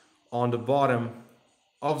here on the bottom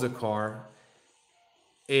of the car.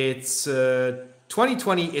 It's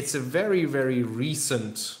 2020. It's a very, very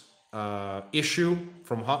recent issue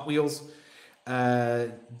from Hot Wheels.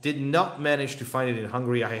 Did not manage to find it in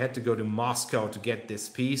Hungary. I had to go to Moscow to get this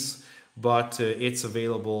piece. But it's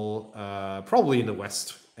available probably in the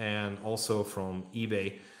West and also from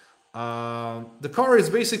eBay. The car is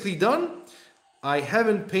basically done. I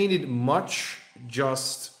haven't painted much,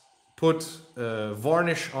 just put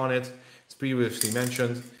varnish on it. As previously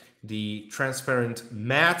mentioned, the transparent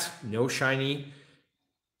matte, no shiny,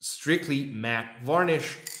 strictly matte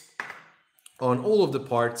varnish on all of the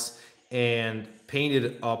parts, and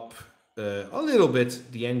painted up a little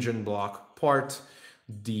bit the engine block part,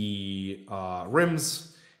 the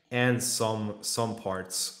rims, and some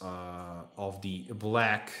parts of the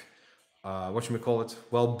black whatchamacallit,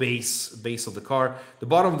 well, base of the car. The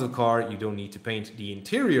bottom of the car you don't need to paint. The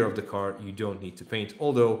interior of the car you don't need to paint,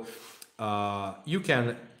 although you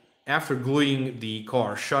can, after gluing the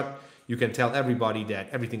car shut, you can tell everybody that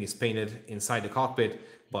everything is painted inside the cockpit,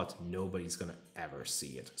 but nobody's gonna ever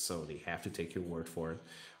see it, so they have to take your word for it.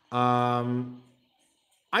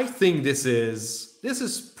 I think this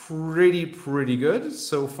is pretty good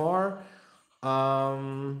so far.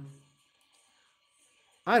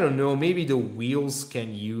 I don't know, maybe the wheels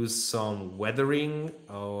can use some weathering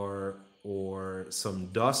or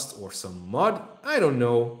some dust or some mud. I don't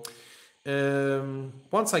know.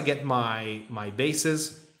 Once I get my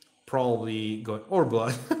bases, probably go or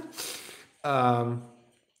blood.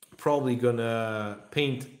 Probably gonna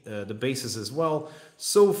paint the bases as well.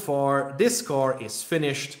 So far, this car is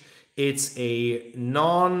finished. It's a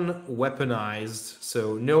non-weaponized,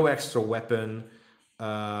 so no extra weapon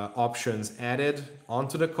options added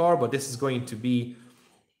onto the car, but this is going to be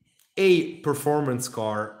a performance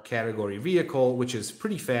car category vehicle, which is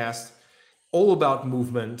pretty fast, all about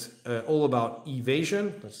movement, all about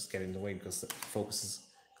evasion. Let's just get in the way because the focus is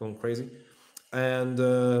going crazy. And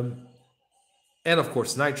of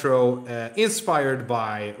course, Nitro, inspired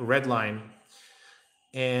by Redline.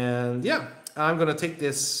 And yeah, I'm gonna take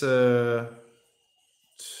this on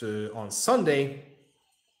Sunday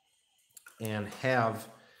and have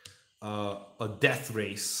a death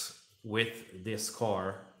race with this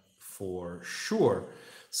car for sure.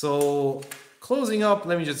 So closing up,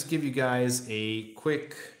 let me just give you guys a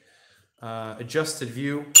quick adjusted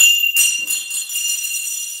view.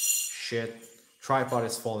 Shit, tripod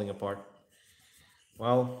is falling apart.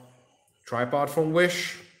 Well, tripod from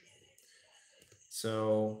Wish.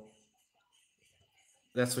 So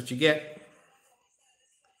that's what you get.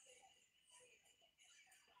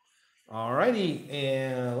 Alrighty,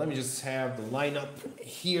 and let me just have the lineup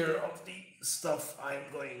here of the stuff I'm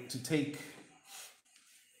going to take.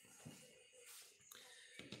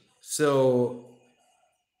 So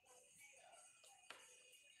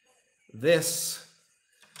this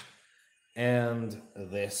and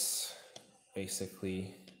this,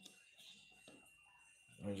 basically.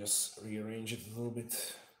 Let me just rearrange it a little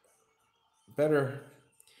bit better.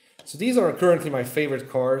 So these are currently my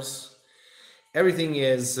favorite cars. Everything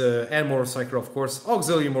is, and motorcycle, of course,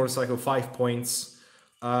 auxiliary motorcycle, 5 points.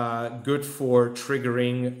 Good for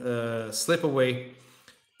triggering slip away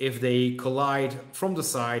if they collide from the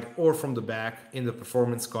side or from the back in the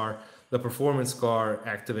performance car. The performance car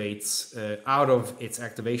activates out of its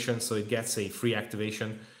activation, so it gets a free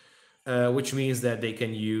activation, which means that they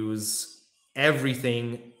can use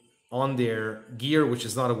everything on their gear, which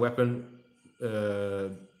is not a weapon,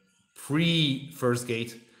 pre-first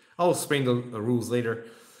gate. I'll explain the rules later.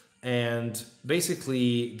 And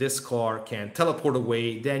basically, this car can teleport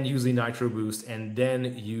away, then use a Nitro Boost, and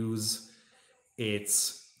then use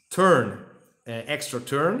its turn, extra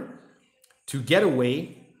turn, to get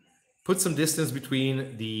away, put some distance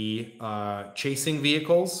between the chasing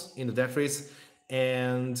vehicles in the death race,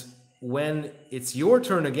 and when it's your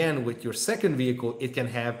turn again with your second vehicle, it can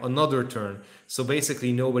have another turn. So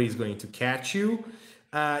basically, nobody's going to catch you.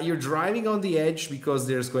 You're driving on the edge because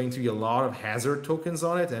there's going to be a lot of hazard tokens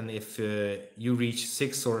on it, and if you reach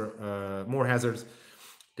 6 or more hazards,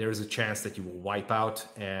 there's a chance that you will wipe out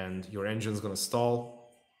and your engine's going to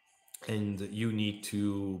stall, and you need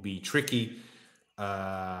to be tricky,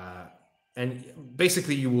 and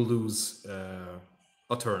basically you will lose a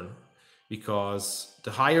turn, because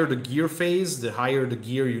the higher the gear phase, the higher the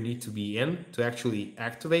gear you need to be in to actually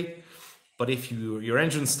activate. But if your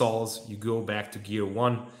engine stalls, you go back to gear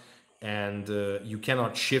 1, and you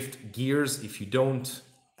cannot shift gears if you don't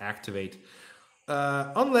activate.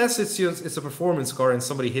 Unless it's a performance car and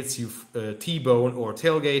somebody hits you T-bone or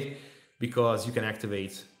tailgate, because you can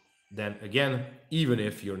activate then again, even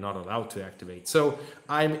if you're not allowed to activate. So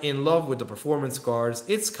I'm in love with the performance cars.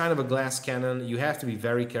 It's kind of a glass cannon. You have to be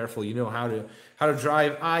very careful. You know how to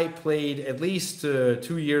drive. I played at least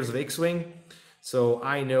 2 years of X-Wing, so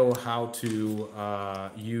I know how to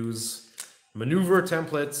use maneuver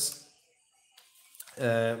templates.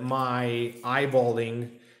 My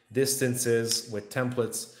eyeballing distances with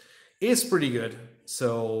templates is pretty good.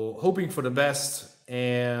 So hoping for the best,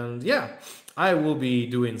 and yeah, I will be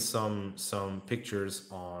doing some pictures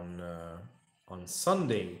on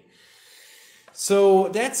Sunday. So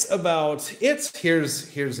that's about it.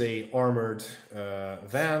 Here's a armored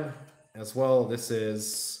van as well. This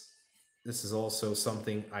is also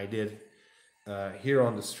something I did here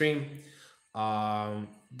on the stream.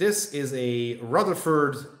 This is a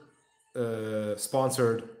Rutherford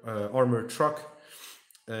sponsored armored truck.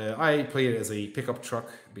 I play it as a pickup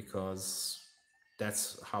truck because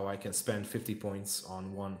that's how I can spend 50 points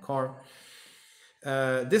on one car.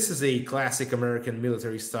 This is a classic American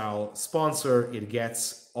military style sponsor. It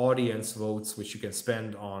gets audience votes, which you can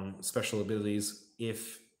spend on special abilities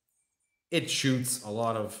if it shoots a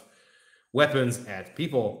lot of weapons at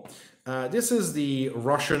people. This is the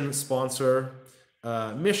Russian sponsor,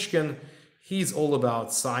 Mishkin. He's all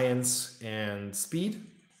about science and speed.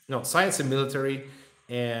 No, science and military.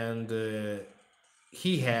 And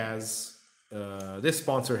he has this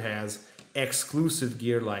sponsor has exclusive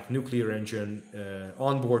gear like nuclear engine,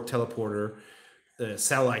 onboard teleporter,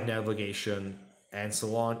 satellite navigation, and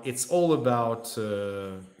so on. It's all about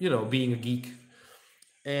being a geek.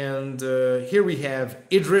 And here we have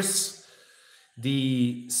Idris,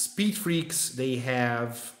 the speed freaks. They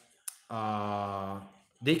have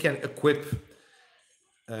they can equip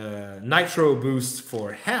nitro boost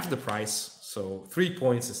for half the price, so 3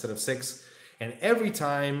 points instead of 6. And every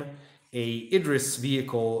time a Idris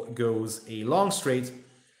vehicle goes a long straight,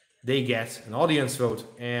 they get an audience vote,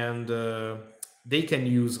 and they can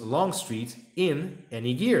use long straight in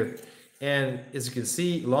any gear. And as you can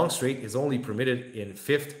see, long straight is only permitted in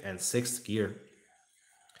 5th and 6th gear.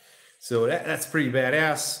 So that's pretty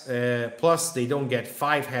badass. Plus, they don't get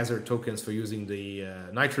 5 hazard tokens for using the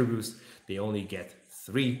nitro boost. They only get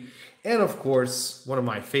 3. And of course, one of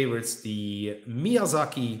my favorites, the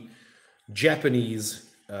Miyazaki Japanese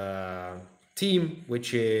team,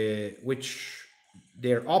 which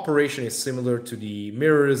their operation is similar to the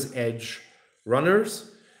Mirror's Edge runners.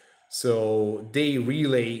 So they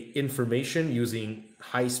relay information using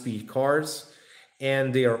high-speed cars,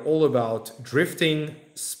 and they are all about drifting,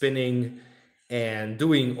 spinning, and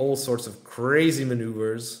doing all sorts of crazy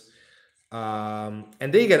maneuvers. And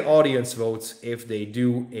they get audience votes if they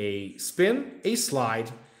do a spin, a slide,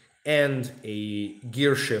 and a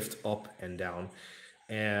gear shift up and down.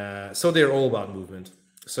 So they're all about movement.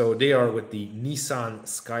 So they are with the Nissan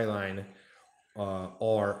Skyline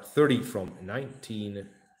R30 from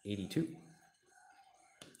 1982.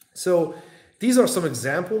 So these are some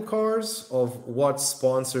example cars of what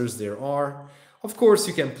sponsors there are. Of course,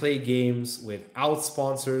 you can play games without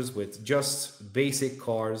sponsors, with just basic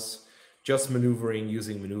cars, just maneuvering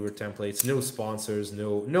using maneuver templates, no sponsors,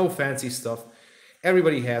 no fancy stuff.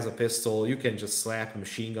 Everybody has a pistol. You can just slap a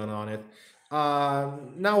machine gun on it.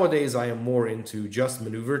 Nowadays, I am more into just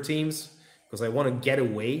maneuver teams because I want to get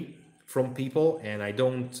away from people, and I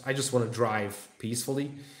just want to drive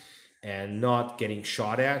peacefully and not getting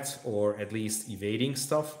shot at, or at least evading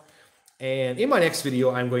stuff. And in my next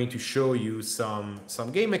video, I'm going to show you some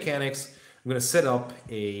game mechanics. I'm going to set up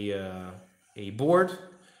a board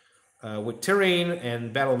with terrain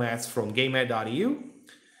and battle mats from GameMat.eu.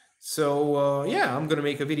 So yeah, I'm going to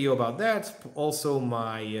make a video about that. Also,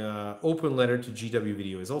 my open letter to GW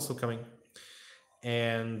video is also coming.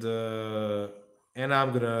 And I'm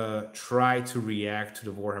going to try to react to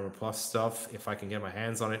the Warhammer Plus stuff if I can get my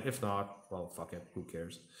hands on it. If not, well, fuck it, who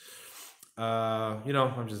cares?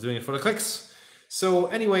 I'm just doing it for the clicks. So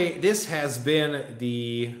anyway, this has been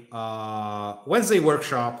the Wednesday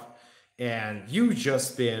workshop, and you've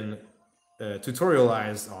just been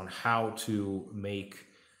tutorialized on how to make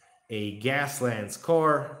a Gaslands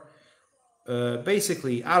car.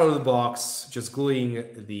 Basically out of the box, just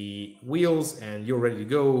gluing the wheels, and you're ready to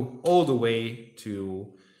go all the way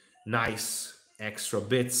to nice extra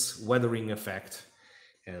bits, weathering effect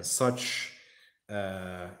and such.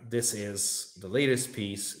 This is the latest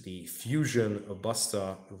piece, the Fusion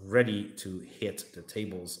Busta, ready to hit the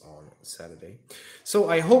tables on Saturday. So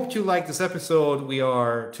I hope you liked this episode. We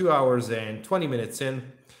are 2 hours and 20 minutes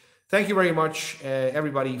in. Thank you very much,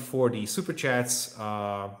 everybody, for the super chats.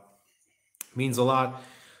 Means a lot.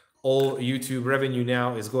 All YouTube revenue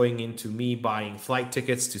now is going into me buying flight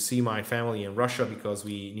tickets to see my family in Russia, because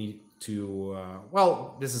we need to,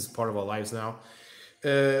 well, this is part of our lives now.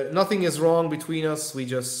 Nothing is wrong between us. We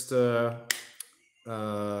just,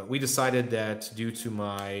 we decided that due to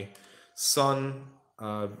my son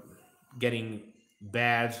getting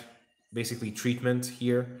bad, basically treatment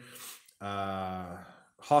here,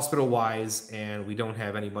 hospital-wise, and we don't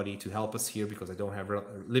have anybody to help us here because I don't have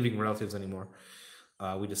living relatives anymore.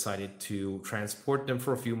 We decided to transport them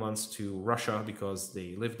for a few months to Russia because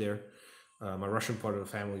they live there. My Russian part of the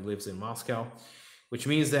family lives in Moscow, which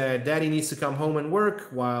means that Daddy needs to come home and work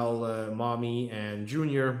while Mommy and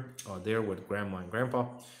Junior are there with Grandma and Grandpa.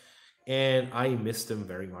 And I miss them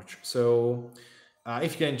very much. So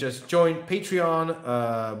if you can just join Patreon,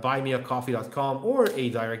 buymeacoffee.com, or a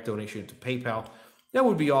direct donation to PayPal, that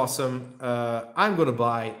would be awesome. I'm going to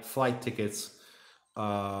buy flight tickets.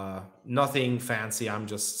 Nothing fancy. I'm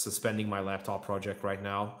just suspending my laptop project right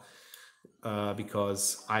now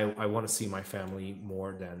because I want to see my family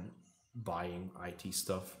more than buying IT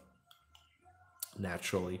stuff,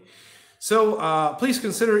 naturally. So please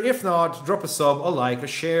consider. If not, drop a sub, a like, a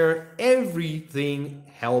share. Everything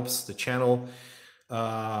helps the channel.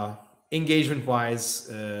 Engagement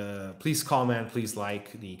wise, please comment, please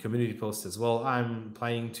like the community post as well. I'm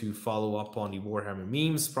planning to follow up on the Warhammer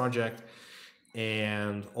memes project,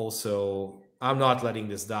 and also I'm not letting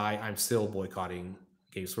this die. I'm still boycotting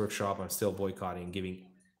Games Workshop. I'm still boycotting giving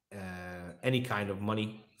any kind of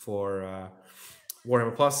money for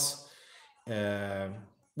Warhammer Plus.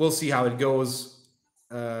 We'll see how it goes.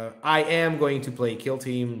 I am going to play Kill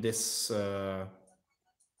Team this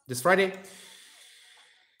Friday.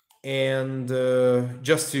 And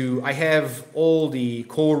I have all the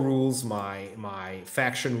core rules, my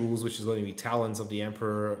faction rules, which is going to be Talons of the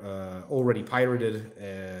Emperor, already pirated,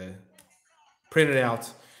 printed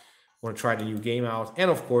out. Want to try the new game out, and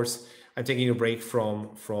of course, I'm taking a break from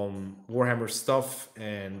Warhammer stuff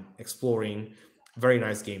and exploring very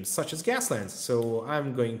nice games such as Gaslands. So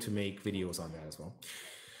I'm going to make videos on that as well.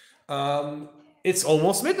 It's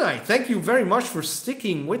almost midnight. Thank you very much for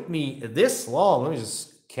sticking with me this long. Let me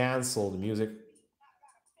just cancel the music.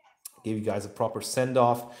 Give you guys a proper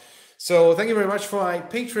send-off. So thank you very much for my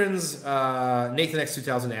patrons. Nathan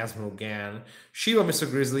X2000, Asmo Gan, Shiva, Mr.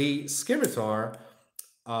 Grizzly, Skimitar,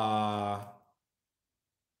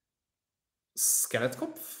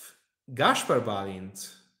 Skeletkopf, Gaspar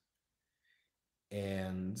Balint,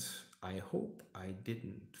 and I hope I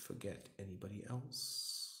didn't forget anybody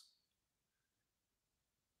else.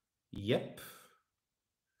 Yep.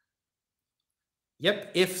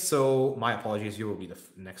 If so, my apologies. You will be the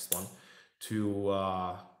next one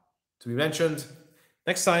to be mentioned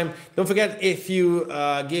next time. Don't forget, if you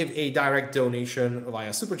give a direct donation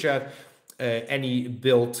via Super Chat, any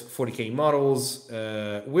built 40k models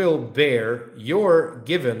will bear your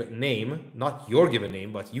given name, not your given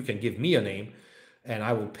name, but you can give me a name, and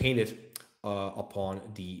I will paint it upon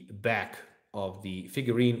the back of the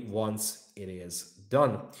figurine once it is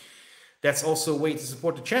done. That's also a way to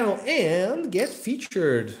support the channel and get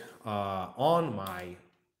featured on my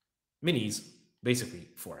minis, basically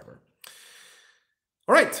forever.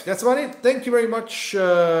 All right, that's about it. Thank you very much,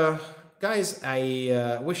 guys.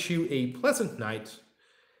 I wish you a pleasant night.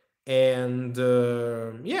 And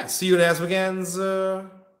yeah, see you in Asmagan's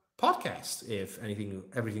podcast, if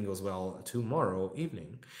everything goes well tomorrow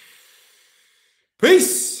evening.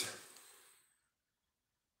 Peace!